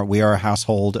we are a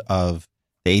household of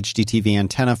the HD TV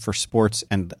antenna for sports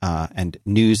and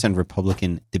news and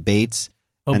Republican debates.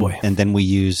 Oh, boy. And then we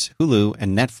use Hulu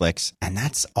and Netflix, and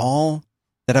that's all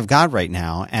that I've got right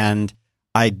now. And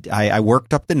I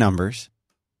worked up the numbers,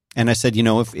 and I said,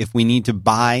 if we need to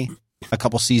buy a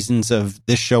couple seasons of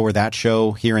this show or that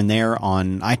show here and there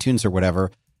on iTunes or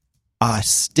whatever,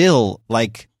 still,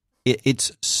 like,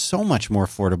 it's so much more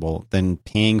affordable than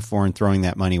paying for and throwing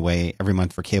that money away every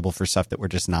month for cable for stuff that we're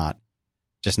just not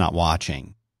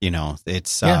watching.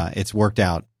 It's worked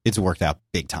out. It's worked out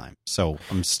big time. So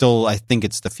I think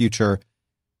it's the future,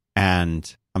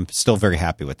 and I'm still very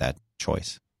happy with that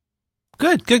choice.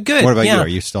 Good. What about you? Are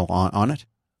you still on it?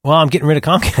 Well, I'm getting rid of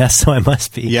Comcast, so I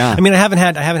must be. Yeah. I mean, I haven't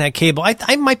had cable.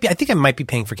 I might be. I think I might be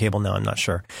paying for cable now. I'm not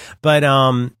sure, but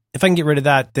if I can get rid of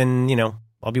that, then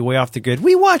I'll be way off the grid.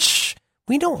 We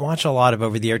don't watch a lot of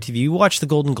over-the-air TV. We watch the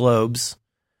Golden Globes.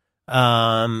 It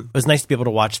was nice to be able to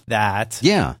watch that.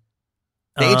 Yeah.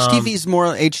 The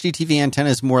HDTV antenna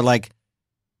is more like,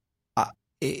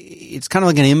 it's kind of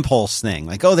like an impulse thing.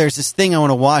 Like, oh, there's this thing I want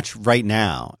to watch right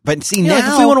now. But see, now, like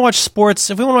if we want to watch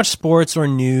sports or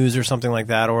news or something like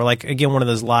that, or like, again, one of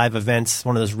those live events,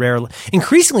 one of those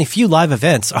increasingly few live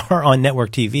events are on network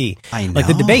TV. I know. Like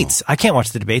the debates. I can't watch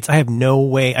the debates. I have no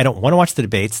way. I don't want to watch the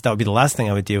debates. That would be the last thing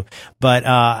I would do.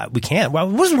 But we can't. Well,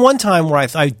 there was one time where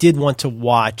I did want to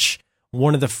watch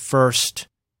one of the first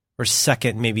or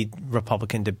second, maybe,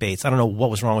 Republican debates. I don't know what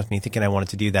was wrong with me thinking I wanted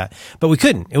to do that, but we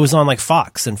couldn't. It was on like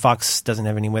Fox, and Fox doesn't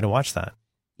have any way to watch that.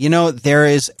 There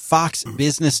is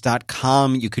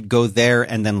foxbusiness.com. You could go there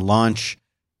and then launch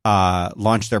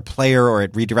their player, or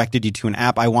it redirected you to an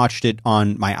app. I watched it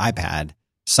on my iPad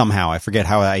somehow. I forget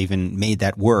how I even made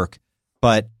that work,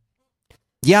 but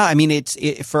yeah, I mean,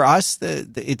 for us,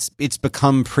 it's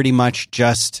become pretty much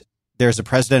just there's a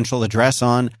presidential address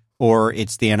on, or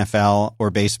it's the NFL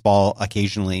or baseball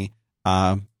occasionally.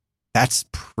 That's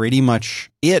pretty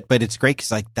much it. But it's great because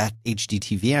like that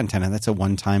HDTV antenna, that's a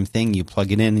one-time thing. You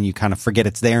plug it in and you kind of forget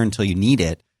it's there until you need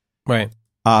it. Right.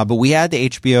 But we had the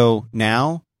HBO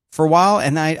Now for a while,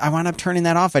 and I wound up turning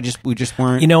that off. We just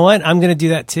weren't. You know what? I'm going to do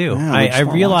that too. Yeah, I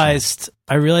realized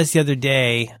the other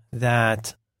day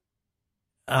that,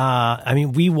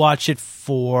 we watch it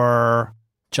for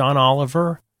John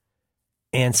Oliver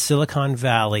and Silicon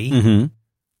Valley. Mm-hmm.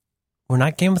 We're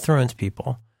not Game of Thrones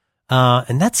people.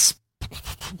 And that's,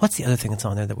 what's the other thing that's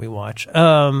on there that we watch?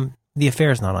 The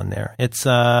Affair is not on there. It's,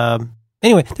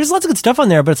 anyway, there's lots of good stuff on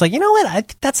there, but it's like, you know what? I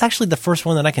think that's actually the first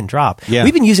one that I can drop. Yeah.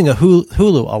 We've been using a Hulu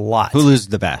a lot. Hulu's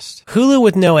the best. Hulu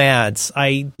with no ads.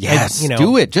 Yes,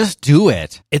 do it. Just do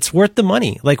it. It's worth the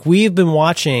money. Like, we've been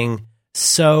watching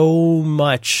so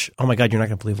much. Oh my God, you're not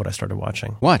going to believe what I started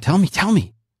watching. What? Tell me.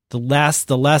 The last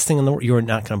thing in the world, you're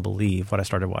not going to believe what I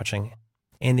started watching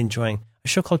and enjoying. A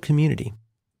show called Community.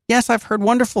 Yes, I've heard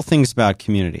wonderful things about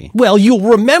Community. Well,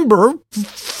 you'll remember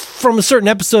from a certain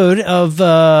episode of,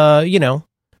 Roddick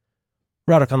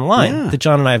on the Line that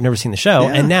John and I have never seen the show,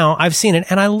 and now I've seen it,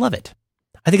 and I love it.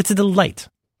 I think it's a delight.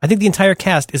 I think the entire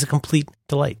cast is a complete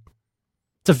delight.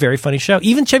 It's a very funny show.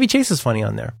 Even Chevy Chase is funny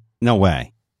on there. No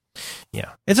way.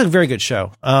 Yeah, it's a very good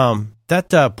show.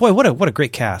 Boy, what a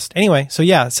great cast. Anyway, so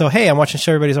hey, I'm watching a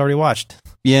show everybody's already watched.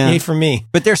 Yeah. Yay for me.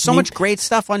 But there's so much great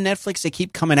stuff on Netflix. They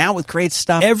keep coming out with great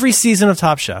stuff. Every season of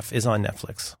Top Chef is on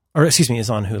Netflix. Is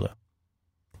on Hulu.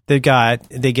 You get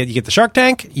the Shark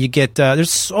Tank, you get,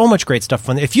 there's so much great stuff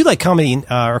on there. If you like comedy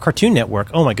or Cartoon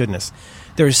Network, oh my goodness,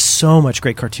 there's so much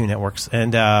great Cartoon Networks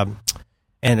and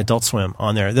Adult Swim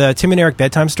on there. The Tim and Eric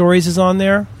Bedtime Stories is on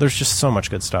there. There's just so much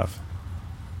good stuff.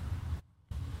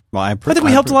 Well, I think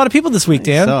we helped a lot of people this week,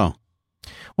 Dan. So.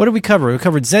 What did we cover? We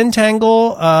covered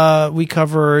Zentangle. We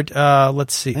covered,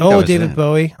 let's see. Oh, David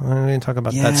Bowie. We didn't talk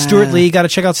about that. Stuart Lee. Got to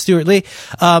check out Stuart Lee.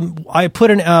 I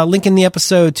put a link in the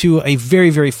episode to a very,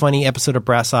 very funny episode of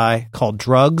Brass Eye called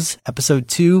Drugs, episode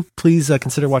 2. Please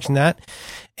consider watching that.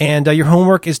 And your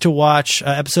homework is to watch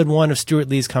episode 1 of Stuart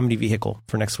Lee's Comedy Vehicle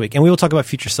for next week. And we will talk about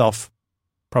Future Self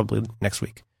probably next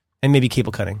week. And maybe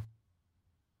cable cutting.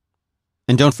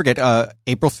 And don't forget,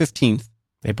 April 15th.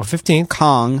 April 15th.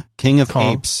 Kong, King of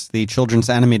Apes, the children's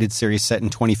animated series set in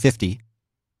 2050,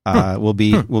 will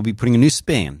be putting a new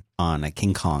spin on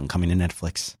King Kong coming to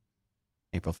Netflix.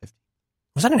 April 15th.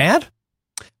 Was that an ad?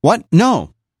 What?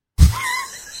 No.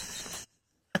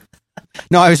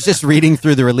 No, I was just reading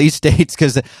through the release dates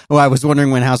because I was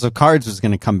wondering when House of Cards was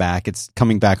going to come back. It's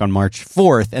coming back on March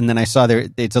 4th, and then I saw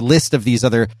it's a list of these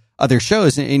other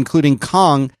shows, including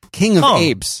Kong, King of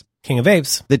Apes. King of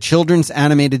Apes. The children's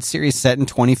animated series set in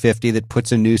 2050 that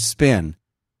puts a new spin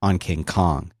on King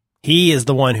Kong. He is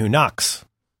the one who knocks.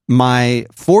 My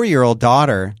 4-year-old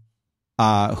daughter,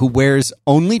 who wears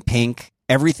only pink,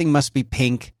 everything must be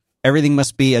pink, everything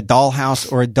must be a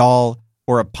dollhouse or a doll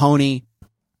or a pony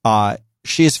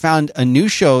she has found a new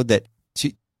show that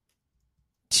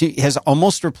she has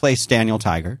almost replaced Daniel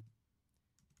Tiger.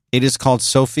 It is called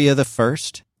Sophia the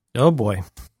First. Oh boy.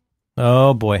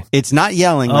 Oh boy. It's not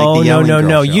yelling like the Yelling Girl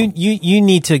no. show. You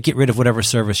need to get rid of whatever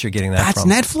service you're getting that That's from.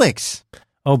 Netflix.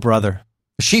 Oh brother.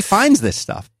 She finds this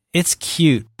stuff. It's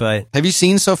cute, but Have you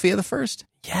seen Sophia the First?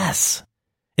 yes.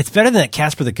 It's better than that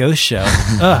Casper the Ghost show.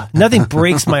 Nothing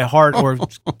breaks my heart or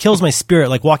kills my spirit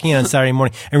like walking in on Saturday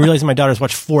morning and realizing my daughter's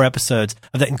watched 4 episodes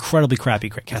of that incredibly crappy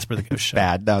Casper the Ghost show.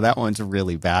 Bad. No, that one's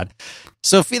really bad.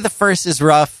 Sophia the First is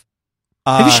rough.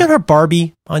 Have you shown her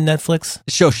Barbie on Netflix?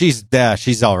 Show she's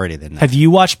already there. Have you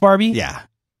watched Barbie? Yeah.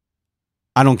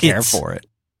 I don't care It's- for it.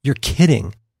 You're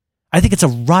kidding. I think it's a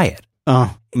riot.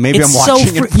 Oh, maybe It's I'm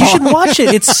watching it. You should watch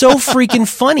it. It's so freaking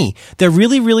funny. They're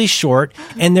really, really short,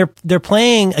 and they're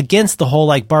playing against the whole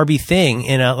like Barbie thing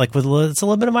in a like with it's a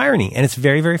little bit of irony, and it's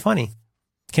very, very funny.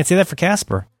 Can't say that for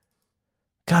Casper.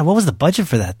 God, what was the budget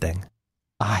for that thing?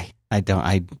 I don't.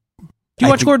 Do you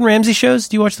watch think- Gordon Ramsay shows?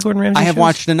 Do you watch the Gordon Ramsay? I have shows?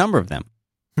 watched a number of them.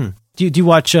 Do you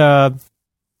watch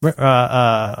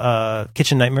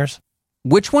Kitchen Nightmares?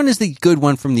 Which one is the good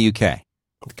one from the UK?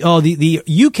 Oh, the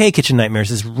UK Kitchen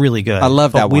Nightmares is really good. I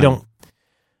love but that we one. don't.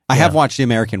 I Yeah. have watched the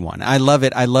American one. I love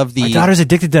it. I love the My daughter's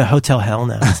addicted to Hotel Hell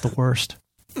now. It's the worst.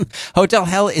 Hotel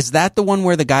Hell. Is that the one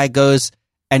where the guy goes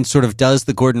and sort of does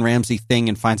the Gordon Ramsay thing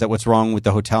and finds out what's wrong with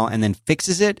the hotel and then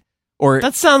fixes it? Or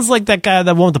That sounds like that guy,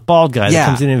 that one with the bald guy Yeah. that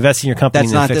comes in and invests in your company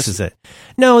That's and then not fixes it.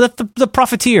 No, that's the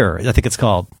Profiteer, I think it's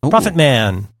called. Ooh. Prophet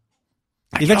Man.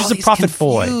 I The get Adventures all of these Prophet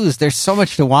Boy. confused. There's so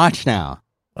much to watch now.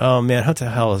 Oh, man, Hotel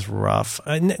Hell is rough.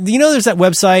 You know there's that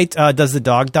website, Does the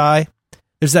Dog Die?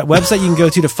 There's that website you can go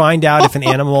to find out if an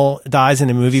animal dies in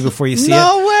a movie before you see it.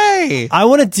 No way. I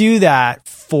want to do that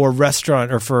for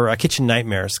restaurant or for Kitchen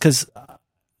Nightmares because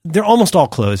they're almost all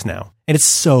closed now. And it's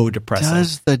so depressing.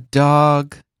 Does the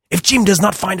dog... If Jim does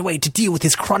not find a way to deal with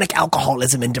his chronic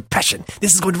alcoholism and depression,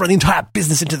 this is going to run the entire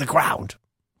business into the ground.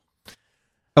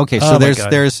 Okay, Oh so my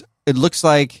God. there's it looks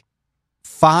like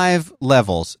 5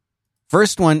 levels.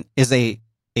 First one is a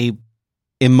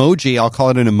emoji, I'll call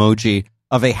it an emoji,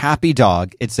 of a happy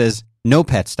dog. It says no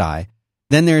pets die.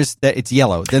 Then there's that it's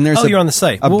yellow. Then there's you're on the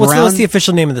site. a What's brown- the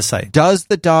official name of the site?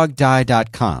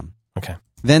 doesthedogdie.com. Okay.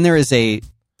 Then there is a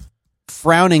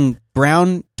frowning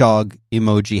brown dog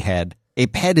emoji head. A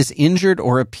pet is injured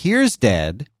or appears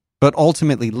dead, but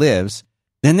ultimately lives.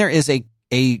 Then there is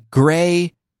a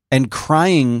gray and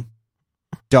crying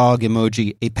dog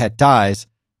emoji. A pet dies.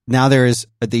 Now there is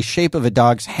the shape of a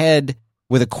dog's head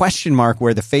with a question mark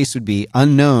where the face would be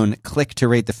unknown. Click to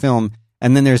rate the film.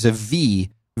 And then there's a V,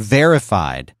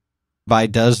 verified by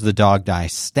Does the Dog Die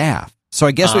staff. So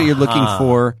I guess what you're looking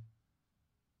for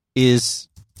is,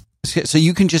 so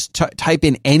you can just type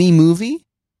in any movie?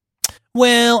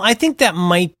 Well, I think that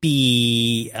might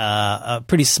be a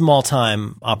pretty small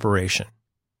time operation.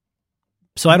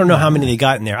 So I don't know how many they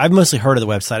got in there. I've mostly heard of the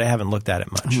website. I haven't looked at it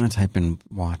I'm much. going to type in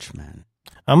Watchmen.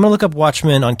 I'm going to look up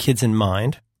Watchmen on Kids in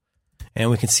Mind, and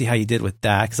we can see how you did with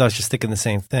that because I was just thinking the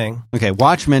same thing. Okay,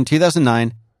 Watchmen,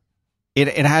 2009.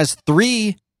 It has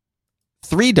three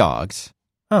dogs.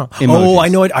 Oh, Emojis. I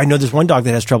know it. I know there's one dog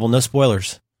that has trouble. No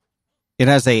spoilers. It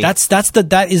has a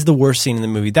That is the worst scene in the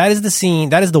movie. That is the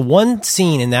scene. That is the one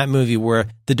scene in that movie where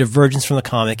the divergence from the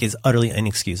comic is utterly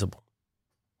inexcusable.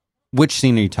 which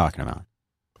scene are you talking about?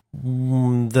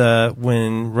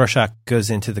 When Rorschach goes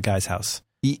into the guy's house.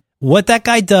 Ye- What that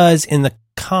guy does in the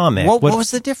comic. What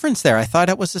was the difference there? I thought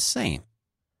it was the same.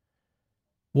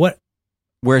 What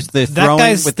Where's the That throwing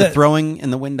guy's with the throwing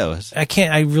in the windows? I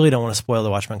really don't want to spoil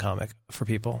the Watchmen comic for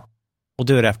people. We'll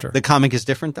do it after. The comic is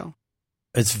different though.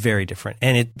 It's very different,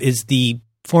 and it is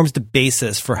forms the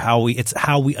basis for how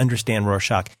we understand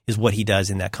Rorschach is what he does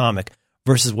in that comic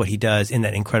versus what he does in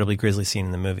that incredibly grisly scene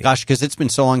in the movie. Gosh, because it's been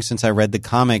so long since I read the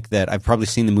comic that I've probably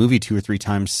seen the movie 2 or 3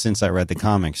 times since I read the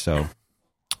comic. So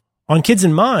On Kids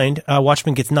in Mind,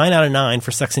 Watchmen gets 9 out of 9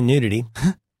 for sex and nudity,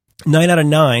 9 out of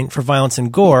 9 for violence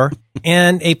and gore,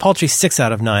 and a paltry 6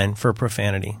 out of 9 for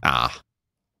profanity.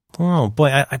 Oh boy,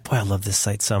 I love this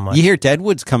site so much. you hear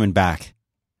Deadwood's coming back.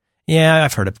 Yeah,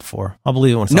 I've heard it before. I'll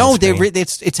believe it when it's No, on the screen.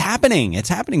 it's happening. It's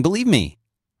happening. Believe me.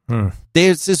 Hmm.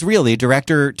 This is real. The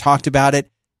director talked about it.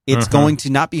 It's Mhm. going to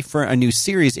not be for a new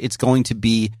series. It's going to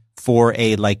be for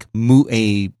a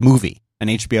movie, an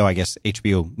HBO, I guess,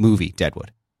 HBO movie,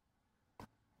 Deadwood.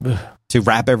 Ugh. To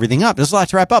wrap everything up. There's a lot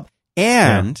to wrap up.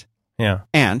 And Yeah.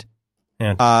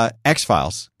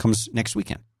 X-Files comes next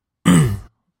weekend.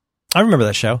 I remember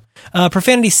that show.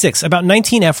 Profanity 6, about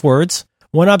 19 F words,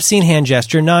 1 obscene hand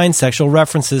gesture, 9 sexual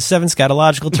references, 7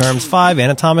 scatological terms, 5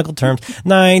 anatomical terms,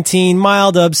 19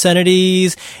 mild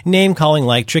obscenities, name calling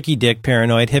like tricky dick,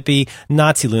 paranoid, hippie,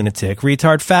 Nazi lunatic,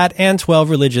 retard, fat, and 12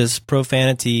 religious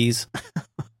profanities.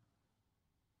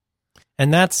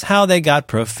 And that's how they got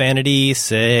Profanity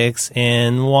 6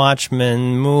 in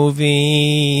Watchmen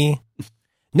movie.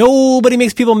 Nobody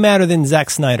makes people madder than Zack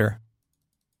Snyder.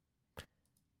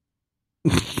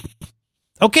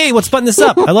 Okay, let's button this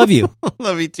up. I love you.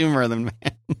 Love you too, Merlin, man.